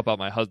 Help out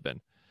my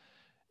husband.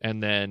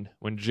 And then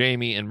when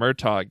Jamie and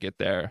Murtaugh get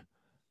there,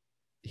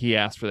 he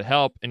asks for the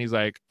help and he's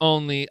like,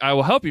 I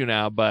will help you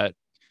now, but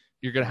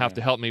you're going to have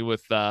to help me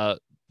with the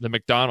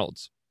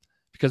McDonald's,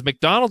 because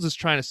McDonald's is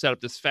trying to set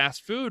up this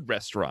fast food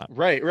restaurant.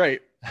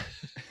 Right.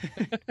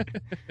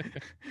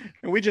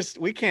 And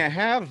we can't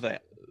have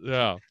that.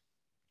 Yeah.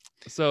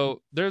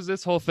 So there's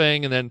this whole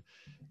thing, and then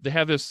they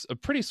have a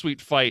pretty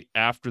sweet fight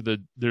after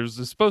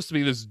there's supposed to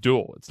be this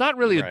duel. It's not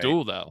really a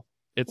duel though.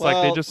 It's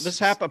like they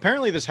just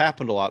apparently this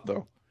happened a lot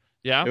though.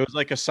 Yeah. It was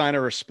like a sign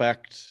of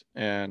respect,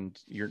 and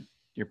you're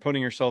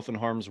putting yourself in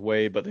harm's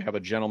way, but they have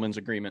a gentleman's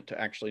agreement to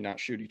actually not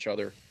shoot each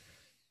other.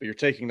 But you're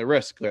taking the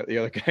risk that the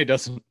other guy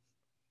doesn't.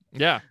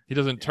 Yeah, he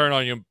doesn't turn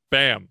on you.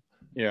 Bam.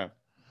 Yeah.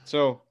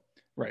 So,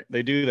 right,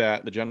 they do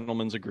that, the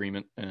gentleman's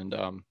agreement, and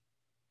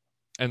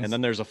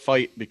then there's a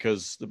fight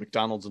because the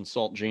McDonald's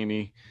insult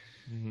Jamie,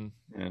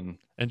 and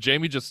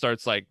Jamie just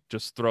starts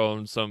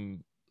throwing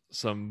some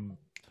some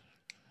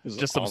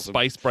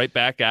spice right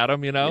back at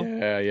him.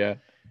 Yeah.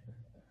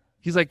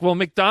 He's like, well,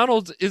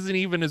 McDonald's isn't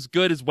even as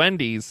good as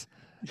Wendy's,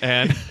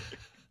 and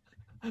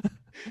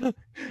they're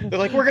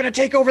like, we're gonna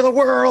take over the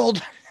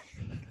world.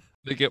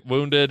 They get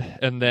wounded,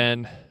 and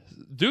then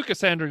Duke of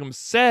Sandringham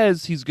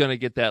says he's going to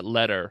get that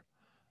letter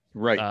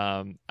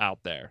out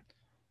there.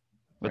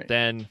 But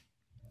then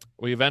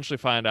we eventually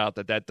find out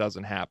that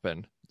doesn't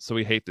happen. So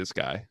we hate this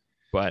guy.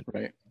 But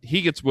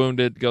he gets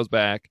wounded, goes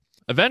back.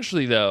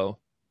 Eventually, though,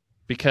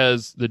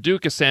 because the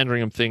Duke of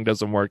Sandringham thing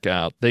doesn't work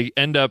out, they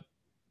end up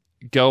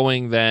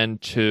going then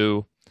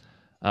to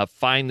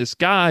find this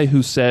guy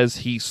who says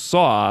he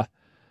saw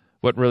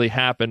what really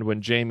happened when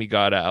Jamie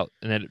got out,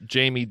 and that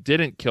Jamie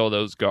didn't kill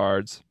those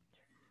guards,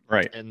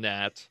 right? And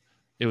that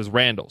it was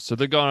Randall. So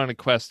they're going on a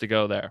quest to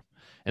go there,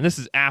 and this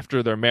is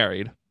after they're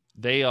married.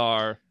 They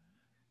are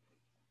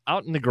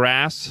out in the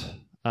grass,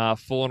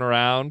 fooling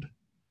around,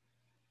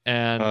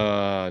 and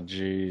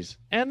jeez.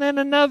 And then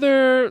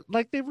another,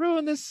 they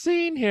ruined this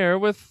scene here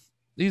with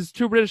these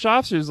two British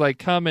officers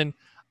come and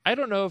I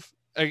don't know if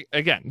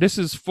again this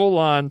is full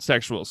on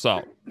sexual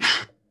assault.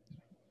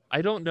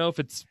 I don't know if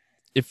it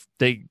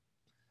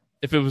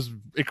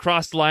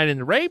crossed the line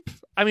into rape.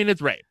 I mean,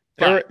 it's rape.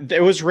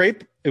 It was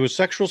rape. It was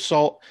sexual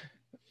assault.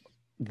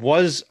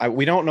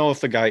 We don't know if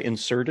the guy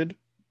inserted.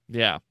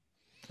 Yeah.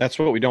 That's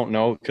what we don't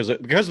know because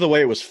of the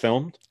way it was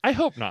filmed. I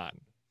hope not.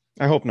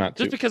 I hope not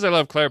too. Just because I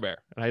love Claire Bear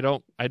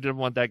and I didn't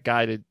want that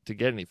guy to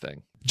get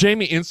anything.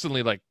 Jamie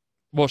instantly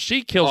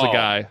she kills a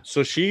guy.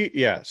 So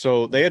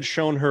so they had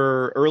shown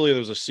her earlier. There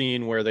was a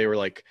scene where they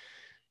were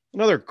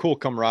another cool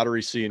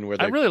camaraderie scene where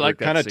I really like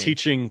that kind of scene.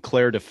 teaching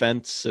Claire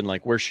defense and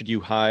where should you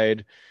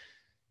hide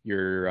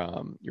your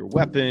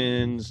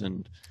weapons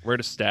and where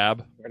to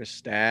stab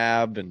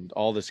and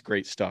all this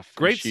great stuff.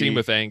 Great scene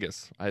with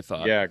Angus, I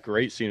thought. Yeah,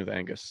 great scene with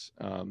Angus.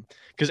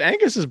 Because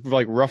Angus is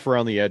rough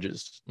around the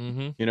edges.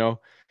 Mm-hmm.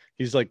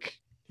 He's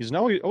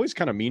always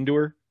kind of mean to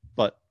her,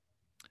 but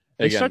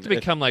they start to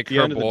become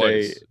her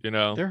boys.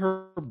 They're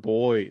her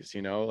boys.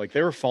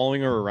 They were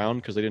following her around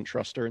because they didn't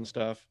trust her and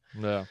stuff.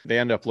 Yeah. They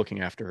end up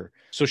looking after her.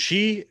 So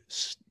she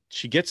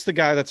gets the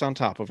guy that's on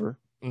top of her,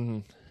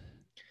 and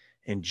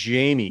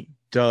Jamie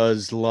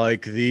does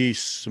the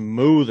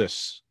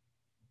smoothest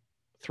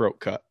throat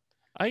cut.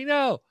 I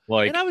know.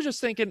 And I was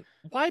just thinking,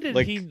 why did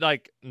he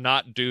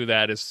not do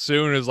that as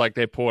soon as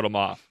they pulled him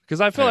off?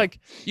 Because I feel like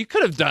you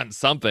could have done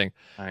something.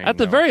 At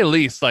the very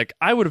least,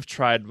 I would have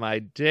tried my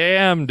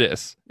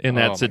damnedest in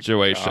that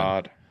situation.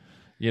 God.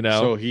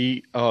 So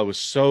it was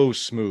so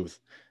smooth.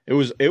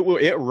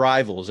 It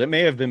rivals. It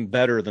may have been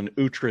better than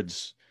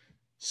Uhtred's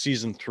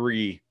season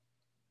 3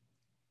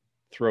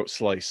 throat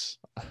slice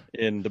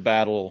in the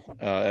battle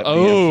at the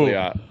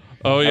Enfliat.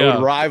 Oh yeah, it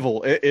would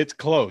rival. It's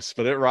close,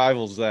 but it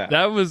rivals that.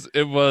 The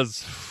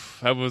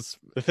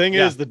thing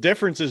is, the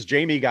difference is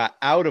Jamie got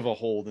out of a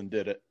hold and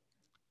did it,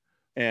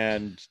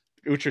 and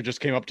Uhtred just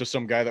came up to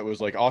some guy that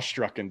was like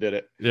awestruck and did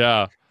it.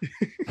 Yeah.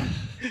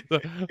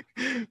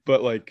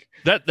 But like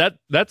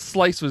that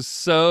slice was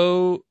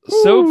so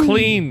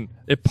clean.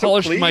 It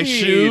polished my clean.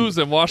 shoes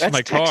and washed That's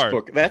my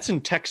textbook. car. That's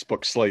in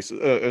textbook slice.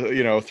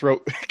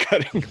 Throat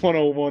cutting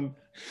 101.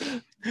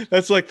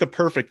 That's like the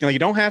perfect. You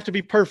don't have to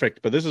be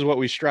perfect, but this is what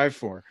we strive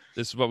for.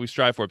 This is what we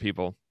strive for,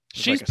 people.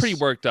 It's She's like a pretty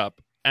worked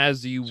up,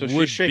 as you So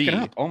would she's shaken be.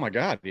 up. Oh my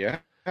God, yeah.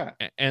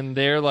 And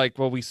they're like,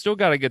 well, we still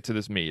got to get to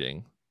this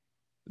meeting.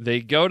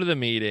 They go to the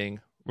meeting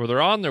where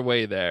they're on their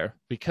way there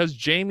because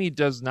Jamie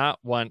does not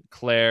want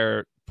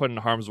Claire put in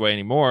harm's way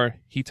anymore.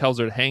 He tells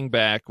her to hang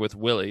back with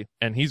Willie,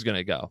 and he's going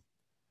to go.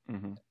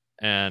 Mm-hmm.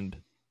 And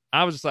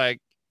I was just like,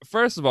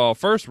 first of all,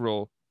 first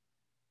rule,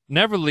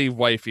 never leave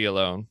wifey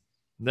alone.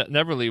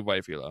 Never leave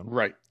wifey alone.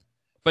 Right.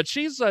 But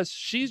she's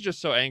just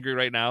so angry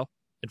right now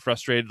and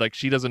frustrated. Like,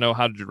 she doesn't know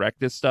how to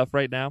direct this stuff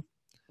right now.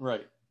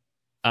 Right.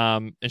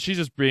 And she's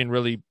just being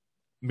really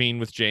mean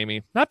with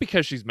Jamie. Not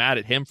because she's mad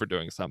at him for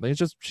doing something. It's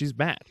just she's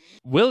mad.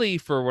 Willie,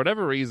 for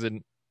whatever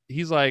reason,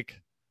 he's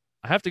like,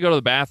 I have to go to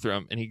the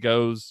bathroom. And he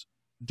goes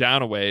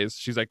down a ways.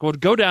 She's like, well,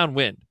 go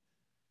downwind.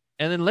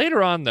 And then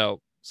later on,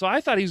 though, so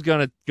I thought he's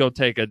going to go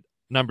take a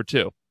number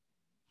 2.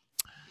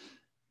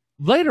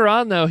 Later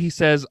on, though, he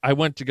says, I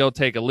went to go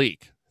take a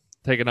leak,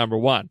 take a number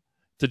 1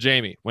 to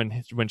Jamie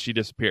when she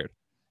disappeared.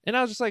 And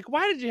I was just like,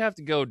 why did you have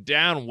to go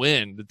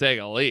downwind to take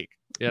a leak?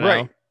 You know?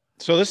 Right.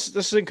 So this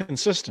is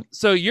inconsistent.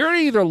 So you're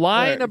either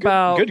lying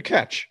about good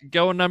catch.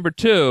 going number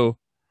 2,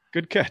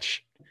 Good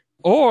catch.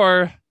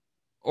 or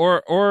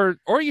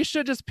you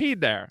should just peed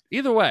there.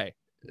 Either way,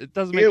 it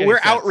doesn't make any We're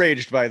sense.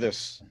 outraged by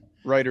this.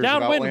 Writers of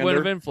Downwind Outlander. would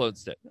have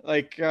influenced it.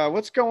 Like,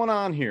 what's going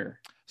on here?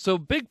 So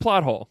big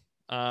plot hole.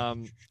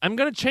 I'm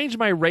gonna change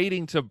my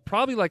rating to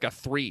probably like a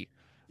 3.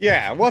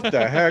 Yeah, what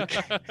the heck?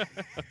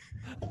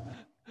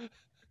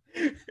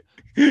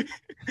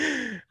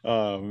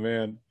 Oh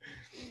man.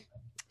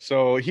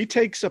 So he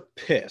takes a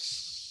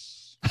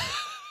piss.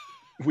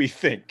 We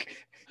think.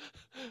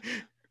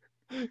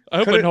 I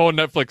hope Could a it- whole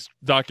Netflix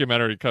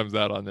documentary comes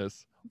out on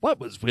this. What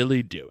was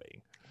Willie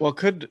doing? Well,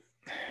 could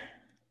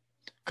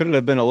it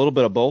have been a little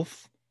bit of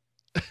both?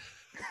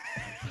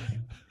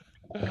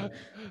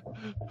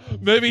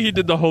 Maybe he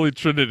did the Holy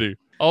Trinity.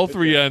 All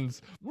 3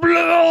 ends.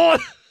 Blah!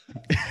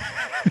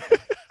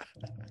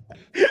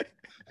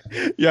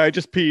 Yeah, I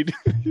just peed.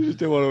 You just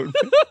didn't want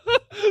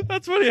to.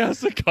 That's what he has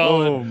to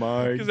call it. Oh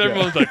my! Because God.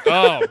 everyone's like,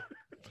 oh,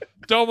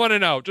 don't want to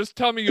know. Just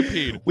tell me you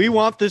peed. We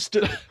want this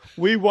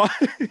we want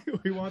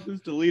this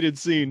deleted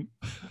scene.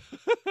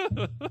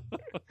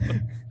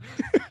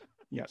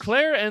 Yes.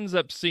 Claire ends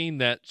up seeing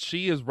that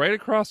she is right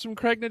across from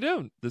Craig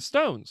Nadoon, the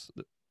Stones.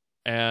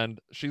 And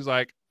she's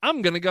like,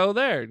 I'm going to go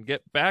there and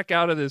get back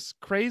out of this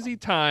crazy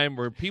time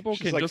where people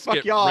She's can like, just fuck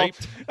get y'all.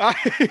 raped.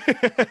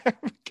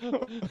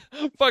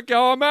 Fuck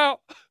y'all, I'm out.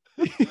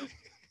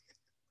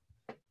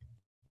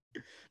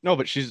 No,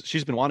 but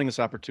she's been wanting this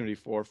opportunity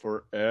for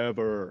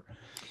forever.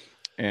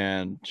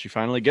 And she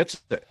finally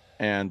gets it.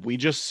 And we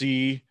just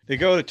see they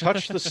go to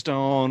touch the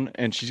stone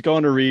and she's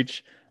going to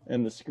reach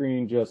and the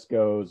screen just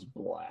goes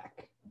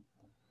black.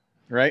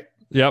 Right?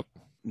 Yep.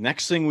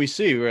 Next thing we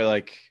see,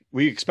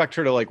 we expect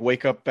her to like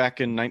wake up back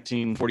in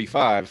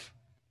 1945.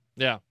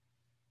 Yeah.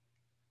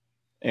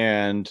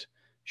 And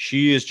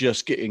she is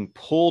just getting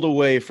pulled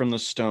away from the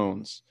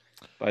stones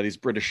by these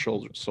British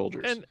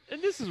soldiers. And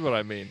this is what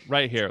I mean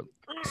right here.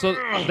 So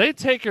they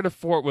take her to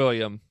Fort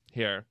William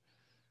here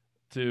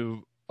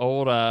to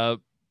old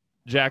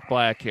Jack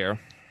Black here.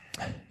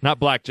 Not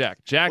Black Jack.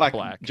 Jack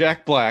Black.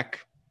 Jack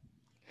Black.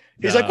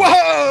 He's No. like,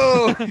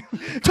 whoa!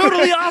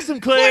 Totally awesome,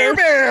 Claire. Claire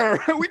Bear!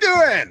 How we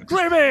doing?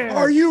 Claire Bear.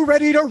 Are you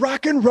ready to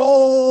rock and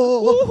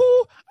roll?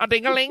 Woohoo! A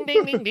ding-a-ling,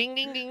 ding, ding, ding,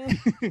 ding,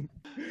 ding.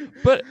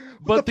 But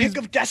The these,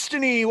 pick of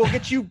destiny will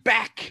get you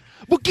back.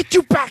 we'll get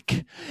you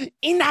back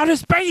in outer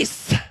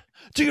space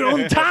to your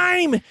own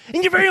time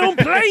in your very own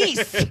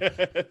place.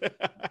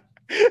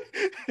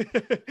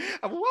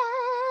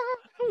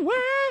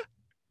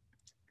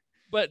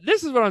 But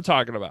this is what I'm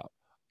talking about.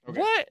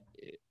 Okay.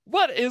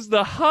 What is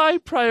the high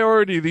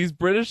priority these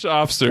British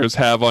officers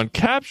have on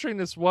capturing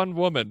this one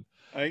woman?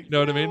 You know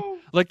what I mean?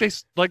 Like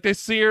they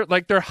see her,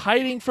 like they're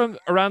hiding from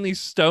around these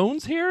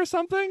stones here or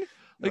something.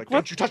 Like, what?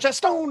 don't you touch that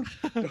stone!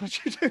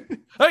 Don't you do-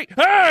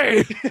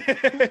 Hey!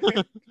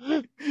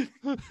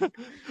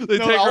 They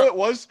no, take all her. it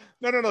was.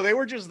 No. They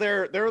were just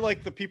there. They're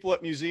like the people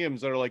at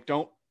museums that are like,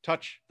 don't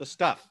touch the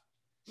stuff,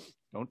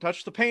 don't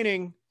touch the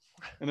painting,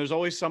 and there's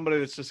always somebody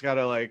that's just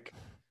gotta like,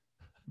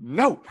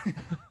 no.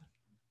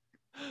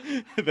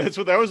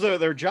 That was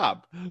their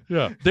job.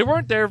 Yeah, they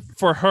weren't there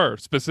for her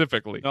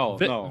specifically.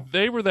 No.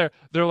 They were there.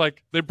 They're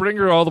like, they bring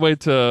her all the way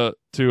to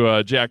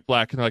Jack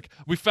Black, and they're like,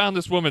 we found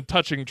this woman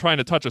trying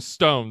to touch a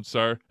stone,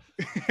 sir.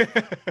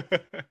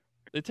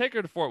 They take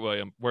her to Fort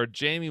William, where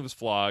Jamie was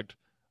flogged,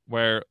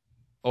 where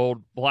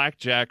old Black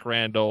Jack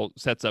Randall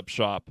sets up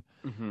shop.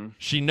 Mm-hmm.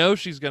 She knows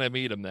she's gonna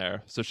meet him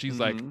there, so she's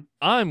like, Mhm.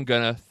 I'm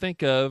gonna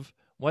think of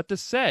what to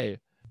say.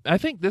 I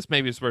think this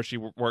maybe is where she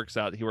works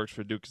out. He works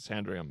for Duke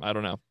Sandrium. I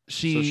don't know.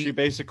 So she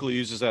basically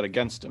uses that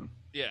against him.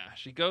 Yeah,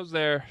 she goes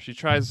there. She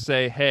tries to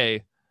say,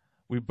 hey,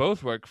 we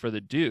both work for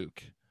the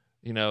Duke.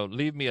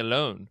 Leave me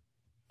alone.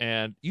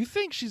 And you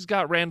think she's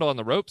got Randall on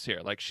the ropes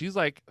here. Like, she's,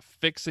 like,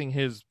 fixing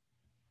his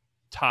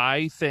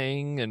tie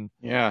thing. And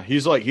yeah, he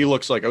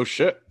looks like, oh,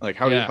 shit. Like,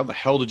 how the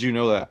hell did you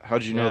know that? How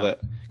did you know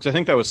that? Because I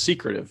think that was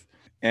secretive.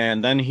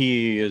 And then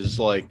he is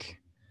like...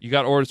 You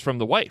got orders from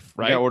the wife,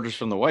 right? You got orders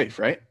from the wife,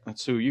 right?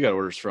 That's who you got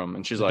orders from.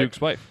 And she's the like... Duke's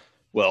wife.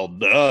 Well,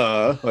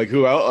 duh. Like,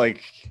 who else?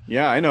 Like,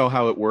 yeah, I know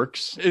how it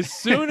works. As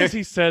soon as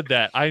he said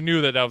that, I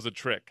knew that was a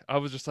trick. I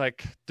was just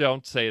like,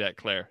 don't say that,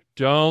 Claire.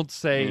 Don't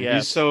say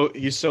yes.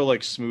 He's so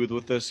like smooth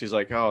with this. He's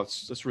like, oh,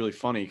 it's really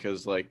funny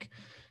because like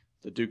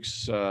the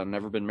Duke's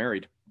never been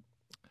married.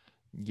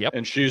 Yep.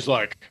 And she's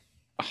like,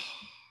 oh,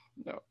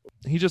 no.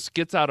 He just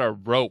gets out a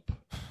rope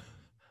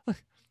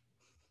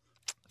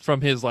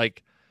from his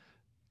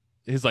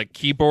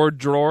keyboard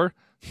drawer.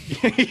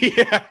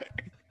 Yeah.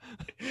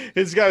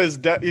 He's got his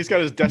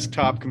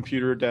desktop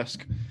computer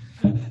desk.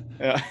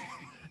 Yeah.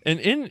 And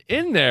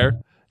in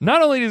there,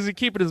 not only does he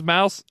keep his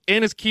mouse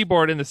and his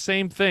keyboard in the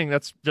same thing,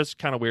 that's just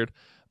kind of weird,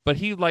 but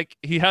he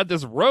had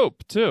this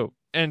rope too.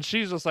 And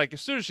she's just like, as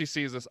soon as she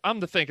sees this,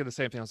 I'm thinking the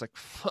same thing. I was like,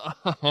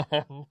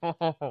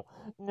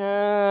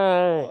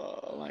 no.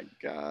 Oh my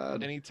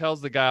God. And he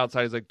tells the guy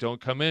outside, he's like, don't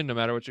come in no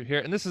matter what you hear.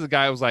 And this is a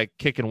guy who was like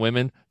kicking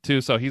women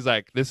too. So he's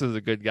like, this is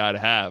a good guy to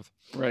have.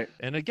 Right.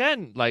 And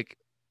again, like,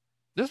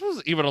 this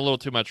was even a little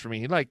too much for me.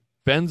 He like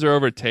bends her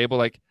over a table,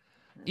 like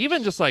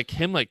even just like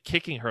him like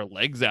kicking her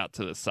legs out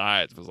to the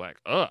sides was like,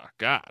 oh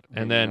God.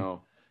 And then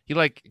he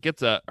like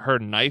gets her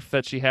knife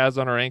that she has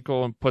on her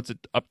ankle and puts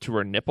it up to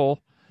her nipple.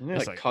 And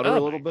like cut her a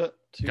little bit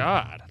too.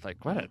 God,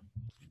 like what a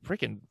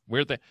freaking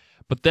weird thing.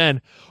 But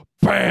then,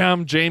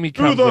 bam, Jamie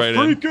comes right in.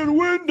 Through the freaking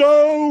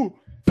window.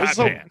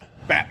 Batman.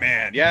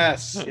 Batman.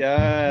 Yes.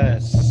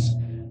 Yes.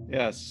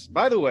 Yes.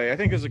 By the way, I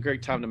think it's a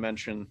great time to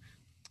mention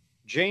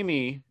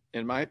Jamie,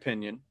 in my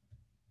opinion,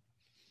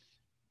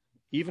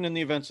 even in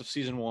the events of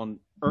season 1,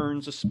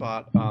 earns a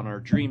spot on our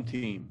dream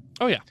team.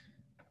 Oh yeah.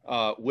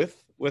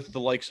 With the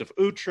likes of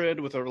Uhtred,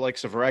 with the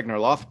likes of Ragnar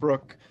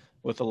Lothbrok,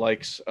 with the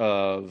likes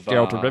of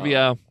Geralt of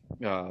Rivia.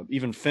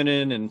 Even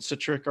Finnan and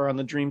Citric are on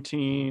the dream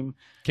team.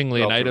 King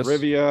Leonidas.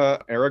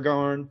 Rivia,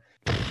 Aragorn,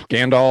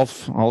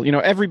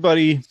 Gandalf,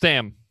 everybody.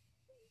 Samwise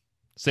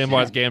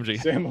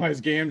Gamgee. Samwise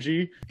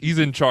Gamgee. He's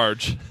in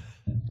charge.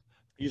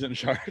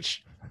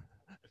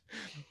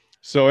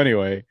 So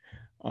anyway,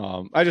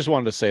 I just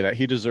wanted to say that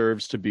he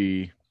deserves to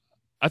be.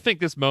 I think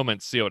this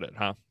moment sealed it,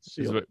 huh?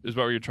 Is what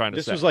you're trying to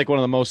say. This was like one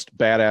of the most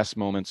badass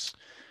moments.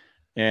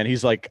 And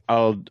he's like,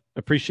 I'll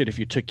appreciate if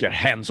you took your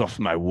hands off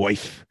my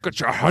wife.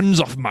 Get your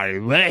hands off my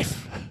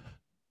wife.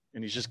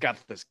 And he's just got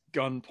this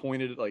gun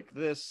pointed like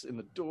this in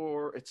the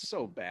door. It's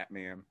so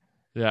Batman.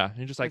 Yeah.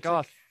 You're just like,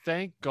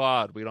 thank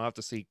God we don't have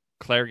to see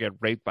Claire get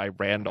raped by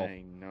Randall.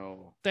 I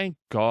know. Thank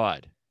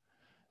God.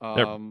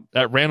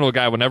 That Randall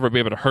guy will never be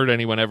able to hurt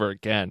anyone ever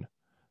again.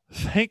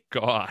 Thank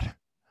God.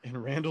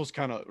 And Randall's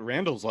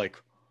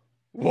like,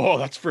 whoa,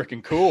 that's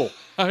freaking cool.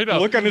 I know. The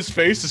look on his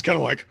face is kind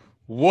of like,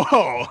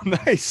 whoa,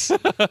 nice.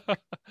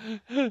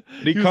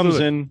 He comes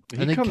in.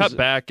 And they cut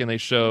back and they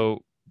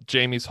show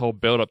Jamie's whole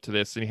build up to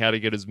this, and he had to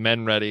get his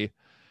men ready,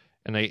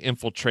 and they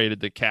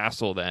infiltrated the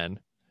castle then. And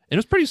it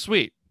was pretty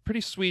sweet.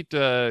 Pretty sweet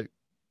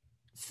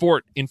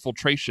fort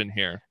infiltration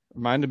here.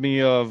 Reminded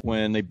me of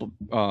when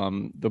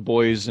the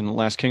boys in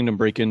Last Kingdom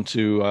break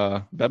into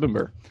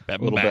Bebbanburg a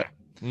little bit.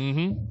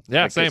 Mm-hmm.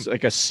 Yeah, like same. It's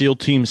like a SEAL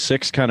Team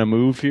 6 kind of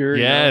move here.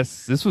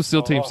 Yes, this was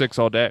SEAL Team 6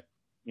 all day.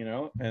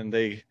 And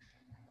they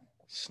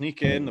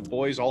sneak in. The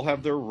boys all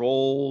have their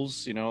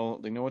roles. They know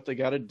what they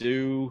got to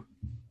do.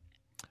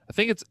 I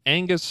think it's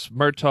Angus,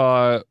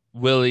 Murtaugh,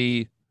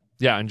 Willie,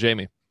 and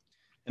Jamie.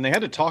 And they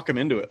had to talk him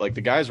into it. Like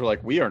the guys were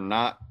like, "We are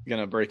not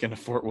gonna break into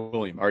Fort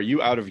William. Are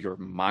you out of your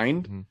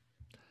mind?"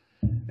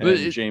 Mm-hmm.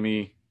 And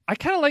Jamie. I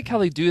kind of like how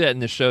they do that in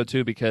the show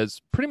too,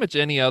 because pretty much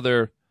any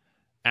other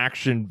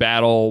action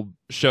battle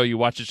show you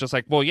watch, it's just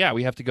like, well, yeah,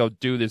 we have to go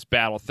do this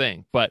battle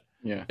thing. But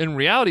in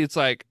reality, it's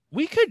like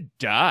we could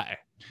die.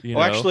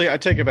 Actually, I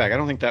take it back. I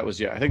don't think that was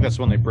yet. I think that's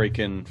when they break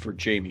in for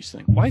Jamie's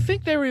thing. Well, I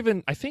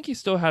think he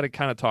still had to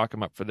kind of talk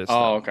him up for this.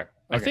 Oh, okay.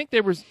 I think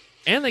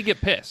and they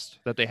get pissed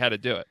that they had to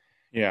do it.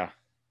 Yeah.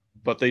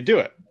 But they do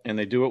it, and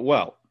they do it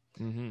well.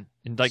 Mm-hmm.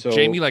 And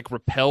Jamie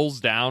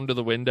rappels down to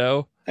the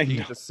window. You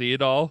get to see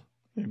it all.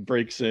 He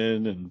breaks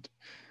in, and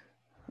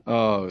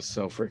it's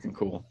so freaking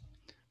cool.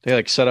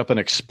 They set up an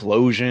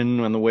explosion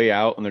on the way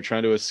out, and they're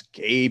trying to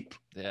escape.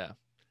 Yeah.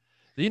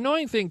 The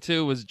annoying thing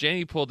too was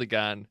Jamie pulled the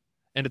gun,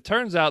 and it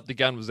turns out the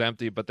gun was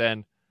empty. But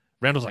then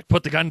Randall's like,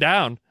 "Put the gun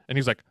down," and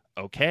he's like,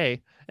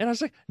 "Okay." And I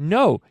was like,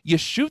 "No, you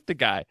shoot the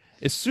guy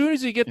as soon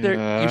as you get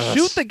there. You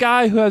shoot the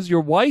guy who has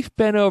your wife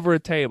bent over a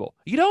table.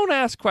 You don't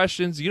ask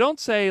questions. You don't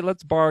say,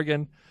 'Let's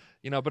bargain.'"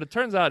 But it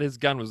turns out his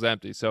gun was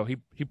empty. So he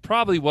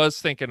probably was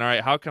thinking, all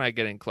right, how can I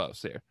get in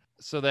close here?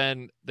 So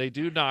then they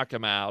do knock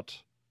him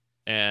out,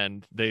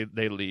 and they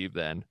leave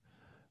then.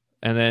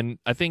 And then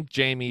I think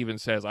Jamie even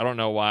says, I don't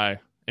know why,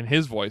 in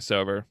his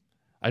voiceover,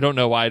 I don't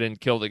know why I didn't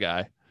kill the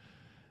guy.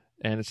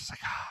 And it's just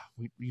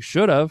like, you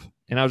should have.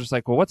 And I was just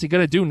like, well, what's he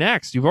going to do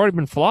next? You've already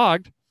been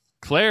flogged.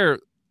 Claire,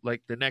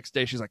 like the next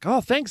day, she's like,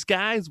 oh, thanks,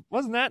 guys.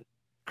 Wasn't that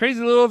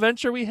crazy little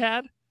adventure we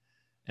had?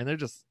 And they're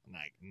just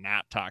like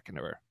not talking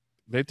to her.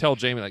 They tell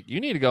Jamie, like, you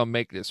need to go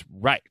make this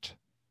right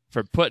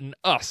for putting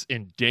us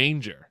in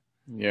danger.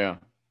 Yeah.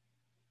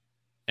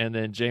 And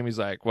then Jamie's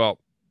like, well,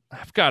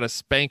 I've got to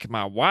spank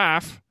my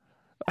wife.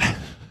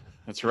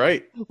 That's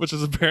right. Which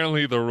is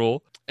apparently the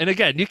rule. And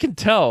again, you can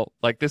tell,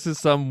 like, this is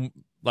some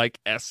like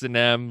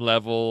S&M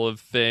level of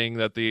thing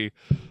that the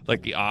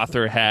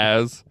author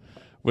has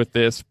with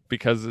this,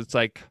 because it's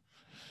like,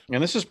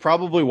 and this is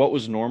probably what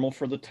was normal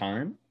for the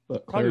time,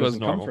 but Claire was doesn't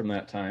normal come from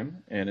that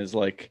time and is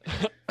like,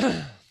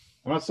 I'm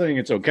not saying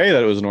it's okay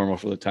that it was normal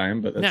for the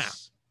time, but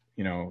that's,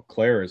 you know,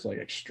 Claire is like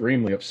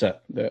extremely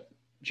upset that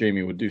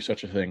Jamie would do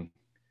such a thing.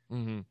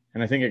 Mm-hmm.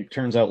 And I think it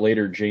turns out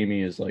later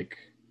Jamie is like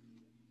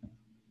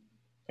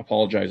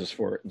apologizes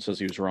for it and says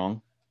he was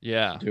wrong.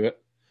 Yeah. To do it.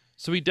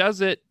 So he does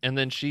it, and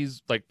then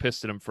she's like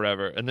pissed at him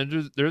forever. And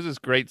then there's this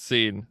great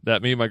scene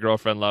that me and my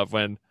girlfriend love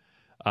when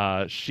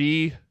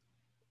she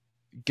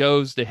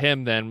goes to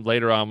him then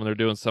later on when they're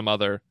doing some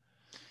other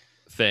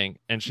thing,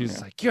 and she's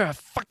like, you're a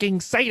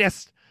fucking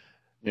sadist.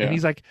 Yeah. And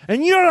he's like,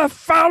 and you're a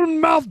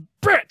foul-mouthed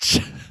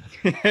bitch.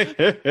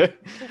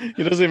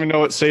 He doesn't even know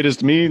what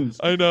sadist means.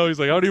 I know. He's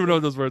like, I don't even know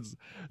those words.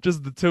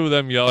 Just the two of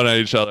them yelling at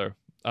each other.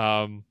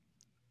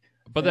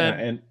 But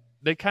then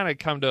they kind of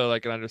come to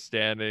like an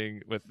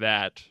understanding with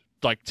that,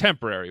 like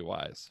temporary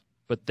wise.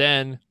 But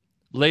then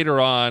later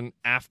on,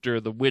 after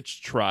the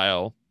witch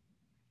trial,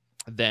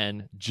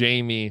 then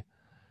Jamie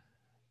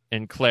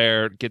and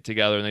Claire get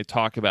together and they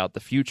talk about the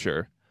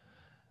future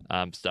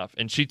stuff.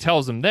 And she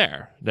tells him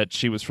there that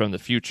she was from the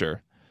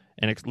future,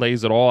 and it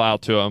lays it all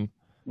out to him,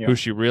 who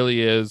she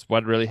really is,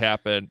 what really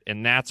happened.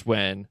 And that's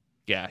when,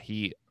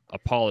 he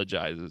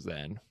apologizes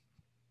then.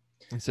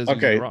 He says he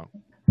was wrong.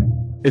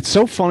 It's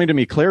so funny to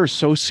me. Claire is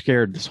so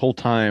scared this whole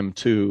time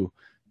to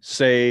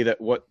say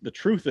that what the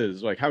truth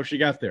is, like how she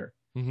got there.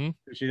 Mm-hmm.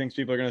 She thinks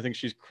people are going to think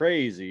she's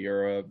crazy,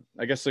 or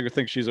I guess they're going to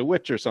think she's a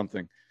witch or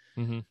something.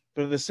 Mm-hmm.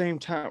 But at the same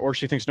time, or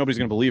she thinks nobody's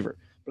going to believe her.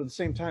 But at the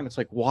same time, it's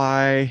like,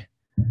 why?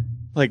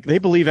 Like, they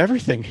believe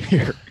everything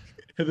here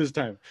at this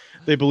time.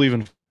 They believe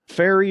in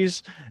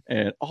fairies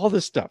and all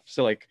this stuff.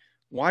 So, like,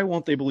 why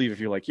won't they believe if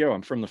you're like, yo,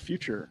 I'm from the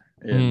future?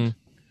 And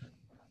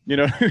you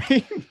know what I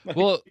mean? Like,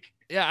 well,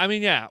 yeah, I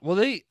mean, yeah.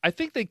 Well, I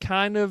think they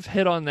kind of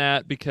hit on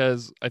that,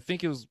 because I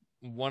think it was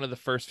one of the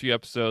first few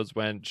episodes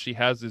when she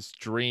has this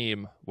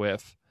dream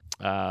with,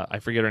 I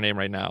forget her name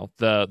right now,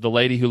 the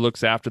lady who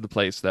looks after the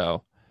place,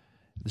 though.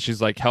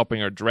 She's like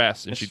helping her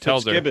dress, and she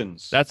tells her,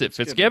 that's it,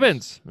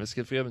 Fitzgibbons. Miss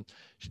Fitzgibbons.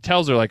 She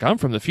tells her, like, I'm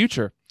from the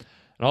future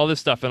and all this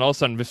stuff. And all of a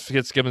sudden, Miss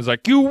Fitzgibbons is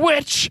like, you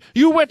witch,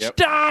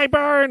 die,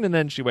 burn. And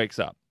then she wakes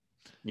up.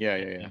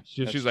 Yeah.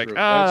 She's like,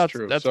 that's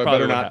true. That's so I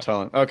probably better not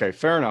tell him. Okay,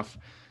 fair enough.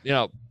 You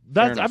know,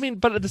 I mean,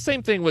 but the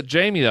same thing with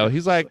Jamie, though.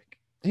 He's like,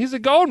 he's a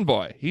golden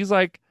boy. He's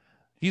like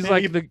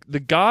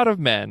the god of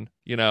men.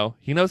 You know,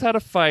 he knows how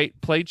to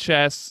fight, play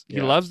chess. He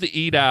loves to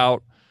eat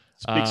out.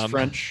 Speaks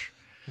French.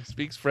 He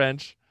speaks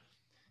French.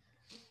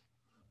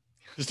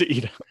 Just to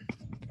eat out.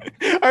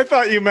 I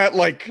thought you meant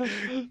like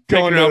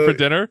going out for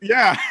dinner.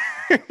 Yeah.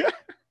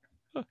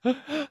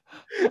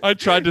 I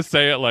tried to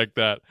say it like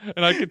that,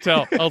 and I could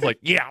tell. I was like,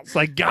 yes,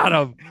 I got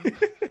him.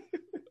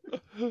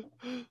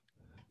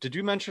 Did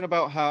you mention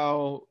about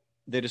how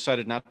they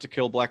decided not to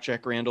kill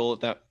Blackjack Randall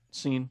at that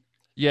scene?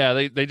 Yeah,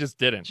 they just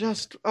didn't.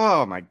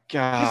 Oh my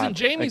God. Because in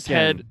Jamie's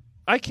head,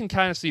 I can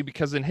kind of see,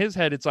 because in his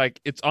head, it's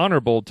like, it's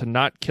honorable to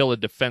not kill a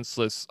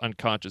defenseless,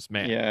 unconscious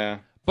man. Yeah.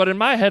 But in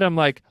my head, I'm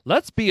like,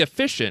 let's be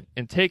efficient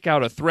and take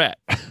out a threat.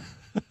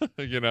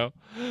 You know?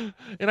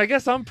 And I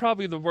guess I'm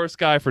probably the worst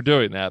guy for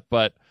doing that,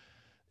 but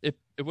it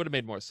would have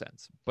made more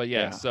sense. But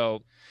yeah.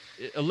 So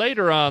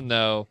later on,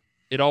 though,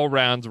 it all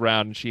rounds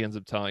around, and she ends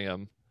up telling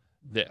him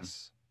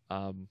this.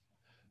 So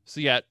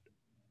yet,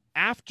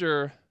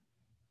 after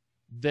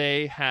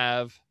they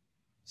have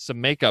some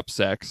makeup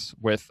sex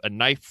with a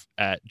knife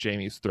at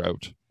Jamie's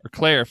throat, or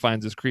Claire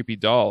finds this creepy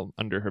doll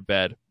under her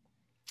bed.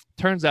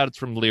 Turns out it's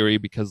from Leary,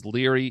 because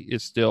Leary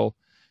is still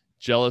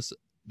jealous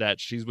that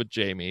she's with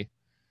Jamie.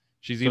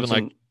 She's even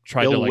like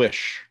tried to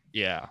wish.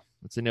 Yeah,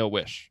 it's an ill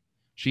wish.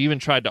 She even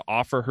tried to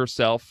offer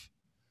herself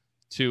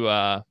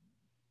to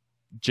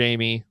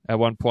Jamie at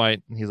one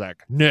point, and he's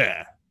like,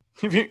 nah.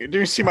 Do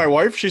you see my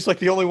wife? She's like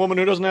the only woman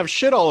who doesn't have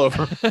shit all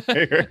over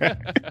her.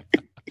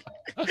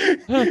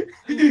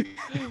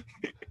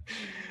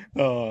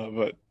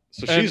 But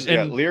so she's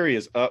Leary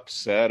is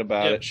upset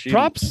about it.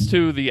 Props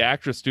to the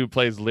actress who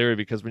plays Leary,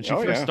 because when she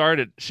first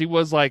started, she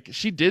was like,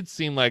 she did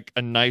seem like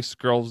a nice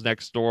girls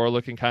next door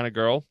looking kind of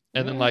girl,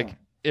 and then like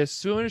as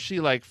soon as she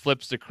like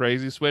flips the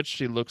crazy switch,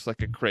 she looks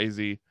like a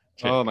crazy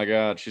chick. Oh my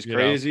God, she's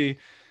crazy.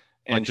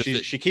 And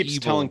like she keeps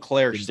telling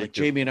Claire, she's like,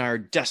 Jamie and I are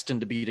destined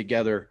to be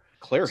together.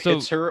 Claire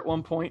hits her at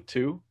one point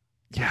too.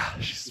 Yeah,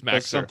 she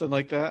smacks her. something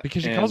like that.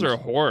 Because she calls her a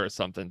whore or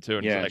something, too.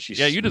 And Yeah, she's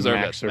like, yeah, you deserve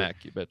that smacks her.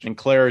 smack, you bitch. And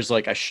Claire is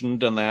like, I shouldn't have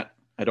done that.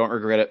 I don't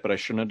regret it, but I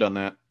shouldn't have done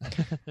that.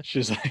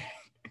 She's like,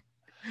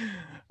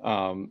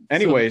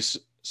 anyways,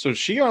 so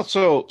she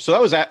also, so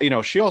that was at,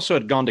 she also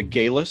had gone to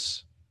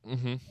Galus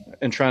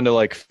and trying to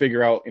like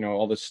figure out,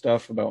 all this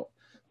stuff about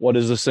what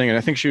is this thing. And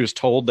I think she was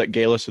told that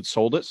Galus had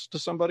sold it to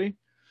somebody.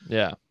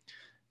 Yeah.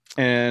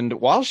 And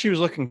while she was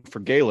looking for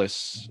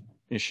Galus,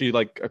 she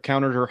like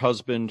encountered her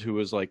husband who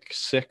was like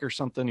sick or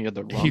something. He had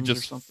the runs He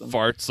just or something.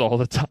 farts all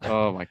the time.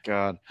 Oh my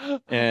God.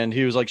 And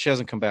he was like, she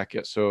hasn't come back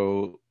yet.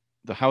 So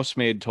the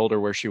housemaid told her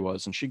where she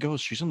was, and she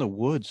goes, she's in the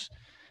woods,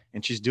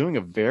 and she's doing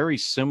a very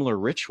similar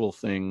ritual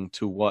thing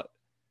to what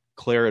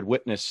Claire had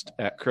witnessed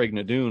at Craig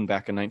Nadoon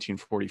back in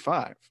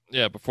 1945.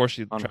 Yeah, before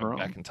she traveled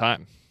back in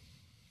time.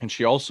 And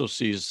she also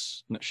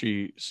sees,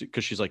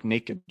 because she's like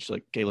naked, she's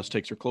like, Galus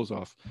takes her clothes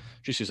off.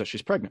 She sees that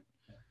she's pregnant.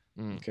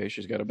 Okay,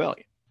 she's got a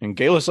belly. And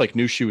Galus like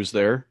knew she was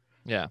there.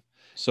 Yeah.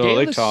 So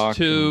Galus they talk.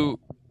 Too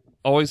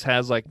always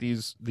has like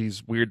these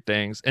weird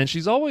things. And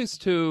she's always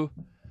too,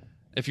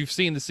 if you've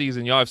seen the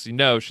season, you obviously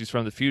know she's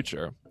from the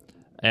future.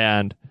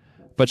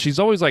 But she's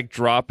always like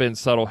dropping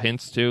subtle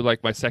hints too.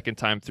 Like my second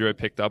time through, I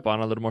picked up on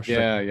a little more. She's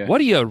like,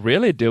 what are you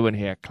really doing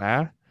here,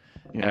 Claire?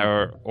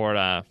 Yeah.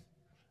 Or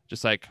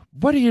just like,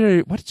 what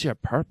is your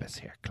purpose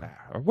here,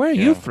 Claire? Or where are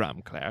you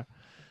from, Claire?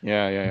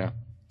 Yeah.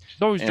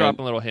 She's always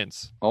dropping little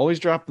hints. Always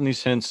dropping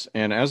these hints.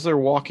 And as they're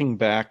walking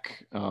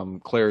back,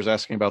 Claire's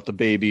asking about the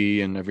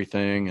baby and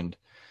everything. And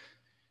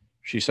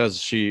she says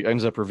she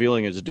ends up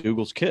revealing it's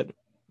Dougal's kid.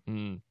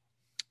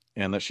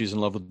 And that she's in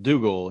love with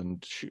Dougal.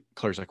 And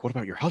Claire's like, what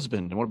about your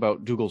husband? And what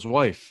about Dougal's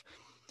wife?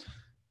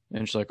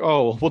 And she's like,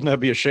 oh, well, wouldn't that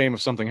be a shame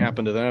if something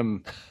happened to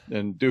them?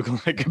 And Dougal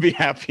could be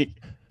happy.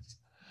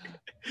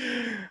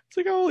 It's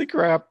like, holy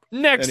crap.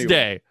 Next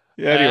day.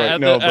 Yeah,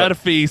 anyway, at a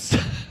feast.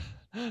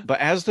 But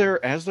as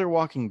they're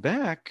walking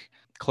back,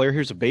 Claire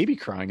hears a baby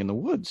crying in the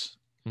woods.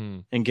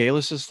 And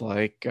Galus is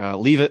like,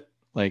 leave it.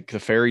 Like, the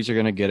fairies are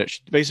going to get it.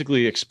 She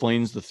basically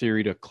explains the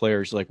theory to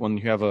Claire. She's like, when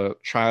you have a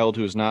child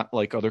who is not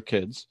like other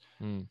kids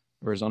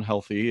or is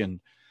unhealthy,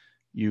 and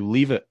you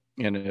leave it,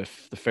 and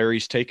if the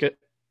fairies take it,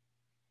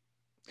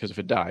 because if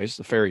it dies,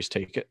 the fairies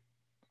take it,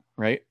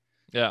 right?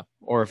 Yeah.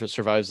 Or if it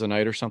survives the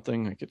night or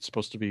something, like it's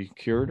supposed to be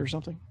cured or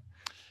something.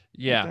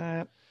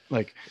 Yeah.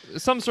 Like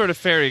some sort of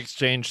fairy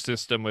exchange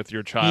system with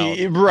your child.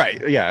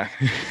 Right. Yeah.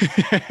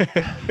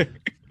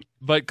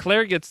 But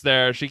Claire gets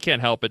there. She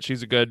can't help it.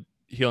 She's a good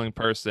healing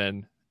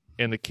person.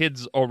 And the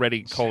kid's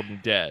already cold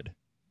and dead.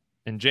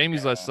 And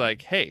Jamie's just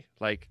like, hey,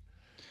 like.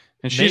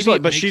 And she's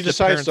like, but she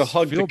decides to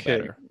hug the kid.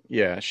 Better.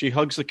 Yeah. She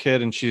hugs the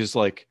kid, and she's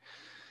like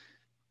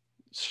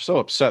so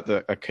upset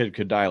that a kid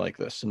could die like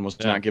this and was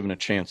not given a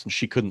chance, and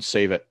she couldn't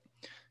save it.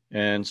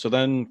 And so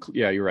then,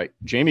 you're right.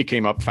 Jamie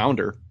came up, found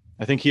her.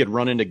 I think he had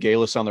run into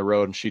Galus on the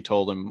road, and she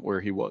told him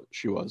where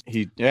she was.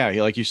 He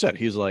like you said,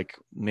 he's like,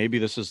 maybe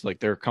this is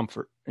like their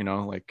comfort,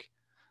 like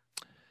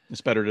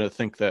it's better to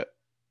think that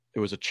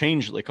it was a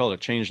change. They call it a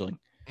changeling.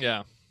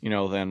 Yeah.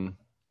 Than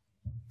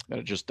that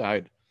it just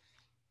died.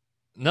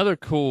 Another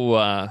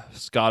cool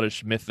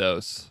Scottish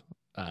mythos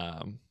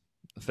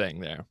thing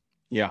there.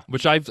 Yeah.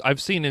 Which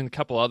I've seen in a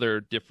couple other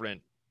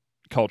different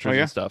cultures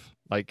and stuff.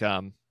 Like,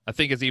 I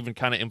think it's even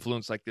kind of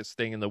influenced like this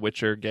thing in the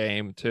Witcher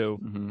game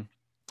too.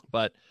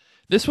 But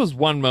this was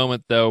one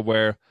moment though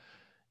where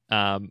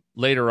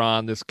later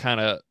on this kind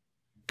of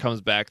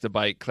comes back to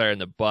bite Claire in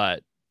the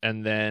butt.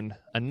 And then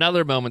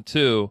another moment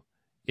too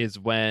is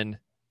when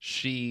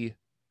she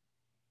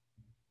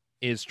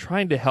is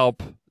trying to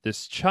help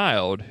this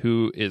child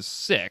who is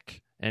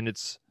sick, and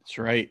that's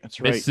right.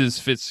 Mrs.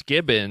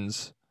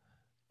 Fitzgibbon's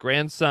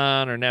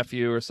grandson or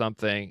nephew or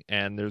something,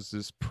 and there's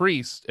this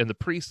priest, and the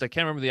priest, I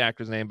can't remember the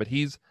actor's name, but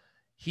he's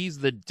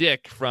the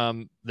dick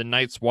from the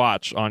Night's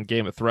Watch on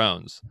Game of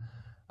Thrones.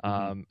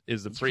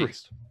 Is the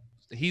priest.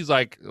 He's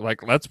like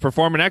let's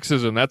perform an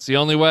exorcism, that's the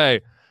only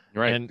way.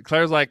 Right. And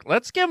Claire's like,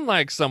 let's give him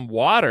like some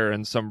water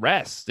and some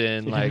rest,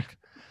 and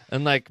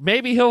like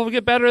maybe he'll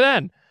get better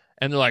then.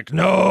 And they're like,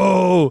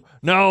 no.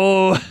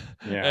 Yeah.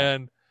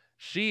 And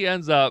she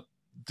ends up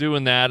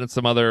doing that and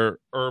some other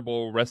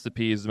herbal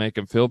recipes to make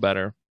him feel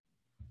better.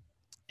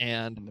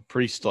 And the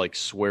priest like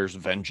swears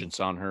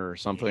vengeance on her or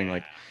something.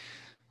 Like,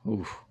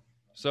 oof.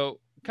 So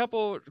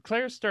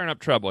Claire's stirring up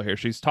trouble here.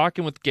 She's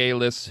talking with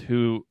Galus,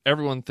 who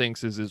everyone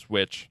thinks is his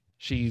witch.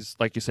 She's,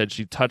 like you said,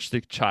 she touched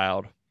the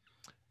child.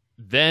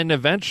 Then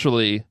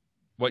eventually,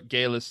 what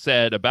Galus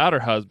said about her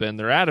husband,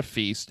 they're at a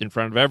feast in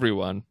front of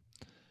everyone.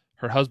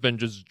 Her husband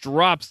just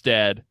drops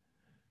dead.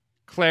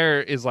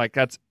 Claire is like,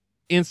 that's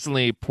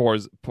instantly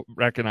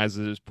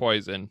recognizes as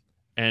poison.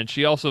 And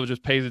she also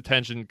just pays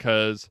attention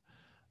because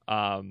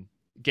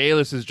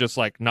Galus is just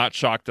like not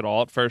shocked at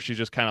all at first. She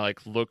just kind of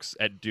like looks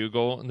at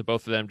Dougal, and the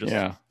both of them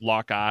just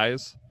lock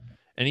eyes.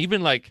 And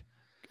even like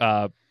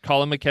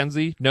Colin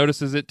Mackenzie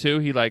notices it too.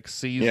 He like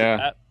sees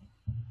that,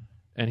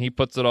 and he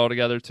puts it all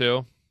together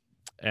too.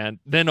 And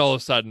then all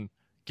of a sudden,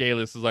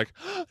 Galus is like,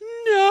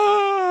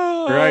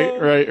 no!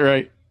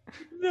 Right.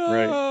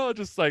 no, right.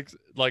 Just like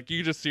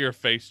you just see her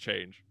face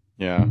change.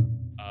 Yeah.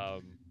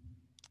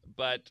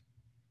 But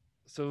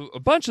so a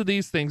bunch of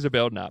these things are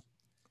building up.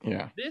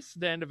 Yeah. This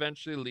then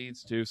eventually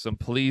leads to some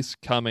police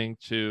coming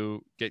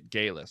to get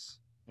Galus.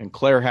 And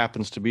Claire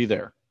happens to be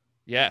there.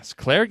 Yes,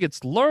 Claire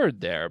gets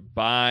lured there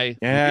by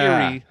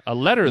Leary. A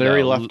letter,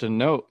 Leary left a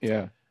note,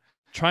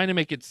 trying to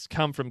make it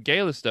come from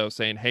Galus, though,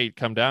 saying, hey,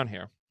 come down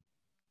here.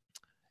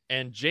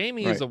 And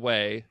Jamie is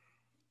away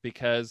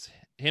because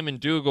him and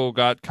Dougal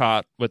got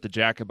caught with the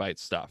Jacobite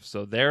stuff.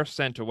 So they're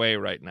sent away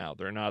right now.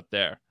 They're not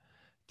there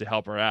to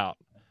help her out.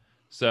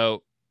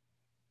 So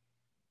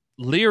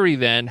Leary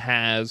then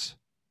has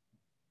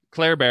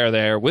Claire Bear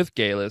there with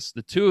Galus.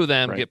 The two of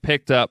them get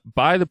picked up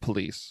by the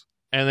police,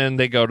 and then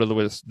they go to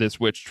this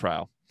witch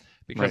trial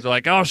because they're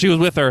like, oh, she was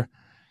with her.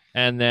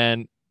 And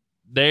then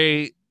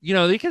they,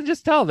 they can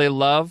just tell they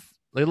love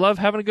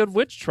having a good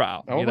witch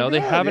trial. They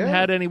haven't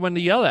had anyone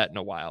to yell at in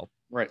a while.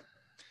 Right.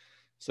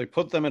 So they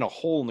put them in a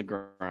hole in the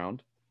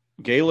ground.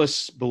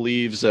 Galus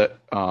believes that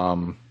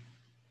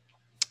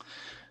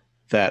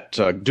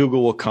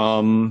Dougal will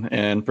come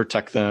and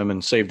protect them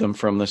and save them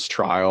from this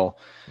trial.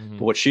 Mm-hmm.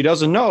 But what she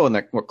doesn't know,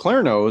 and what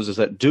Claire knows, is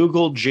that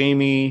Dougal and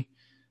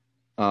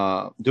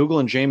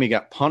Jamie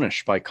got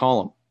punished by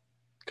Colum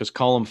because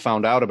Colum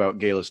found out about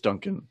Galus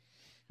Duncan.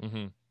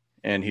 Mm-hmm.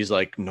 And he's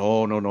like,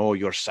 no,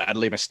 you're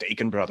sadly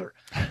mistaken, brother.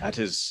 That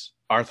is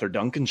Arthur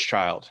Duncan's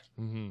child.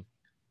 Mm-hmm.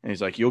 And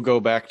he's like, you'll go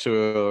back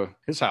to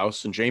his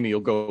house, and Jamie,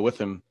 you'll go with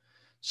him,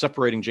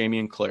 separating Jamie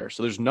and Claire.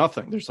 So there's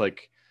nothing. There's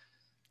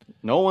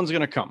no one's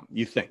going to come,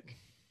 you think.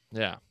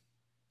 Yeah.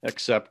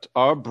 Except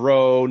our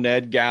bro,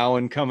 Ned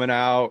Gowan, coming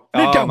out.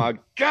 My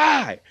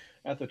God.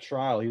 At the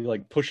trial, he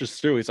pushes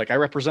through. He's like, I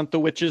represent the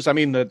witches. I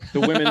mean, the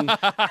women.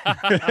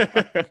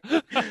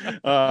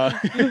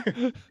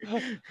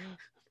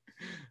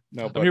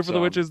 No, but, I'm here for the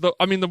witches, though.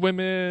 I mean, the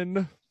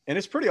women. And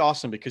it's pretty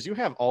awesome because you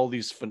have all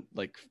these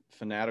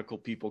fanatical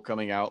people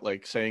coming out,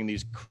 saying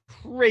these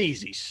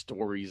crazy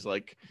stories,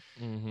 I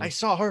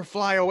saw her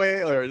fly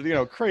away,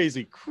 or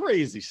crazy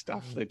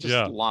stuff. They're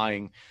just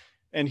lying.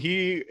 And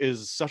he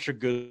is such a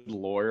good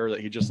lawyer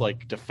that he just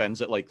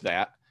defends it like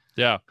that.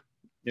 Yeah.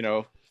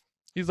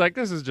 He's like,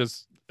 this was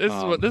just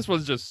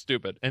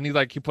stupid. And he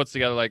puts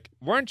together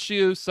weren't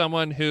you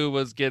someone who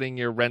was getting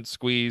your rent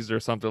squeezed or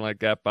something like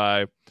that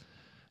by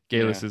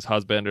Galus's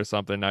husband or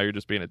something? Now you're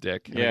just being a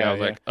dick. And the guy was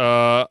like,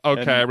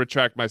 okay, and I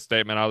retract my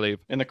statement. I'll leave.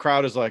 And the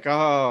crowd is like,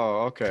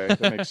 oh, okay,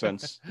 that makes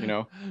sense.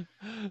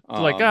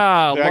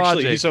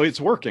 Actually, so it's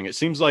working. It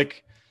seems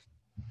like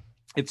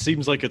it's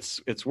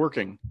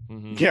working.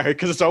 Mm-hmm. Yeah,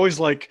 because it's always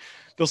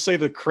they'll say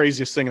the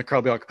craziest thing, and the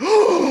crowd will be like,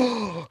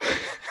 oh.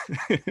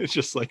 It's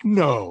just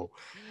no.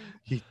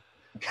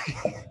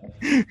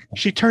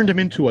 She turned him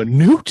into a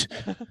newt.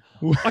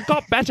 I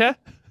got better.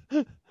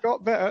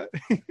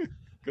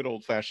 Good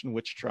old-fashioned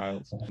witch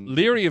trials.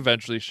 Leary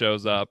eventually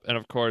shows up, and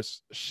of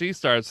course, she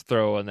starts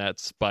throwing that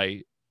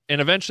spite.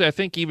 And eventually, I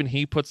think even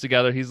he puts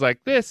together, he's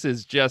like, this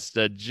is just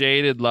a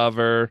jaded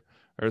lover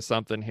or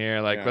something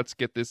here. Let's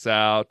get this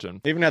out. And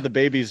they even had the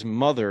baby's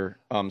mother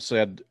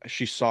said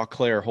she saw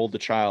Claire hold the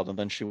child, and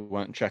then she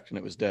went and checked, and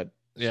it was dead.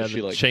 Yeah,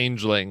 so the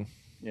changeling.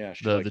 Yeah,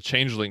 the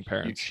changeling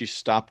parents.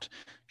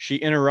 She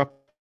interrupted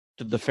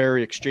the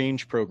fairy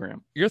exchange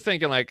program. You're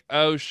thinking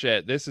oh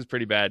shit, this is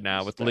pretty bad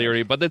now with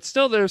Leary, but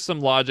there's some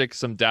logic,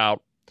 some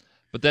doubt.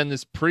 But then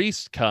this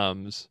priest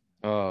comes,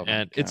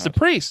 and it's the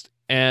priest,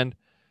 and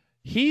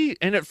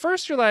at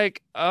first you're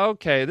like,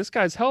 okay, this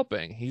guy's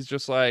helping. He's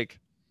just like,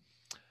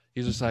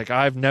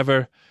 I've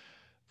never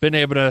been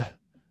able to.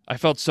 I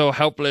felt so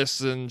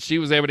helpless, and she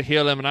was able to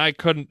heal him, and I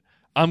couldn't.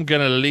 I'm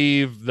gonna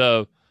leave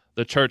the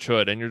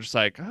churchhood. And you're just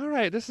like, all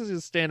right, this is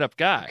a stand-up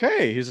guy.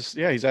 Okay,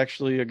 he's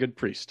actually a good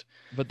priest.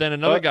 But then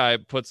another guy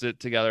puts it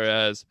together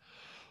as,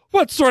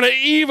 what sort of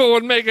evil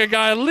would make a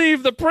guy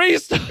leave the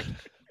priesthood?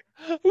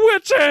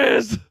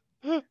 Witches!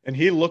 And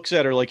he looks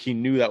at her like he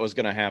knew that was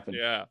going to happen.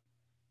 Yeah.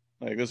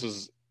 This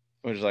is,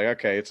 which is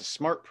okay, it's a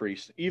smart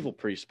priest, evil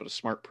priest, but a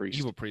smart priest.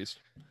 Evil priest.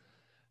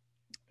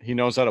 He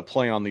knows how to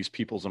play on these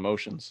people's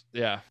emotions.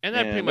 Yeah, and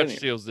that pretty much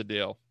seals the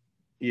deal.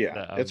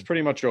 Yeah, it's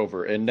pretty much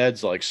over. And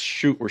Ned's like,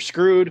 shoot, we're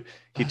screwed.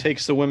 He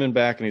takes the women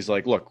back, and he's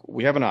like, look,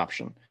 we have an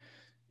option.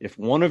 If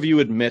one of you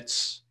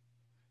admits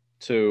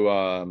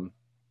to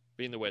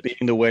being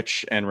the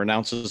witch and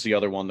renounces the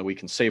other one, then we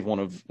can save one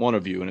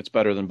of you, and it's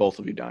better than both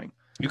of you dying.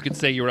 You could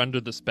say you're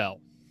under the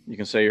spell. You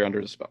can say you're under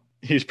the spell.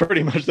 They're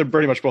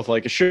pretty much both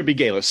like, it should be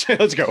Galus.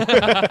 Let's go.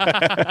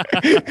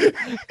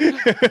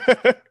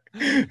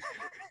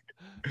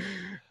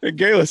 And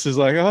Galus is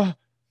like, oh.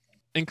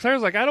 And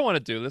Claire's like, I don't want to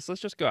do this.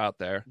 Let's just go out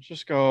there. Let's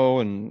just go,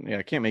 and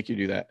I can't make you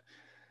do that.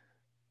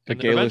 But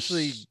and they're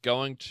eventually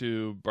going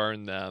to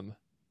burn them.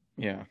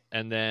 Yeah.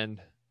 And then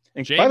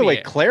Jamie, by the way,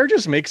 Claire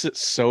just makes it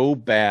so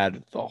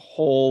bad the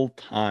whole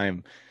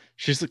time.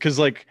 Because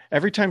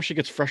every time she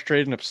gets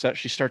frustrated and upset,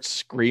 she starts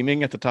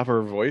screaming at the top of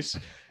her voice.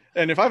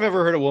 And if I've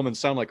ever heard a woman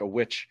sound like a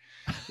witch,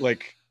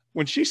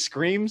 when she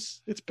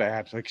screams, it's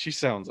bad. She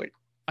sounds like,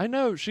 I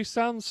know, she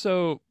sounds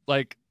so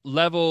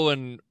level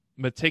and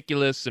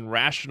meticulous and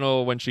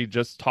rational when she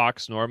just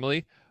talks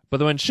normally.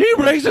 But when she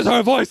raises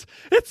her voice,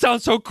 it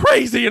sounds so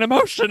crazy and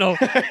emotional.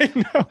 I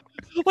know.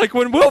 Like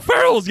when Will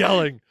Ferrell's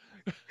yelling.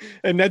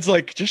 And Ned's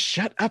like, just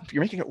shut up.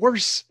 You're making it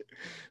worse.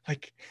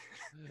 Like,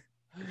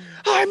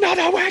 I'm not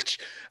a witch.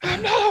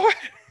 I'm not a witch.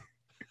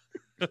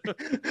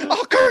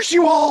 I'll curse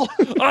you all.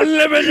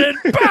 Unlimited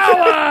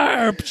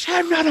power.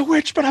 I'm not a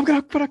witch, but I'm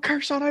going to put a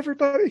curse on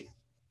everybody.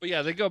 But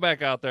yeah, they go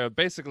back out there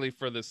basically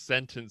for the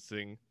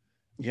sentencing.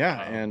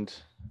 Yeah, and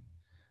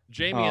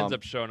Jamie ends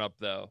up showing up,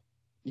 though.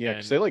 Yeah,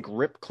 because they like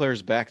rip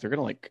Claire's back. They're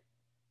gonna like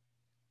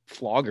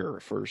flog her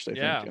first, I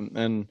think, and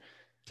then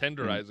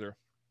tenderize her.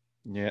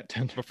 Yeah,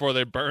 before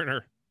they burn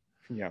her.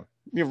 Yeah,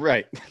 you're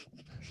right.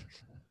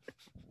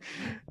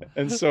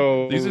 And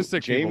so these are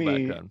sick people back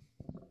then.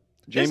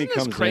 Jamie Isn't this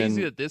comes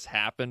crazy in. that this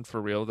happened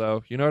for real,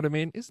 though? You know what I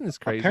mean? Isn't this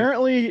crazy?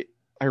 Apparently,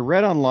 I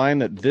read online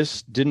that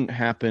this didn't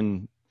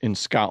happen in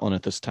Scotland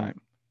at this time.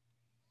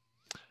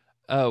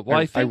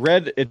 Well, I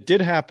read it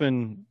did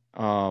happen.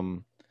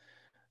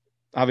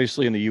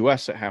 Obviously, in the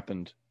U.S., it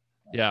happened.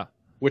 Yeah.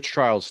 Witch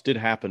trials did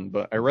happen,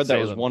 but I read that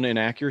Salem. was one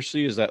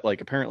inaccuracy, is that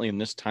like apparently in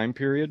this time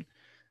period,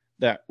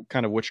 that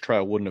kind of witch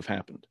trial wouldn't have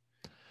happened.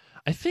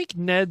 I think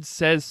Ned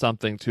says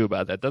something too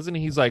about that, doesn't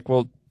he? He's like,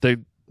 well,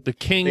 the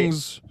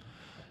kings,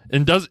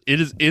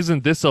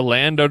 isn't this a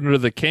land under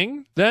the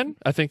king? Then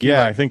I think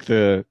I think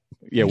witch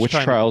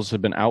trying trials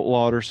have been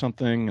outlawed or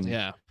something,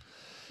 and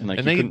and like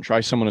you couldn't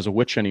try someone as a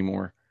witch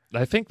anymore.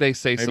 I think they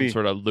say some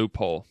sort of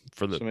loophole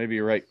for the. So maybe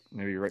you're right.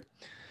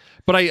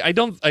 But I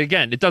don't.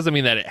 Again, it doesn't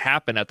mean that it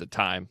happened at the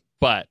time.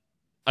 But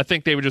I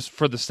think they were just,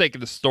 for the sake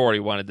of the story,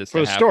 wanted this to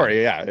happen. For the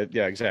story, yeah,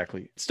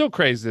 exactly. It's still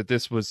crazy that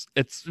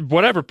it's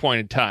whatever point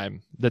in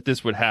time that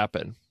this would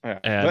happen. Yeah.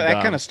 And, but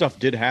that kind of stuff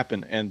did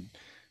happen, and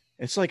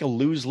it's like a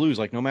lose-lose.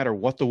 Like no matter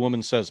what the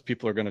woman says,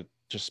 people are gonna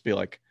just be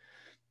like,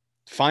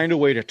 find a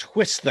way to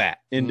twist that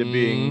into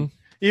being.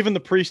 Even the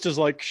priest is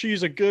like,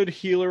 she's a good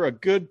healer, a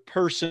good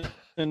person,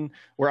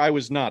 where I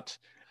was not.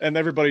 And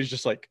everybody's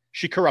just like,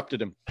 she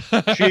corrupted him.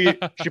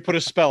 She put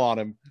a spell on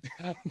him.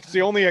 It's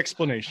the only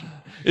explanation.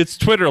 It's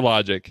Twitter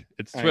logic.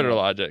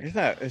 Logic.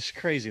 It's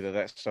crazy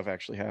that stuff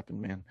actually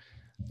happened,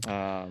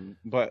 man.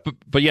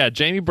 But yeah,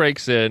 Jamie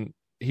breaks in.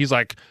 He's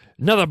like,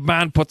 another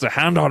man puts a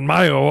hand on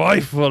my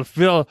wife will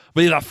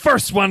be the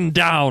first one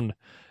down.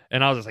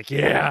 And I was just like,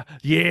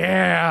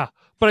 yeah.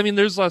 But I mean,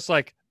 there's less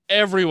like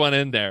everyone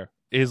in there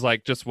is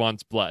like just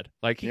wants blood.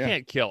 Like he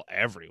can't kill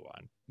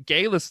everyone.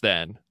 Galus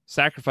then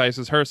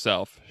sacrifices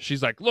herself.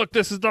 She's like, look,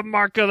 this is the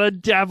mark of the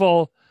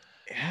devil.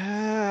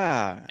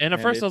 Yeah. And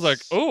at first I was like,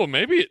 oh,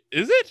 maybe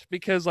is it?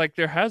 Because like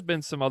there has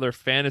been some other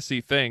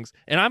fantasy things.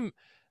 And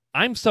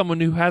I'm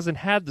someone who hasn't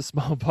had the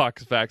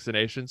smallpox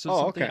vaccination. So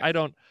something I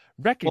don't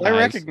recognize. Well, I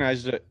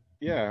recognized it.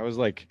 Yeah. I was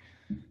like,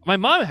 my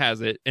mom has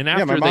it. And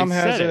after my mom they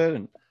has said it,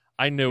 and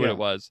I knew what it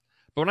was.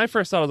 But when I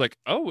first saw it, I was like,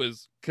 oh,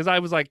 because I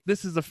was like,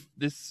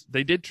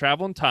 they did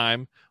travel in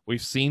time.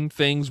 We've seen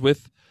things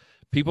with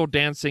people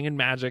dancing and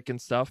magic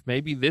and stuff.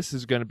 Maybe this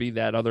is going to be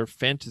that other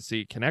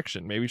fantasy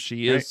connection. Maybe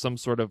she is some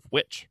sort of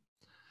witch.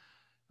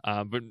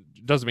 But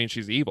it doesn't mean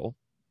she's evil.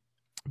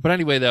 But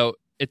anyway, though,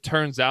 it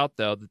turns out,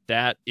 though,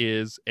 that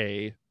is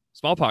a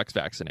smallpox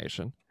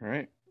vaccination.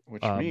 Right.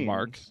 Which means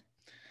Mark,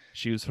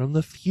 she was from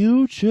the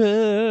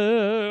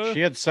future.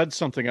 She had said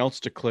something else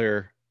to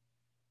Claire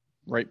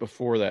right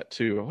before that,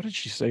 too. What did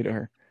she say to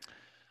her?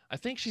 I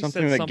think she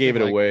something said that something gave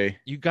it like, away.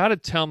 You got to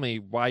tell me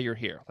why you're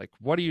here. Like,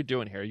 what are you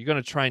doing here? Are you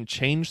going to try and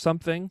change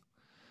something?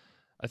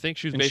 I think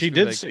she was basically. She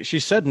did. Say, she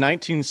said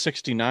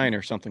 1969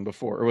 or something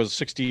before. Or it was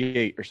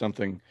 68 or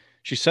something.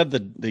 She said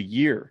the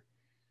year.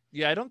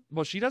 Yeah, I don't.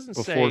 Well, she doesn't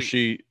before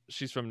say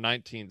she's from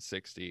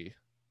 1960.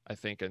 I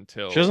think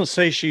until she doesn't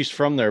say she's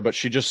from there, but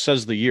she just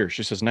says the year.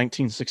 She says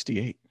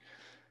 1968,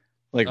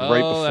 like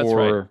right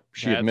before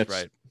she admits.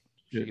 Right.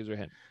 She gives her a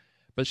hint,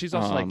 but she's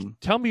also like,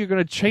 "Tell me you're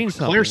going to change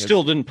something." Claire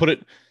still didn't put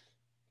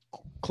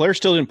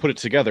it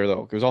together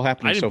though. It was all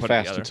happening so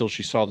fast until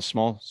she saw the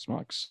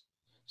smallpox.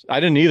 I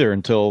didn't either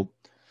until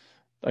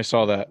I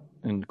saw that,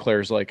 and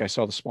Claire's like, "I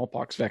saw the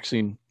smallpox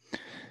vaccine."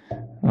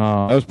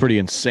 That was pretty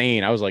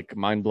insane. I was like,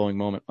 mind-blowing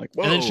moment. Like,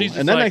 whoa.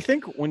 And then I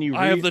think when you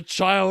I have the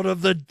child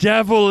of the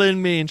devil in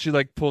me, and she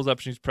like pulls up,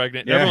 she's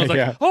pregnant. And everyone's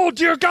like, oh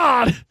dear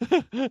God.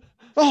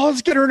 Oh,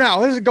 let's get her now.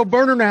 Let's go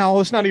burn her now.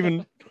 Let's not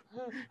even.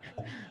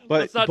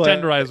 But let's not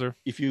tenderize her.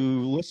 If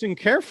you listen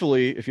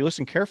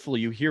carefully,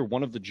 you hear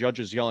one of the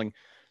judges yelling,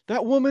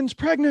 "That woman's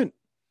pregnant."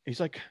 He's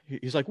like,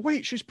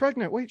 wait, she's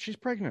pregnant. Wait, she's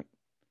pregnant.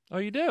 Oh,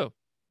 you do?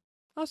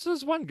 Oh, so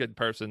there's one good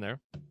person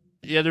there.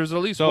 Yeah, there's at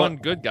least one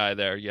good guy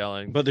there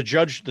yelling. But the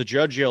judge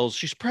yells,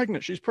 "She's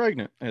pregnant! She's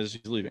pregnant!" as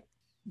he's leaving.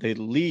 They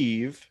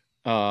leave,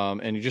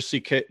 and you just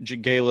see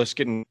Galus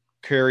getting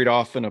carried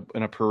off in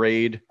a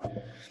parade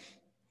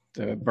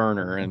to burn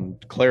her,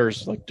 and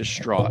Claire's like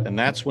distraught. And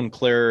that's when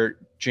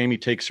Jamie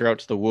takes her out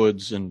to the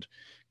woods, and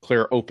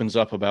Claire opens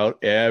up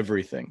about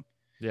everything.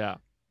 Yeah.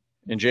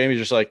 And Jamie's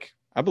just like,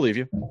 "I believe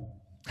you."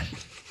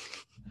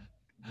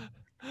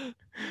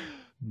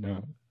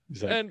 No.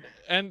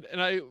 And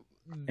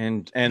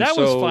and that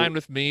so, was fine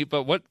with me,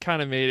 but what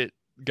kind of made it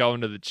go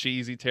into the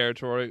cheesy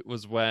territory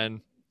was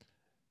when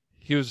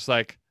he was just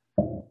like,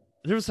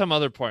 there was some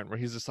other point where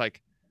he's just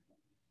like,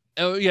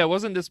 oh yeah, it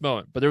wasn't this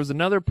moment, but there was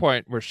another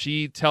point where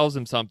she tells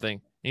him something,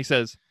 and he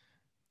says,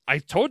 I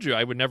told you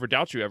I would never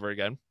doubt you ever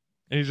again.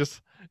 And he's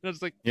just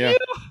like, yeah.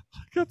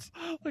 That's,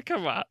 like,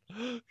 come on.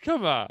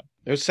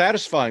 It was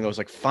satisfying. I was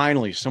like,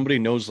 finally, somebody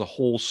knows the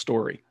whole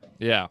story.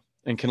 Yeah.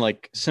 And can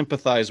like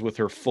sympathize with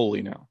her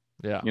fully now.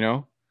 Yeah. You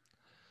know?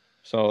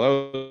 So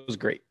that was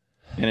great.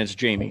 And it's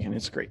Jamie, and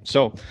it's great.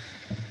 So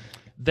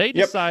they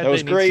decide they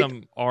need great.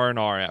 some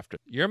R&R after.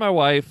 You're my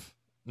wife.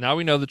 Now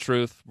we know the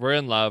truth. We're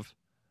in love.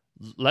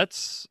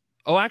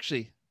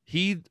 Actually,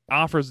 he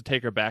offers to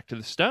take her back to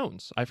the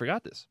Stones. I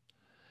forgot this.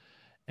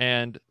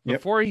 And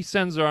before he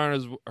sends her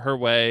on her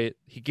way,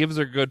 he gives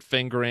her a good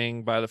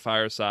fingering by the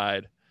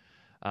fireside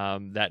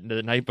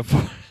the night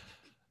before.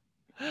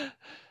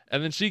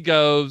 And then she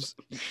goes.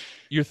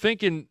 You're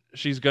thinking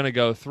she's going to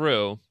go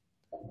through.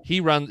 He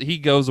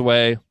goes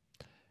away.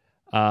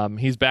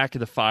 He's back at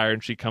the fire,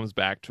 and she comes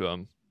back to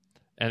him.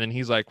 And then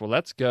he's like, well,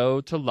 let's go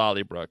to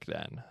Lollybrook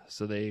then.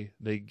 So they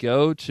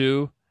go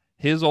to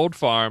his old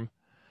farm,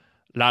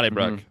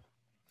 Lollybrook.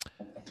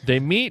 Mm-hmm. They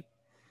meet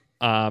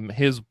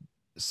his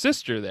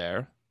sister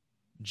there,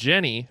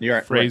 Jenny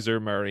Fraser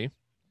Murray,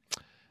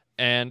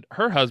 and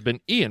her husband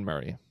Ian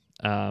Murray.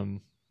 And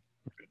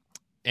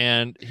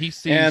he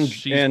sees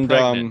she's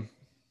pregnant.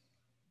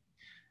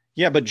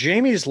 But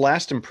Jamie's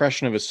last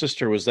impression of his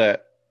sister was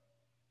that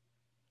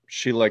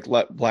she like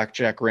let Black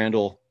Jack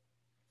Randall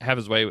have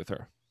his way with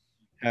her,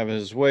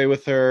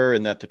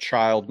 and that the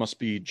child must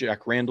be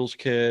Jack Randall's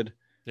kid.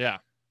 Yeah.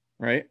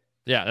 Right?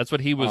 Yeah, that's what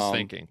he was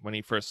thinking when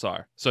he first saw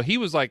her. So he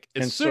was like,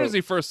 as soon as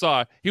he first saw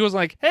her, he was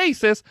like, hey,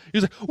 sis. He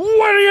was like,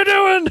 what are you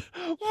doing?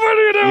 What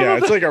are you doing? Yeah,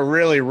 it's like a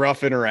really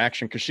rough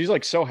interaction because she's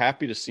like so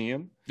happy to see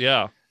him.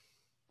 Yeah.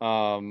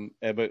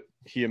 But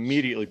he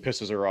immediately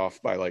pisses her off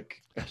by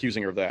like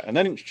accusing her of that. And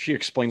then she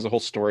explains the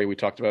whole story we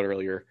talked about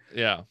earlier.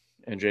 Yeah.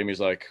 And Jamie's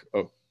like,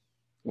 oh,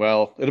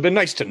 well, it'd have been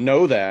nice to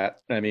know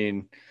that. I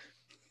mean,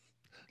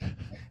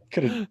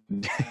 could have,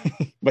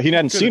 but he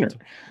hadn't seen her.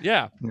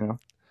 Yeah. Yeah.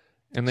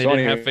 And they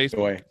didn't have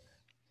Facebook.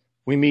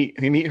 We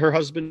meet her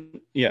husband.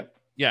 Yeah.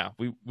 Yeah.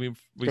 We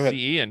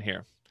see Ian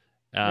here.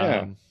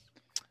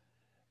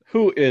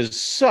 Who is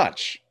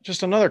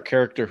just another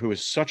character who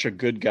is such a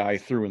good guy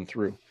through and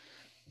through.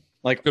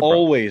 Like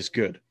always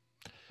good.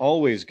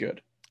 Always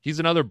good. He's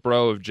another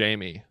bro of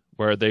Jamie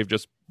where they've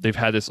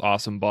had this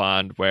awesome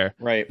bond where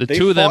the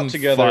two of them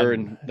together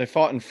and they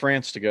fought in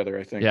France together,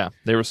 I think. Yeah.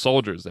 They were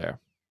soldiers there.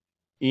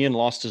 Ian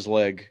lost his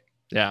leg.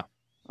 Yeah.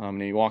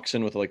 And he walks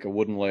in with like a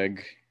wooden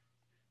leg.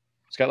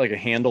 It's got like a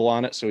handle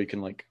on it so he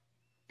can like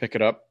pick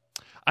it up.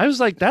 I was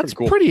like, that's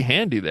pretty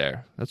handy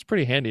there. That's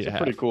pretty handy to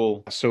have. Pretty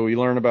cool. So we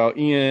learn about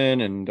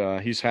Ian,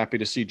 and he's happy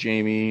to see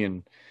Jamie,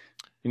 and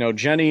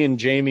Jenny and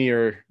Jamie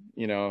are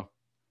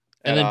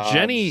and then odds.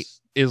 Jenny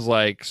is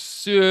like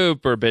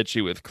super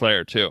bitchy with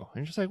Claire too,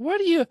 and she's like,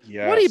 what are you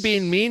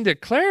being mean to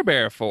Claire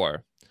Bear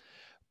for?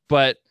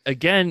 But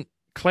again,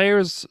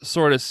 Claire's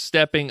sort of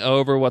stepping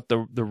over what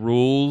the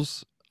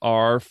rules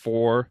are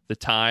for the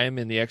time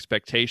and the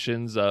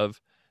expectations of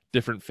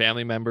different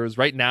family members.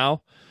 Right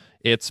now,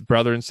 it's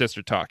brother and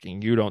sister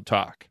talking. You don't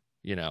talk,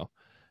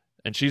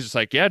 And she's just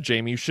like, yeah,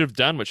 Jamie, you should have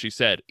done what she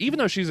said. Even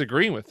though she's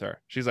agreeing with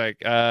her. She's like,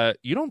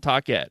 you don't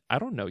talk yet. I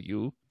don't know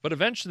you. But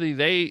eventually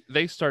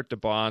they start to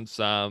bond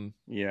some.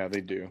 Yeah,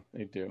 they do.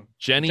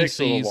 Jenny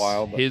sees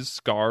his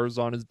scars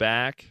on his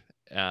back,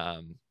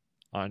 on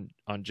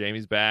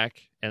Jamie's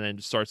back, and then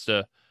starts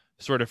to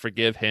sort of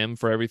forgive him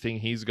for everything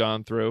he's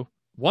gone through.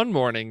 One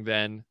morning,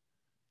 then,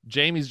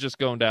 Jamie's just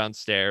going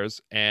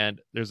downstairs, and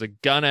there's a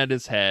gun at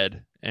his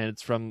head, and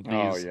it's from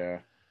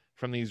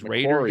these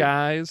Raider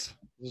guys.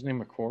 Is his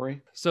name McQuarrie?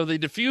 So they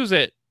defuse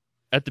it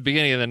at the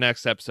beginning of the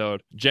next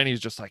episode. Jenny's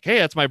just like, hey,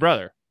 that's my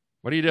brother.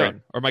 What are you doing?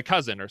 Right. Or my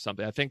cousin or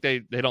something. I think they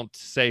don't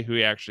say who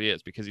he actually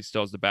is because he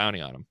still has the bounty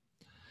on him.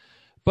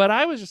 But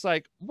I was just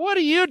like, what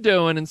are you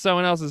doing in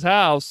someone else's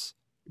house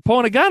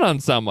pulling a gun on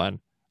someone?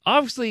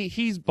 Obviously,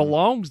 he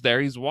belongs there.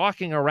 He's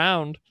walking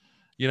around,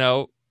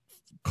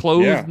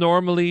 clothed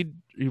normally.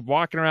 He's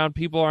walking around.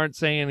 People aren't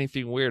saying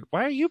anything weird.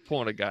 Why are you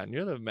pulling a gun?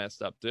 You're the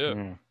messed up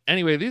dude.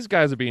 Anyway, these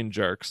guys are being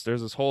jerks.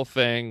 There's this whole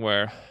thing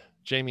where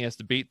Jamie has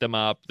to beat them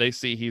up. They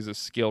see he's a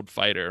skilled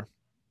fighter.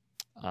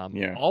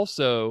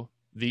 Also,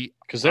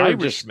 because they're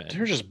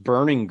just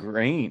burning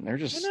grain. They're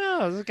just.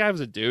 No, this guy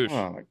was a douche.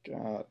 Oh my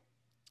god,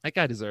 that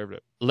guy deserved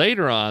it.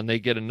 Later on, they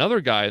get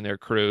another guy in their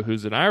crew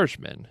who's an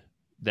Irishman.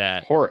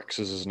 That Horrocks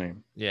is his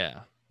name.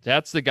 Yeah,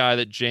 that's the guy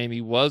that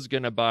Jamie was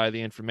gonna buy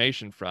the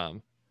information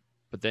from,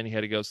 but then he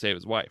had to go save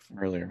his wife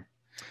earlier.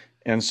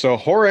 And so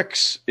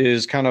Horrocks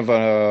is kind of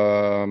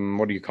a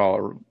what do you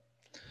call it?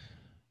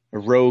 A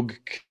rogue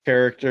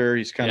character.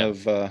 He's kind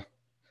of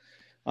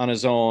on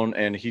his own,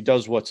 and he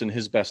does what's in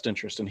his best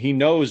interest. And he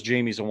knows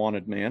Jamie's a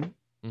wanted man.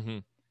 Mm-hmm.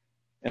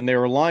 And they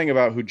were lying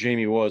about who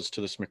Jamie was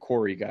to this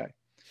McQuarrie guy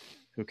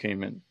who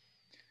came in,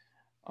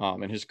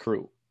 and his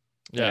crew.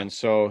 Yeah. And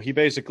so he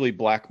basically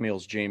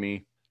blackmails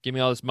Jamie. Give me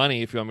all this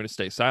money if you want me to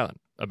stay silent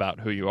about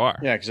who you are.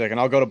 Yeah, because like, and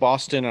I'll go to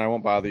Boston and I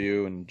won't bother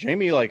you. And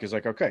Jamie like is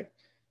like, okay,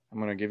 I'm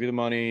gonna give you the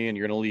money and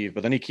you're gonna leave.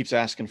 But then he keeps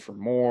asking for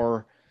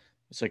more.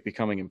 It's like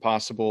becoming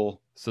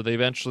impossible. So they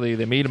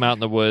meet him out in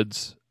the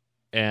woods,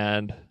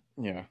 and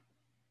Yeah.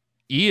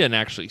 Ian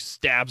actually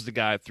stabs the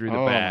guy through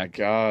the back.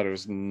 Oh my God, it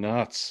was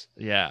nuts.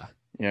 Yeah.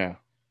 Yeah.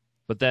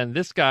 But then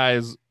this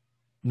guy's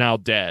now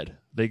dead.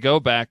 They go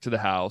back to the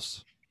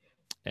house,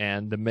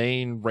 and the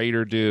main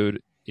raider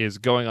dude is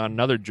going on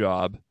another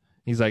job.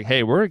 He's like,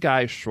 hey, we're a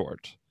guy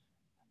short.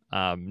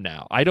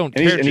 Now I don't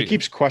care. And he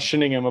keeps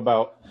questioning him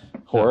about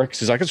Horrocks.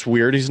 He's like, it's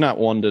weird. He's not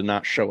one to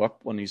not show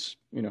up when he's,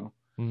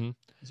 Mm-hmm.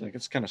 He's like,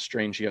 it's kind of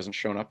strange he hasn't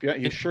shown up yet.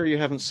 You sure you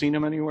haven't seen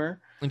him anywhere?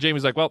 And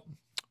Jamie's like, well,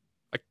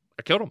 I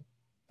killed him.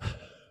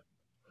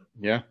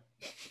 Yeah.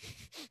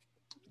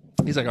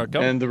 He's like, I killed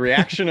him. And the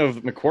reaction of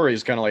McQuarrie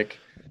is kind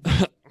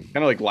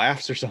of like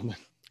laughs or something.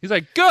 He's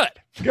like, good.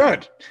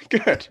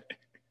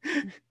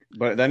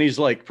 But then he's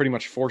like, pretty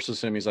much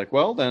forces him. He's like,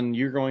 well, then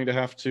you're going to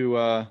have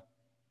to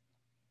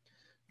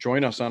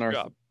join us on our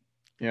job.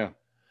 Yeah.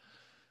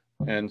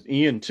 And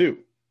Ian too.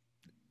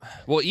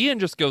 Well, Ian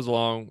just goes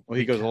along. Well,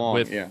 he goes along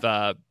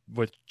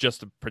with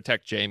just to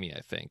protect Jamie,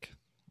 I think.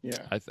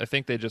 Yeah. I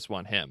think they just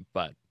want him.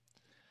 But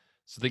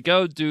so they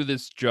go do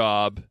this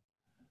job.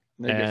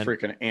 They get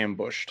freaking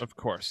ambushed. Of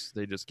course,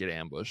 they just get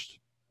ambushed.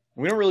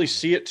 We don't really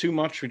see it too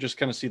much. We just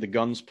kind of see the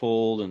guns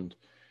pulled and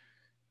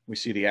we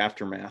see the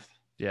aftermath.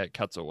 Yeah, it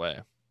cuts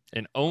away.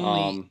 And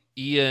only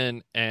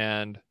Ian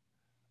and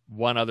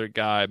one other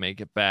guy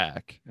make it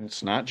back. And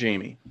it's not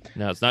Jamie.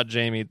 No, it's not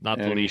Jamie. Not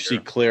the And leader. you see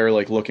Claire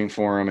like looking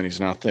for him and he's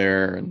not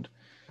there. And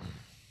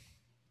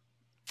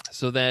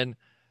so then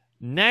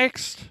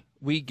next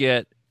we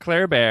get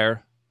Claire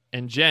Bear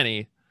and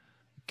Jenny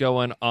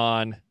going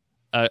on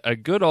a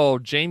good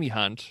old Jamie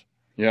hunt.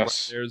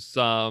 yes. There's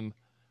some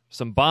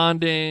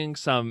bonding,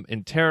 some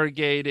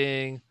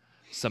interrogating,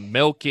 some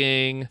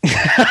milking.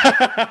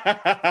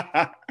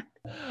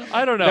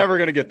 I don't know. Never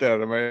going to get that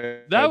out of my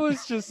head. That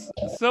was just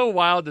so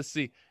wild to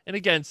see. And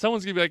again,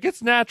 someone's going to be like,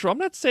 it's natural. I'm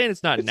not saying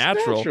it's not It's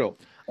natural.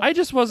 I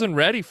just wasn't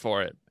ready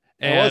for it.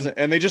 And it wasn't.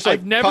 And they just like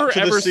I've never cut to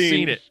the ever scene.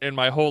 seen it in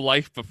my whole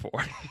life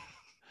before.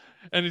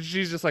 And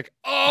she's just like,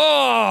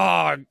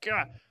 oh,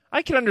 God.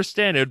 I can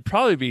understand. It would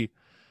probably be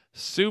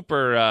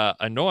super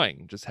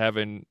annoying just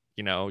having,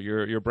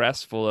 your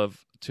breast full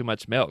of too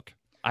much milk.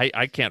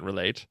 I can't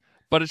relate.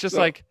 But it's just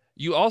like,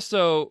 you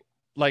also,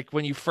 like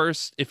when you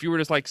first, if you were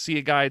just like see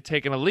a guy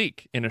taking a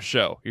leak in a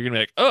show, you're going to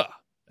be like, ugh,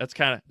 that's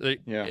kind of,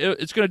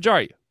 it's going to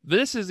jar you.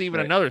 This is even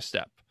another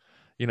step,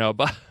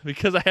 but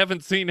because I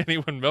haven't seen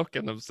anyone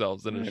milking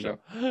themselves in a show.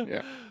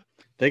 Yeah.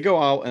 They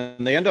go out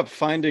and they end up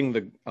finding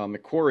the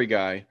McQuarrie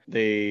guy.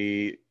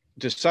 They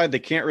decide they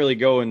can't really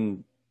go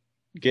and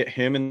get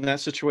him in that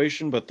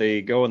situation, but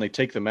they go and they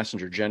take the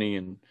messenger, Jenny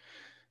and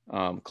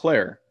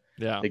Claire.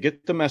 Yeah. They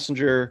get the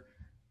messenger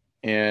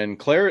and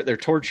Claire, they're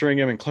torturing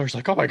him and Claire's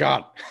like, oh my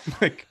God.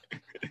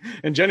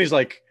 And Jenny's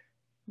like,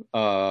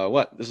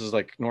 what? This is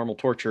like normal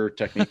torture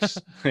techniques.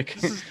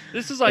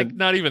 This is like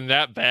not even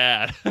that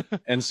bad.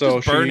 And so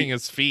just burning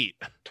his feet.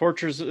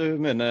 Tortures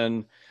him and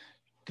then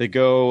they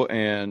go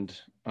and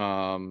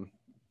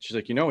she's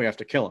like, we have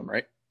to kill him,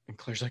 right? And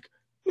Claire's like,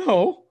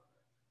 no.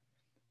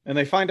 And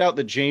they find out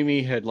that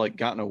Jamie had like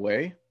gotten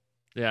away.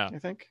 Yeah. I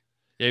think.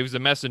 Yeah, he was a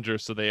messenger,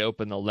 so they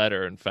opened the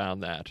letter and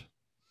found that.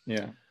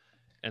 Yeah.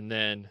 And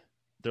then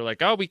they're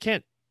like, oh, we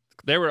can't.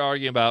 They were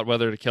arguing about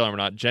whether to kill him or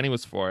not. Jenny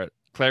was for it.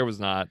 Claire was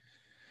not.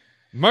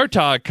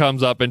 Murtaugh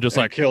comes up and just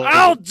like,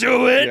 I'll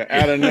do it. Yeah,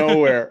 out of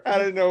nowhere,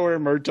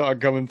 Murtaugh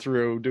coming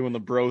through, doing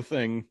the bro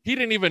thing. He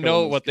didn't even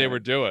know what they were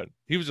doing.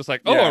 He was just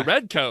like, a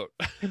red coat.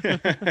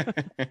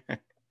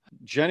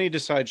 Jenny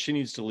decides she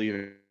needs to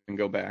leave and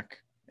go back.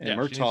 And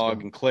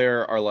Murtaugh and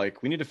Claire are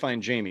like, we need to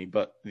find Jamie,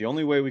 but the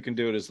only way we can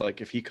do it is like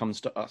if he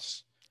comes to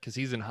us. Because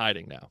he's in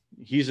hiding now.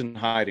 He's in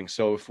hiding.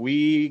 So if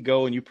we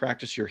go and you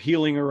practice your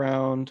healing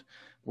around,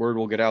 word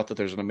will get out that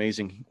there's an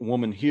amazing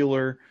woman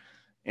healer,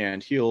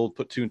 and he'll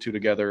put two and two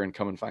together and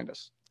come and find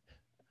us.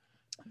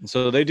 And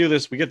so they do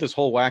this. We get this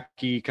whole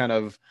wacky kind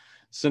of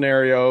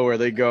scenario where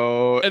they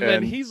go. And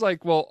then he's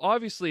like, well,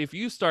 obviously, if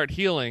you start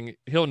healing,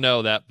 he'll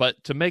know that.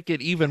 But to make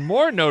it even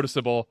more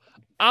noticeable,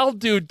 I'll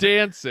do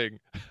dancing.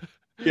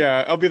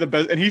 Yeah, I'll be the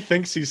best. And he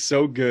thinks he's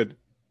so good.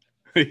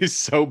 He's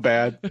so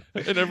bad.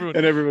 And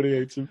everybody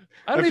hates him.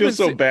 I feel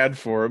so bad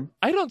for him.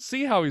 I don't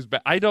see how he's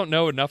bad. I don't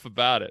know enough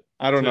about it.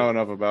 I don't know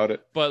enough about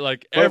it. But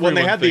like, when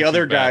they had the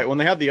other guy, when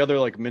they had the other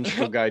like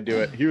minstrel guy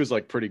do it, he was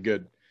like pretty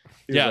good.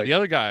 Yeah, like, the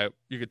other guy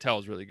you could tell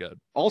was really good.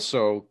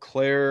 Also,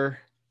 Claire,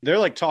 they're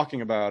like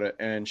talking about it,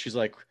 and she's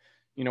like,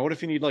 what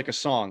if you need like a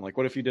song? Like,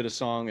 what if you did a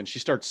song? And she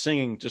starts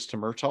singing just to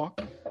Murtaugh.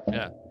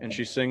 Yeah. And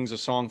she sings a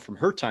song from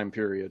her time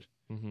period.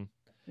 Mm-hmm.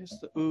 It's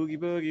the oogie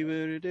boogie.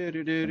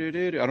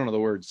 I don't know the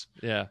words.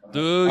 Yeah.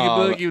 Oogie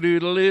boogie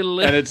doodle little.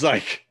 And it's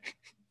like,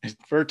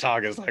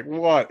 Murtaugh is like,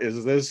 what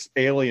is this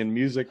alien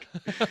music?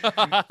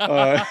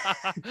 uh,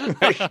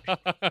 like,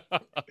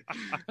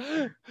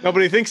 no,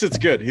 but he thinks it's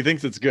good. He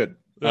thinks it's good.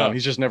 Yeah.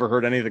 He's just never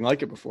heard anything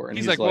like it before. And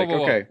he's like,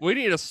 whoa, okay, we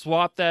need to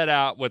swap that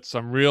out with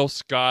some real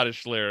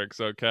Scottish lyrics,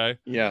 okay?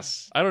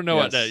 Yes. I don't know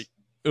what that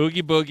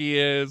Oogie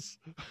Boogie is.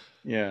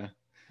 Yeah.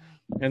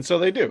 And so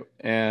they do.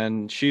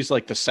 And she's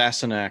like the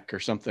Sassenach or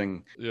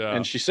something. Yeah.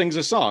 And she sings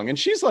a song. And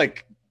she's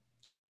like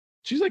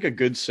a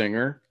good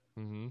singer.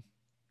 Mm-hmm.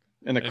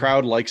 And the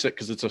crowd likes it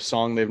because it's a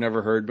song they've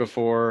never heard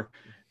before.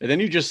 And then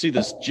you just see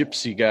this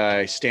gypsy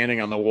guy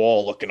standing on the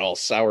wall looking all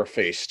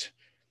sour-faced.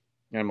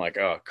 And I'm like,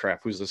 oh,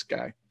 crap, who's this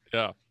guy?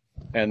 Yeah.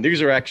 And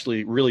these are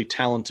actually really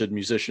talented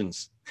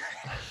musicians.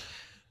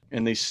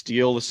 And they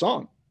steal the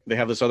song. They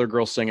have this other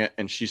girl sing it,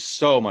 and she's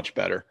so much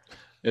better.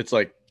 It's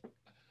like,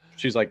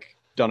 she's like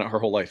done it her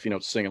whole life,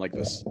 singing like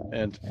this.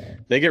 And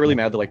they get really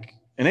mad. They're like,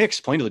 and they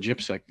explain to the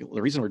gypsy, like,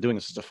 the reason we're doing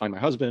this is to find my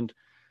husband.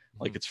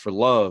 Like, it's for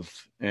love.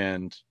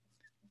 And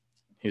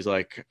he's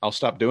like, I'll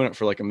stop doing it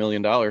for like $1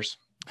 million or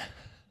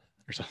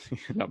something.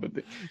 No, but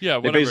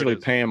they basically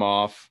pay him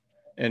off.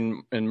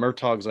 And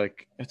Murtaugh's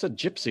like, it's a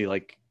gypsy.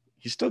 Like,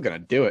 he's still going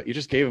to do it. You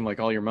just gave him like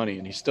all your money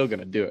and he's still going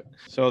to do it.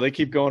 So they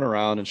keep going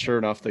around, and sure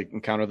enough, they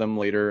encounter them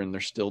later and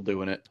they're still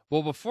doing it.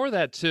 Well, before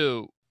that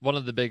too, one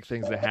of the big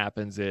things that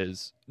happens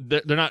is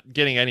they're not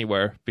getting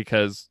anywhere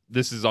because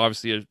this is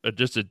obviously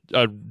just a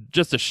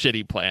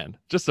shitty plan.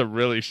 Just a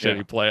really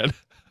shitty plan.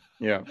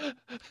 Yeah.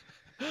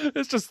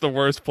 It's just the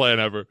worst plan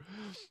ever.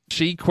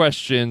 She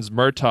questions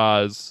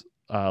Murtaugh's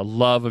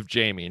love of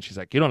Jamie, and she's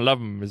like, you don't love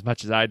him as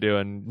much as I do,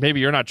 and maybe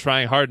you're not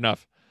trying hard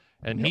enough.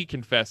 And he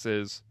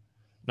confesses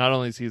not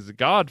only is he the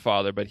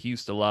godfather, but he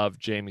used to love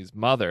Jamie's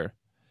mother.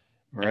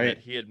 Right. And that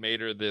he had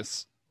made her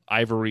this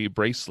ivory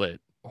bracelet,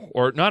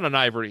 or not an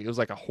ivory, it was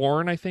like a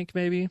horn, I think,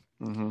 maybe.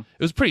 Mm-hmm. It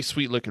was a pretty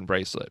sweet looking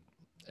bracelet.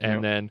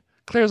 And then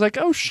Claire's like,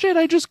 oh shit,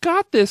 I just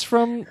got this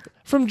from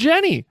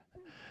Jenny.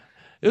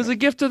 It was a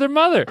gift to their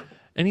mother.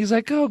 And he's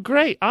like, oh,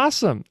 great,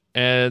 awesome.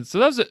 And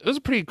so it was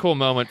a pretty cool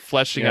moment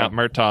fleshing out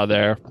Murtaugh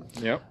there.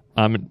 Yep.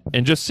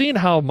 And just seeing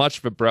how much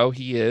of a bro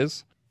he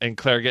is, and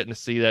Claire getting to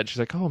see that, she's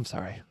like, oh, I'm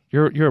sorry.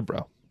 You're a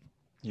bro.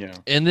 Yeah.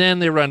 And then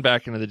they run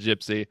back into the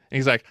gypsy. And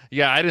he's like,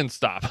 yeah, I didn't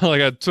stop.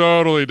 Like, I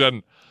totally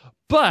didn't.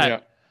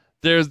 But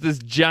there's this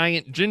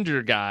giant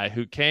ginger guy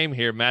who came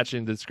here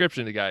matching the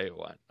description of the guy who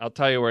won. I'll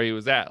tell you where he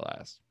was at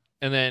last.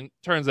 And then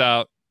turns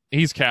out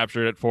he's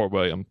captured at Fort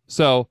William.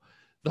 So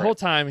the whole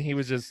time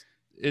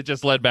it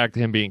just led back to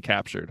him being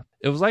captured.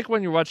 It was like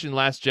when you're watching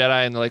Last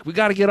Jedi and they're like, we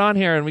got to get on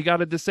here and we got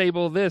to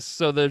disable this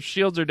so the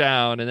shields are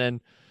down. And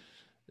then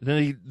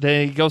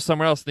they go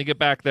somewhere else and they get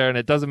back there and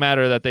it doesn't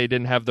matter that they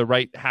didn't have the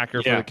right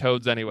hacker for the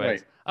codes anyways.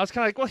 Right. I was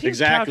kind of like, well, he was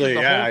captured the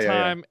whole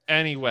time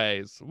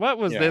anyways. What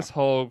was this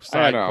whole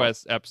side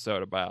quest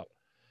episode about?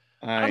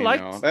 I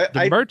liked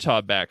the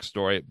Murtaugh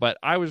backstory, but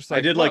I was just like,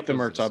 I did like the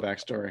Murtaugh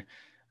backstory.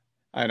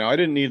 I know. I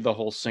didn't need the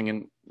whole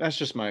singing. That's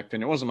just my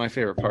opinion. It wasn't my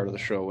favorite part of the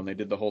show when they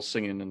did the whole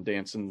singing and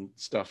dancing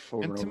stuff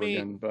over and over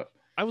again. But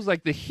I was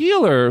like, the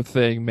healer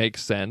thing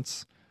makes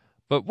sense,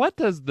 but what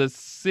does the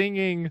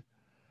singing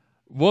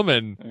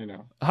woman? I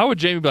know. How would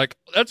Jamie be like,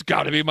 that's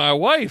got to be my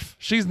wife?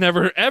 She's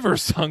never ever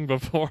sung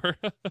before.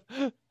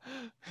 You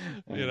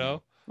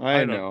know?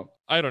 I know.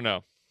 I don't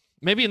know.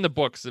 Maybe in the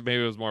books,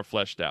 maybe it was more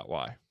fleshed out.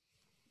 Why?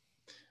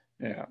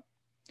 Yeah.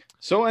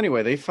 So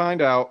anyway, they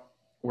find out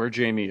where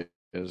Jamie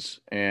is,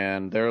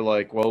 and they're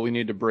like, well, we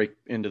need to break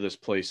into this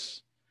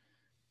place.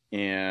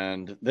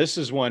 And this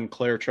is when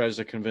Claire tries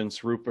to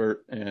convince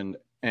Rupert and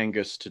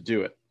Angus to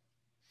do it.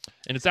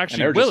 And it's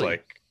actually Willie.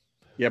 Like,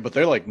 yeah, but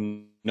they're like,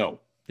 no.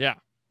 Yeah.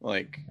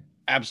 Like,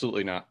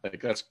 absolutely not.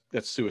 Like,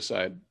 that's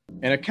suicide.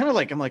 And it kind of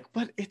like, I'm like,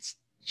 but it's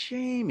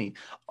Jamie.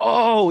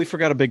 Oh, we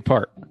forgot a big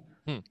part.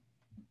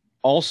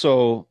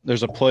 Also,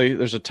 there's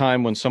a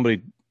time when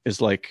somebody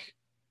is like,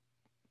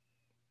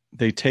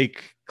 they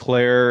take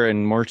Claire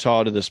and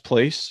Murtaugh to this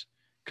place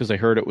because they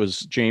heard it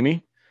was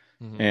Jamie,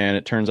 and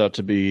it turns out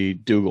to be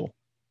Dougal.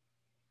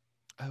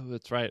 Oh,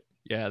 that's right.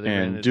 Yeah.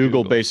 And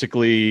Dougal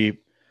basically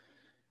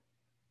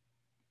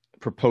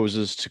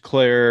proposes to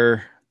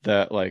Claire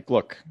that, like,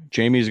 look,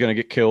 Jamie's going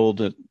to get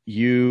killed.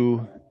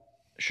 You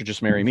should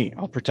just marry me.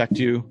 I'll protect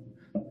you,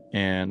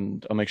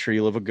 and I'll make sure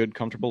you live a good,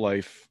 comfortable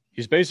life.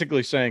 He's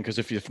basically saying, because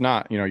if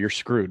not, you're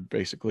screwed,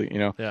 basically,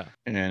 Yeah.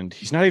 And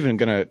he's not even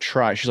going to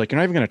try. She's like, you're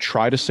not even going to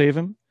try to save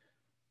him?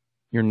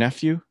 Your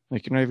nephew?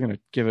 Like, you're not even going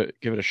to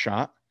give it a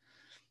shot?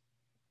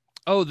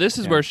 Oh, this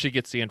is where she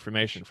gets the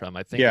information from,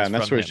 I think. Yeah, and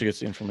that's where she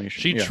gets the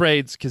information. She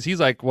trades, because he's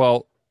like,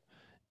 well,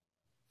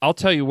 I'll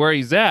tell you where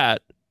he's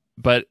at,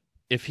 but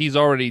if he's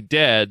already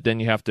dead, then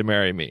you have to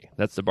marry me.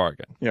 That's the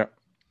bargain. Yeah.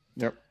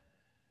 Yep.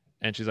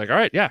 And she's like, all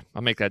right, yeah,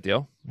 I'll make that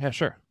deal. Yeah,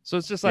 sure. So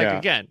it's just like,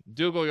 again,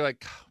 Dougal, you're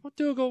like, what,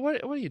 Dougal,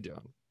 what are you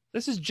doing?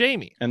 This is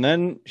Jamie. And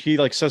then he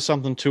like says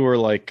something to her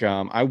like,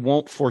 I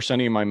won't force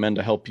any of my men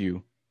to help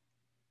you.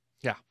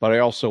 Yeah. But I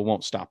also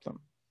won't stop them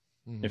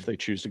if they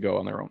choose to go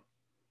on their own.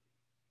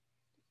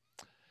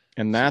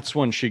 And that's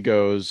when she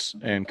goes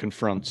and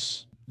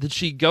confronts did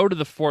she go to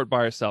the fort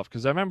by herself?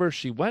 Because I remember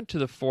she went to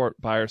the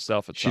fort by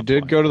herself at some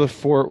point. go to the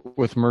fort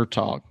with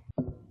Murtaugh.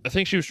 I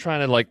think she was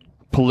trying to like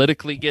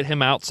politically get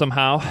him out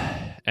somehow,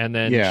 and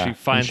then she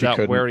finds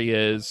out where he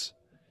is,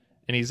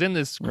 and he's in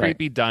this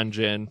creepy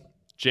dungeon.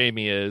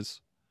 Jamie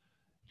is,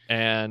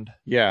 and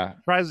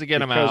tries to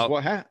get him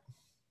out.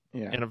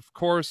 And of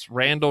course,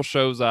 Randall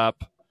shows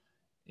up,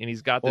 and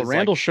he's got this. Well,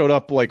 Randall showed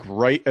up like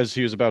right as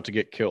he was about to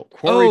get killed.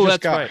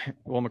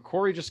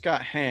 McQuarrie just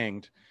got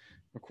hanged.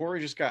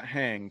 McQuarrie just got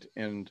hanged,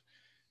 and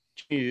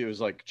it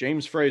was like,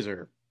 James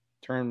Fraser,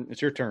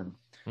 it's your turn.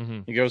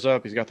 Mm-hmm. He goes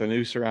up, he's got the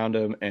noose around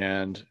him,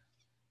 and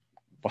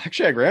Black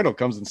Shag Randall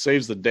comes and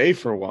saves the day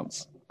for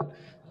once.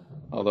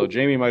 Although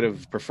Jamie might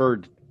have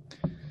preferred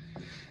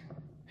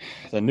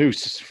the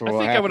noose for I what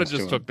think I would have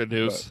just took the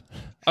noose.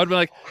 I was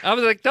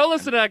like, don't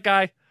listen to that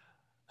guy.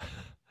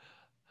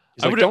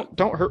 He's like,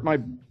 don't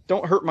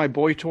hurt my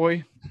boy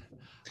toy.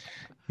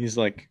 He's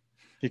like,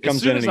 he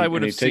comes in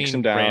and he takes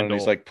him down, and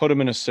he's like, put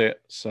him in a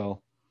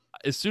cell.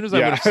 As soon as I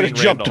would have seen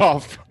jumped Randall,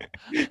 off,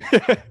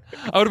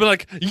 I would have been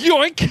like,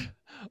 yoink!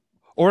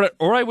 Or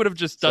I would have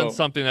just done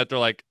something that they're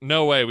like,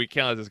 no way, we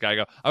can't let this guy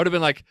go. I would have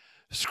been like,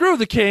 screw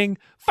the king,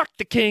 fuck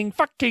King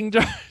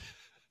George.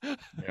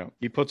 Yeah,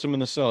 he puts him in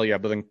the cell. Yeah,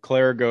 but then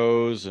Claire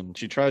goes and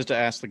she tries to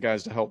ask the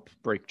guys to help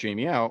break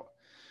Jamie out,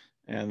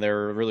 and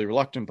they're really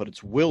reluctant. But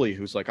it's Willie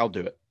who's like, "I'll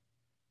do it."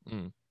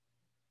 Mm.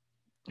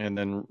 And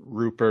then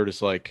Rupert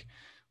is like,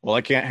 "Well,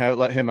 I can't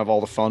let him have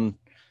all the fun.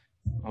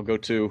 I'll go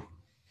too."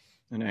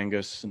 And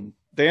Angus, and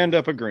they end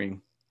up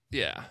agreeing.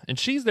 Yeah, and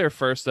she's there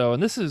first though,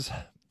 and this is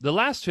the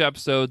last 2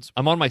 episodes.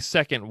 I'm on my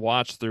second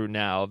watch through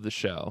now of the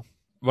show.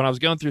 When I was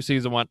going through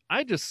season 1,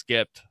 I just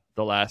skipped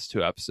the last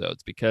 2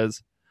 episodes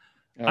because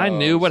I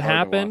knew what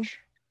happened,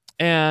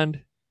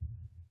 and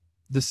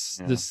the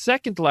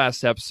second to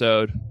last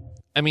episode,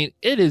 I mean,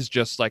 it is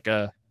just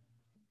a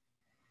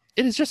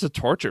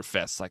torture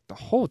fest like the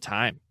whole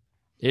time.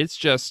 It's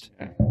just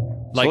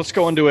like, so let's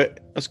go into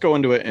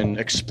it in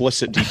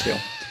explicit detail.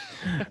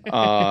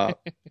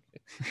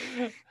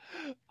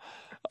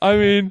 I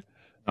mean,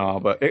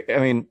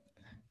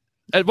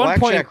 at one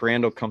point, Jack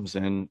Randall comes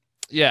in.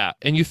 Yeah,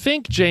 and you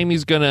think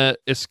Jamie's gonna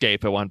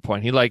escape at one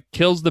point. He like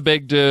kills the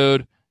big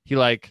dude. He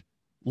like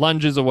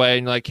lunges away,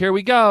 and you're like, here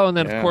we go. And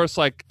then of course,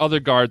 like other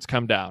guards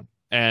come down,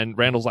 and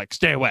Randall's like,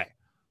 stay away,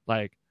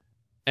 like,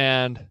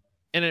 and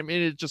I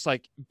mean, it's just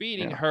like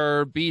beating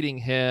her, beating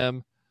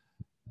him,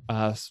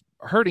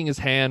 hurting his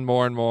hand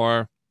more and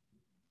more,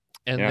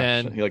 and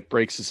then so he like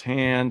breaks his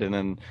hand, and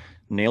then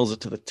nails it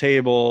to the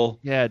table.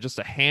 Yeah, just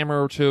a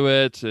hammer to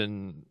it,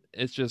 and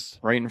it's just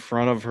right in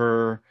front of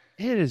her.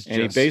 It is, and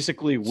just he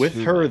basically with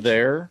her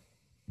there,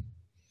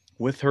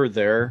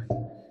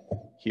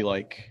 he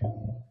like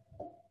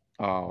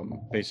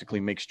basically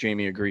makes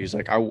Jamie agree. He's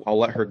like, I'll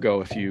let her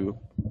go if you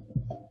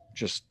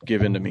just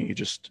give in to me. You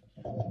just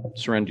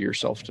surrender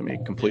yourself to me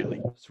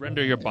completely.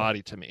 Surrender your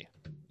body to me,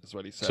 is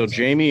what he says. So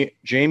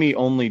Jamie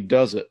only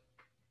does it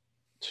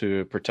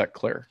to protect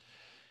Claire.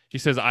 He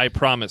says, I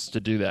promise to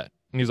do that.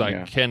 And he's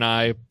like, can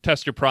I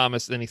test your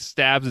promise? Then he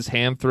stabs his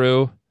hand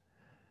through,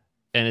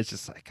 and it's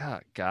just like, oh,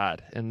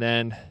 God. And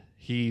then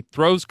he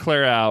throws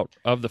Claire out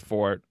of the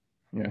fort.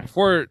 Yeah.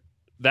 Before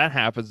that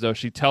happens, though,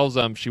 she tells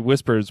him, she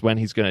whispers when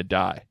he's going to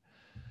die.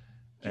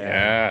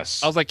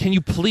 Yes. I was like, can I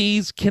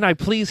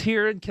please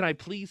hear it? Can I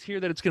please hear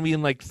that it's going to be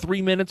in like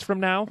 3 minutes from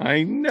now?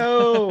 I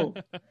know.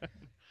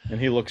 And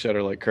he looks at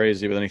her like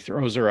crazy, but then he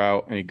throws her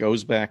out and he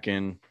goes back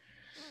in,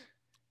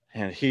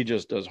 and he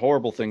just does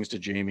horrible things to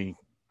Jamie.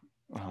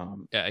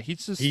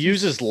 He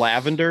uses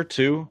lavender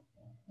too.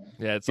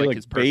 Yeah, it's he like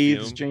his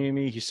bathes perfume.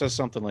 Jamie. He says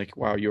something like,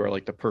 "Wow, you are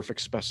like the perfect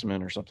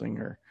specimen," or something.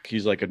 Or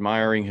he's like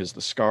admiring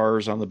the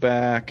scars on the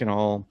back and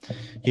all.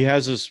 He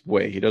has his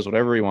way. He does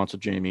whatever he wants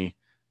with Jamie.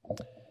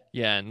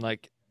 Yeah,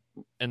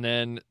 and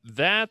then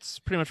that's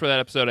pretty much where that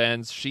episode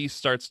ends. She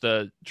starts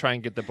to try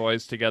and get the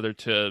boys together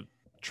to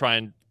try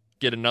and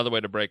get another way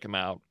to break him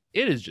out.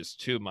 It is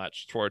just too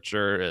much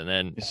torture, and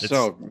then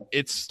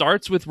it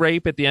starts with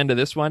rape at the end of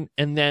this one,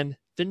 and then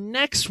the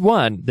next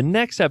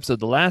episode,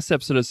 the last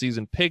episode of the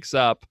season, picks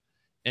up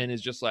and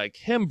is just like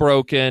him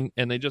broken,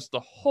 and they just the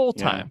whole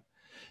time.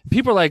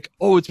 People are like,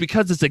 oh, it's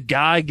because it's a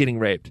guy getting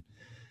raped.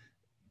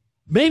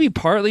 Maybe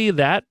partly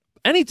that.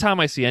 Anytime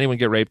I see anyone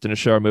get raped in a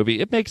show or movie,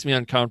 it makes me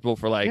uncomfortable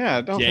for like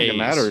I don't days. think it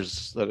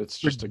matters that it's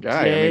just a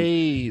guy.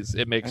 Days.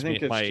 It makes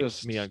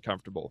me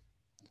uncomfortable.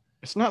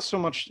 It's not so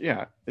much,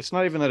 it's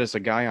not even that it's a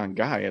guy on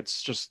guy.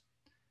 It's just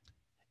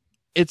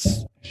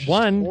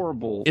one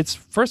horrible. It's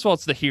first of all,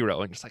 it's the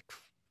hero, and it's like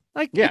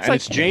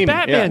it's Jamie.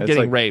 Batman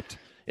getting raped.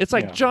 It's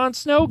like Jon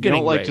Snow getting raped. You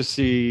don't like to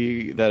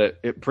see that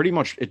it pretty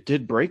much it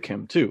did break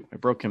him too.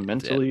 It broke him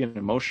mentally and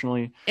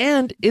emotionally.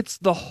 And it's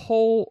the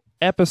whole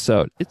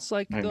episode. It's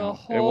like the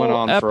whole it went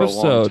on episode. For a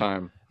long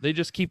time. They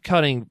just keep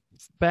cutting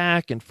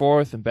back and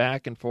forth and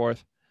back and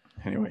forth.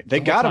 Anyway, they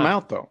got him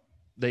out though.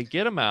 They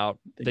get him out.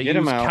 They get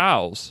use him out.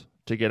 Cows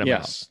to get him out.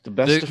 Yes, the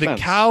best defense.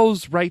 The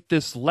cows write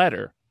this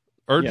letter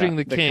urging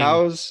the king.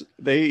 Cows,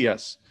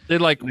 They're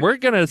like, we're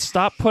going to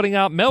stop putting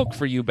out milk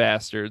for you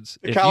bastards.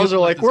 The cows are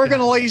like, we're going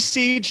to lay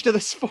siege to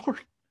this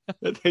fort.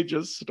 They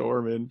just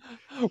storm in.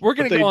 We're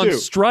going to go on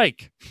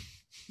strike.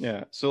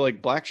 Yeah. So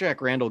like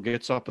Blackjack Randall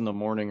gets up in the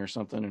morning or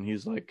something, and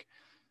he's like,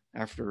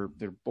 after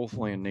they're both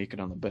laying naked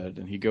on the bed,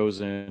 and he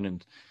goes in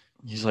and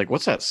he's like,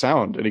 what's that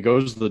sound? And he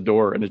goes to the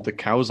door, and the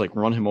cows like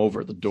run him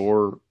over. The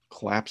door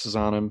collapses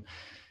on him.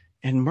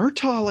 And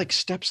Murtaugh like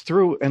steps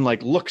through and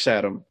like looks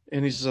at him,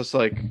 and he's just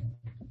like,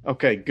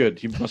 okay, good.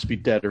 He must be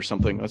dead or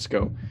something. Let's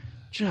go.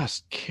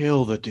 Just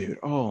kill the dude.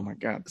 Oh my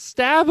God.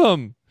 Stab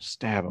him.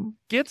 Stab him.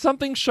 Get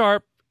something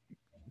sharp.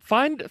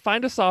 Find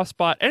a soft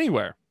spot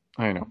anywhere.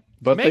 I know,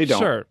 but Make they don't.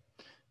 Sure.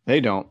 They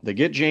don't. They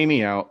get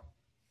Jamie out.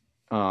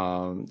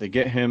 They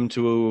get him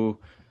to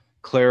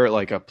Claire at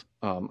like a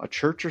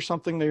church or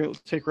something they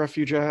take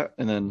refuge at,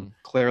 and then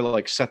Claire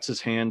like sets his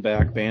hand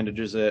back,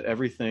 bandages it,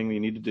 everything you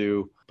need to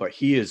do. But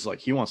he is like,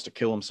 he wants to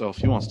kill himself.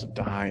 He wants to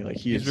die. Like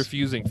he's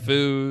refusing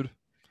food.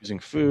 Using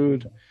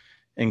food.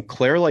 And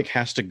Claire like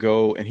has to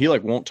go, and he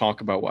like won't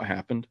talk about what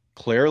happened.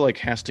 Claire like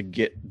has to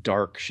get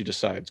dark, she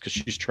decides, because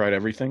she's tried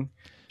everything.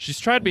 She's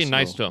tried being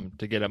nice to him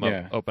to get him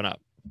open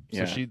up.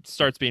 So she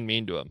starts being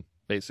mean to him,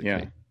 basically.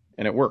 Yeah.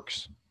 And it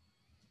works.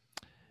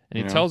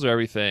 And he tells her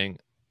everything.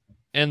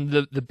 And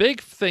the big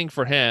thing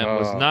for him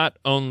was not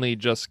only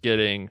just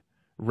getting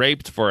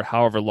raped for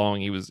however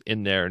long he was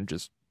in there,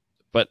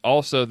 but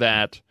also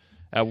that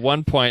at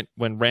one point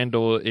when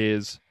Randall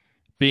is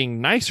being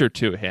nicer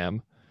to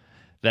him,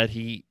 that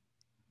he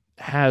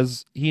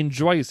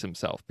enjoys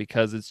himself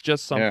because it's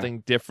just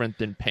something different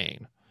than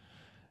pain.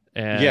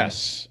 And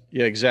yes.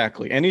 Yeah,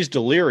 exactly. And he's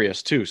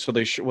delirious too. So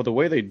the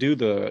way they do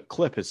the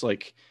clip, it's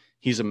like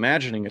he's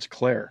imagining it's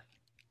Claire.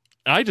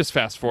 I just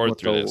fast forward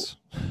through this.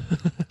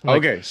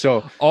 Okay,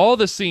 so all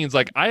the scenes,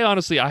 like I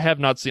have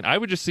not seen. I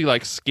would just see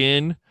like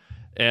skin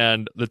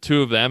and the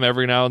two of them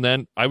every now and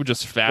then. I would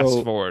just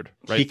fast forward.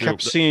 Right, he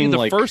kept seeing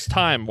the first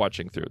time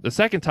watching through. The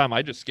second time,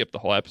 I just skipped the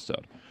whole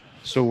episode.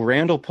 So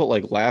Randall put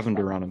like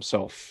lavender on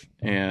himself,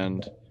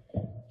 and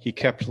he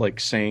kept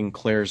like saying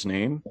Claire's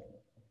name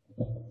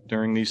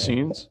during these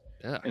scenes.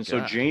 Yeah, and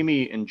so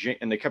Jamie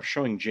and they kept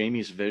showing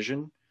Jamie's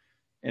vision.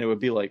 And it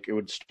would be like, it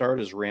would start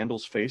as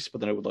Randall's face,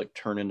 but then it would like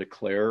turn into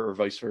Claire or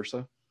vice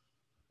versa.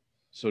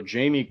 So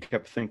Jamie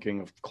kept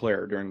thinking of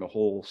Claire during the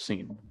whole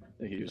scene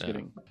that he was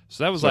getting.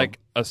 So that was like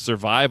a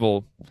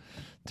survival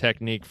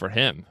technique for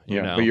him.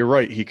 You know? But you're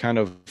right. He kind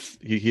of,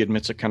 he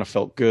admits it kind of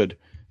felt good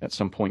at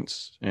some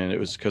points, and it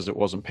was because it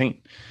wasn't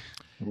pain.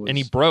 And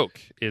he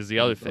broke is the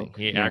other thing.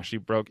 He actually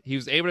broke. He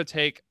was able to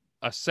take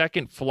a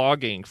second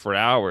flogging for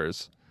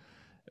hours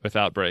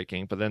without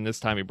breaking, but then this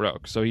time he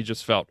broke. So he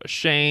just felt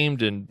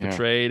ashamed and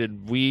betrayed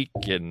and weak.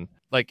 And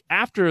like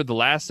after the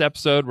last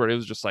episode where it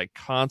was just like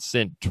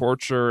constant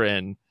torture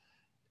and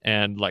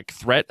like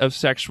threat of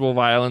sexual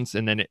violence,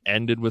 and then it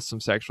ended with some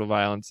sexual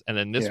violence, and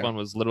then this one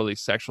was literally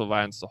sexual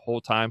violence the whole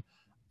time,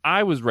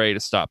 I was ready to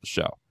stop the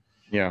show.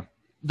 Yeah.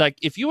 Like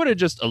if you would have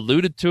just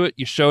alluded to it,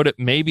 you showed it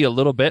maybe a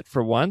little bit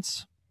for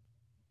once,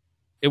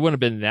 it wouldn't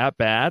have been that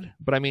bad.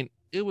 But I mean,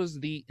 it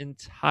was the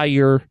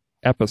entire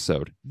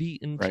episode. The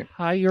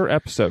entire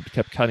episode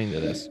kept cutting to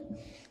this.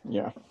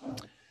 Yeah.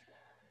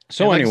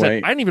 So like anyway, I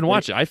said, I didn't even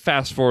watch it. I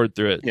fast forward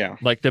through it. Yeah.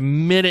 Like the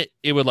minute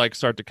it would like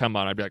start to come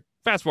on, I'd be like,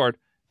 fast forward.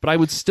 But I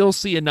would still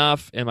see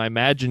enough, and my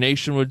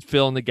imagination would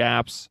fill in the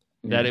gaps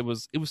that it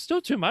was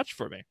still too much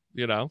for me,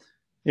 you know?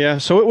 Yeah.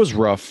 So it was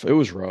rough.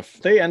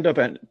 They end up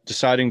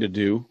deciding to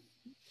do,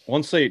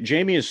 once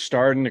Jamie is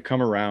starting to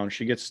come around,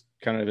 she gets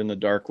kind of in the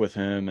dark with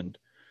him and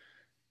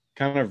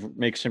kind of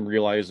makes him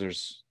realize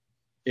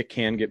it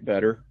can get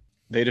better.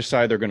 They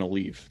decide they're going to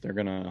leave. They're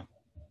going to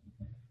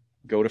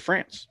go to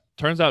France.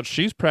 Turns out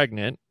she's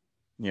pregnant.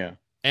 Yeah.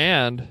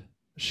 And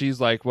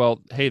she's like,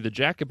 well, hey, the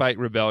Jacobite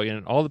rebellion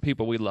and all the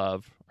people we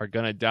love are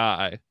going to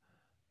die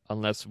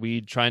unless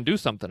we try and do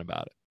something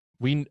about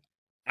it.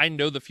 I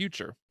know the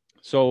future.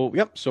 So,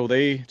 yep. So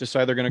they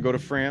decide they're going to go to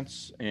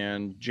France,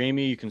 and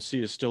Jamie, you can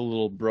see, is still a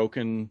little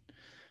broken,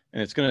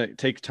 and it's going to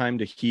take time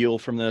to heal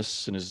from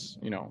this. And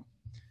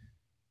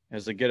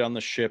as they get on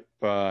the ship,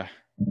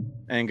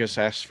 Angus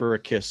asks for a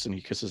kiss, and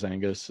he kisses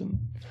Angus, and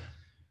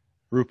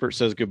Rupert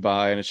says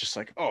goodbye, and it's just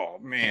like, oh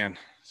man,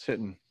 it's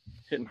hitting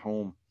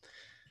home.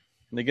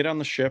 And they get on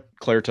the ship.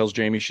 Claire tells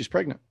Jamie she's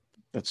pregnant.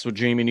 That's what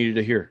Jamie needed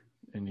to hear,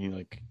 and he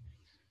like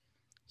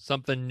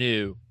something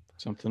new,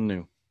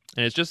 and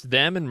it's just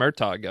them and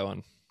Murtaugh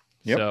going.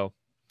 Yep. So,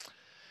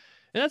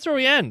 and that's where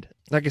we end.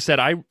 Like I said,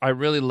 I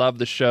really love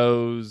the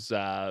shows.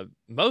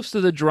 Most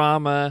of the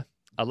drama.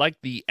 I like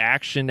the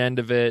action end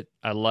of it.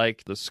 I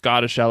like the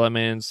Scottish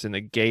elements and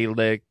the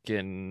Gaelic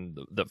and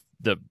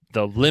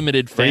the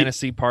limited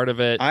fantasy part of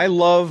it. I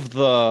love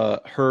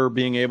her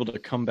being able to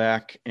come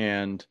back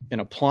and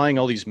applying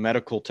all these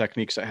medical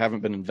techniques that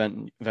haven't been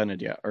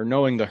invented yet, or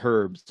knowing the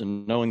herbs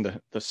and knowing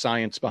the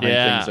science behind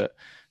things that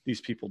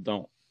these people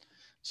don't.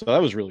 So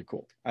that was really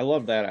cool. I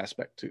love that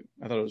aspect too.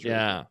 I thought it was really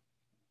cool.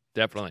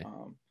 Definitely.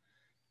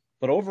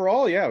 But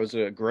overall, it was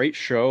a great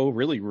show.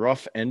 Really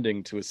rough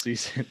ending to a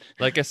season.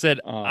 Like I said,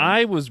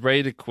 I was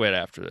ready to quit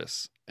after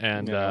this.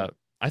 And Yeah.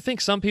 I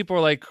think some people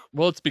are like,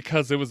 well, it's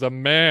because it was a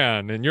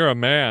man and you're a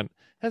man.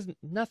 Has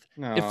nothing.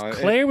 No, If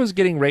Claire was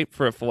getting raped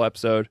for a full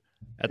episode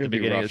at the it'd be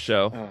beginning of the rough.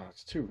 show, Oh,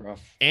 it's too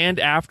rough. and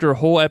after a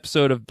whole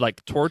episode of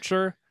like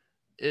torture,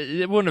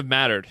 it wouldn't have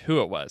mattered who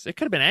it was. It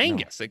could have been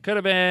Angus. It could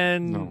have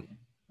been No.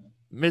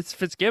 Miss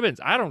Fitzgibbons.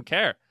 I don't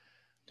care.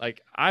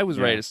 Like, I was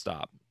ready to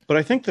stop. But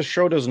I think the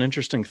show does an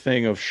interesting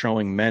thing of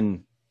showing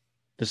men,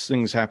 this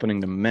thing's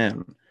happening to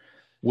men,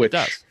 which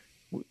does.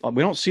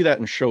 we don't see that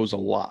in shows a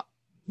lot.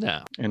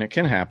 No. And it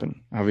can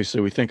happen. Obviously,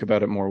 we think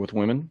about it more with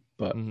women,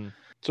 but Mhm.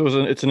 so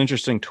it's an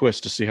interesting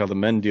twist to see how the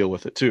men deal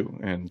with it too.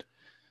 And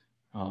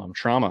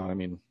trauma, I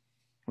mean,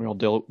 we all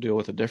deal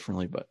with it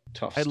differently, but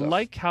tough I stuff.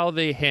 like how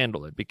they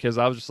handle it, because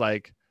I was just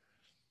like,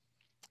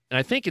 and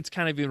I think it's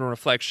kind of even a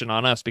reflection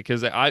on us,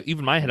 because even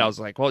in my head, I was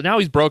like, well, now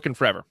he's broken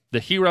forever. The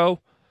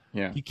hero,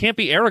 Yeah. he can't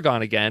be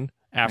Aragon again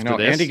after I know.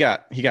 this.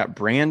 And he got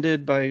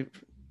branded by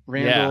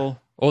Randall.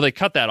 Oh, they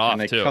cut that off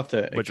And they too, cut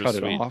which it was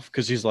sweet. off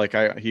because he's like,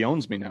 he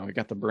owns me now. He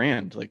got the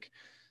brand. Like,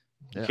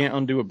 you can't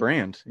undo a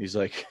brand. He's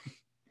like,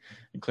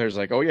 and Claire's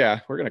like, oh yeah,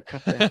 we're gonna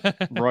cut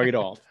that right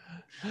off.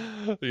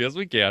 Yes,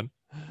 we can.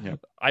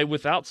 Yep.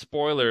 Without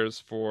spoilers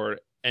for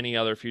any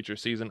other future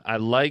season, I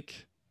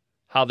like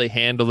how they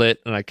handle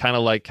it, and I kind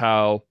of like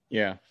how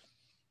Yeah,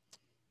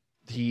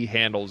 he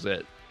handles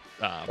it.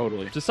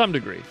 totally. To some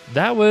degree.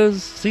 That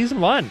was season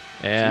 1.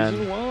 And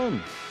Season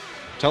 1.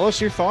 Tell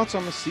us your thoughts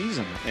on the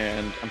season.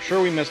 And I'm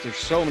sure there's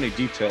so many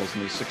details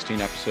in these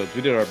 16 episodes.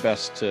 We did our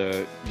best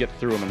to get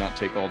through them and not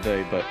take all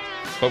day, but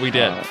we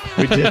did.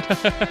 We did.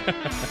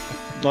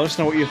 Let us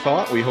know what you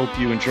thought. We hope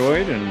you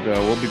enjoyed, and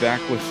we'll be back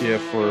with you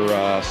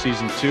for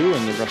season 2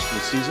 and the rest of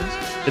the seasons.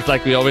 It's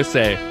like we always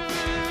say.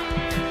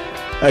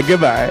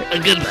 Goodbye.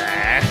 Goodbye.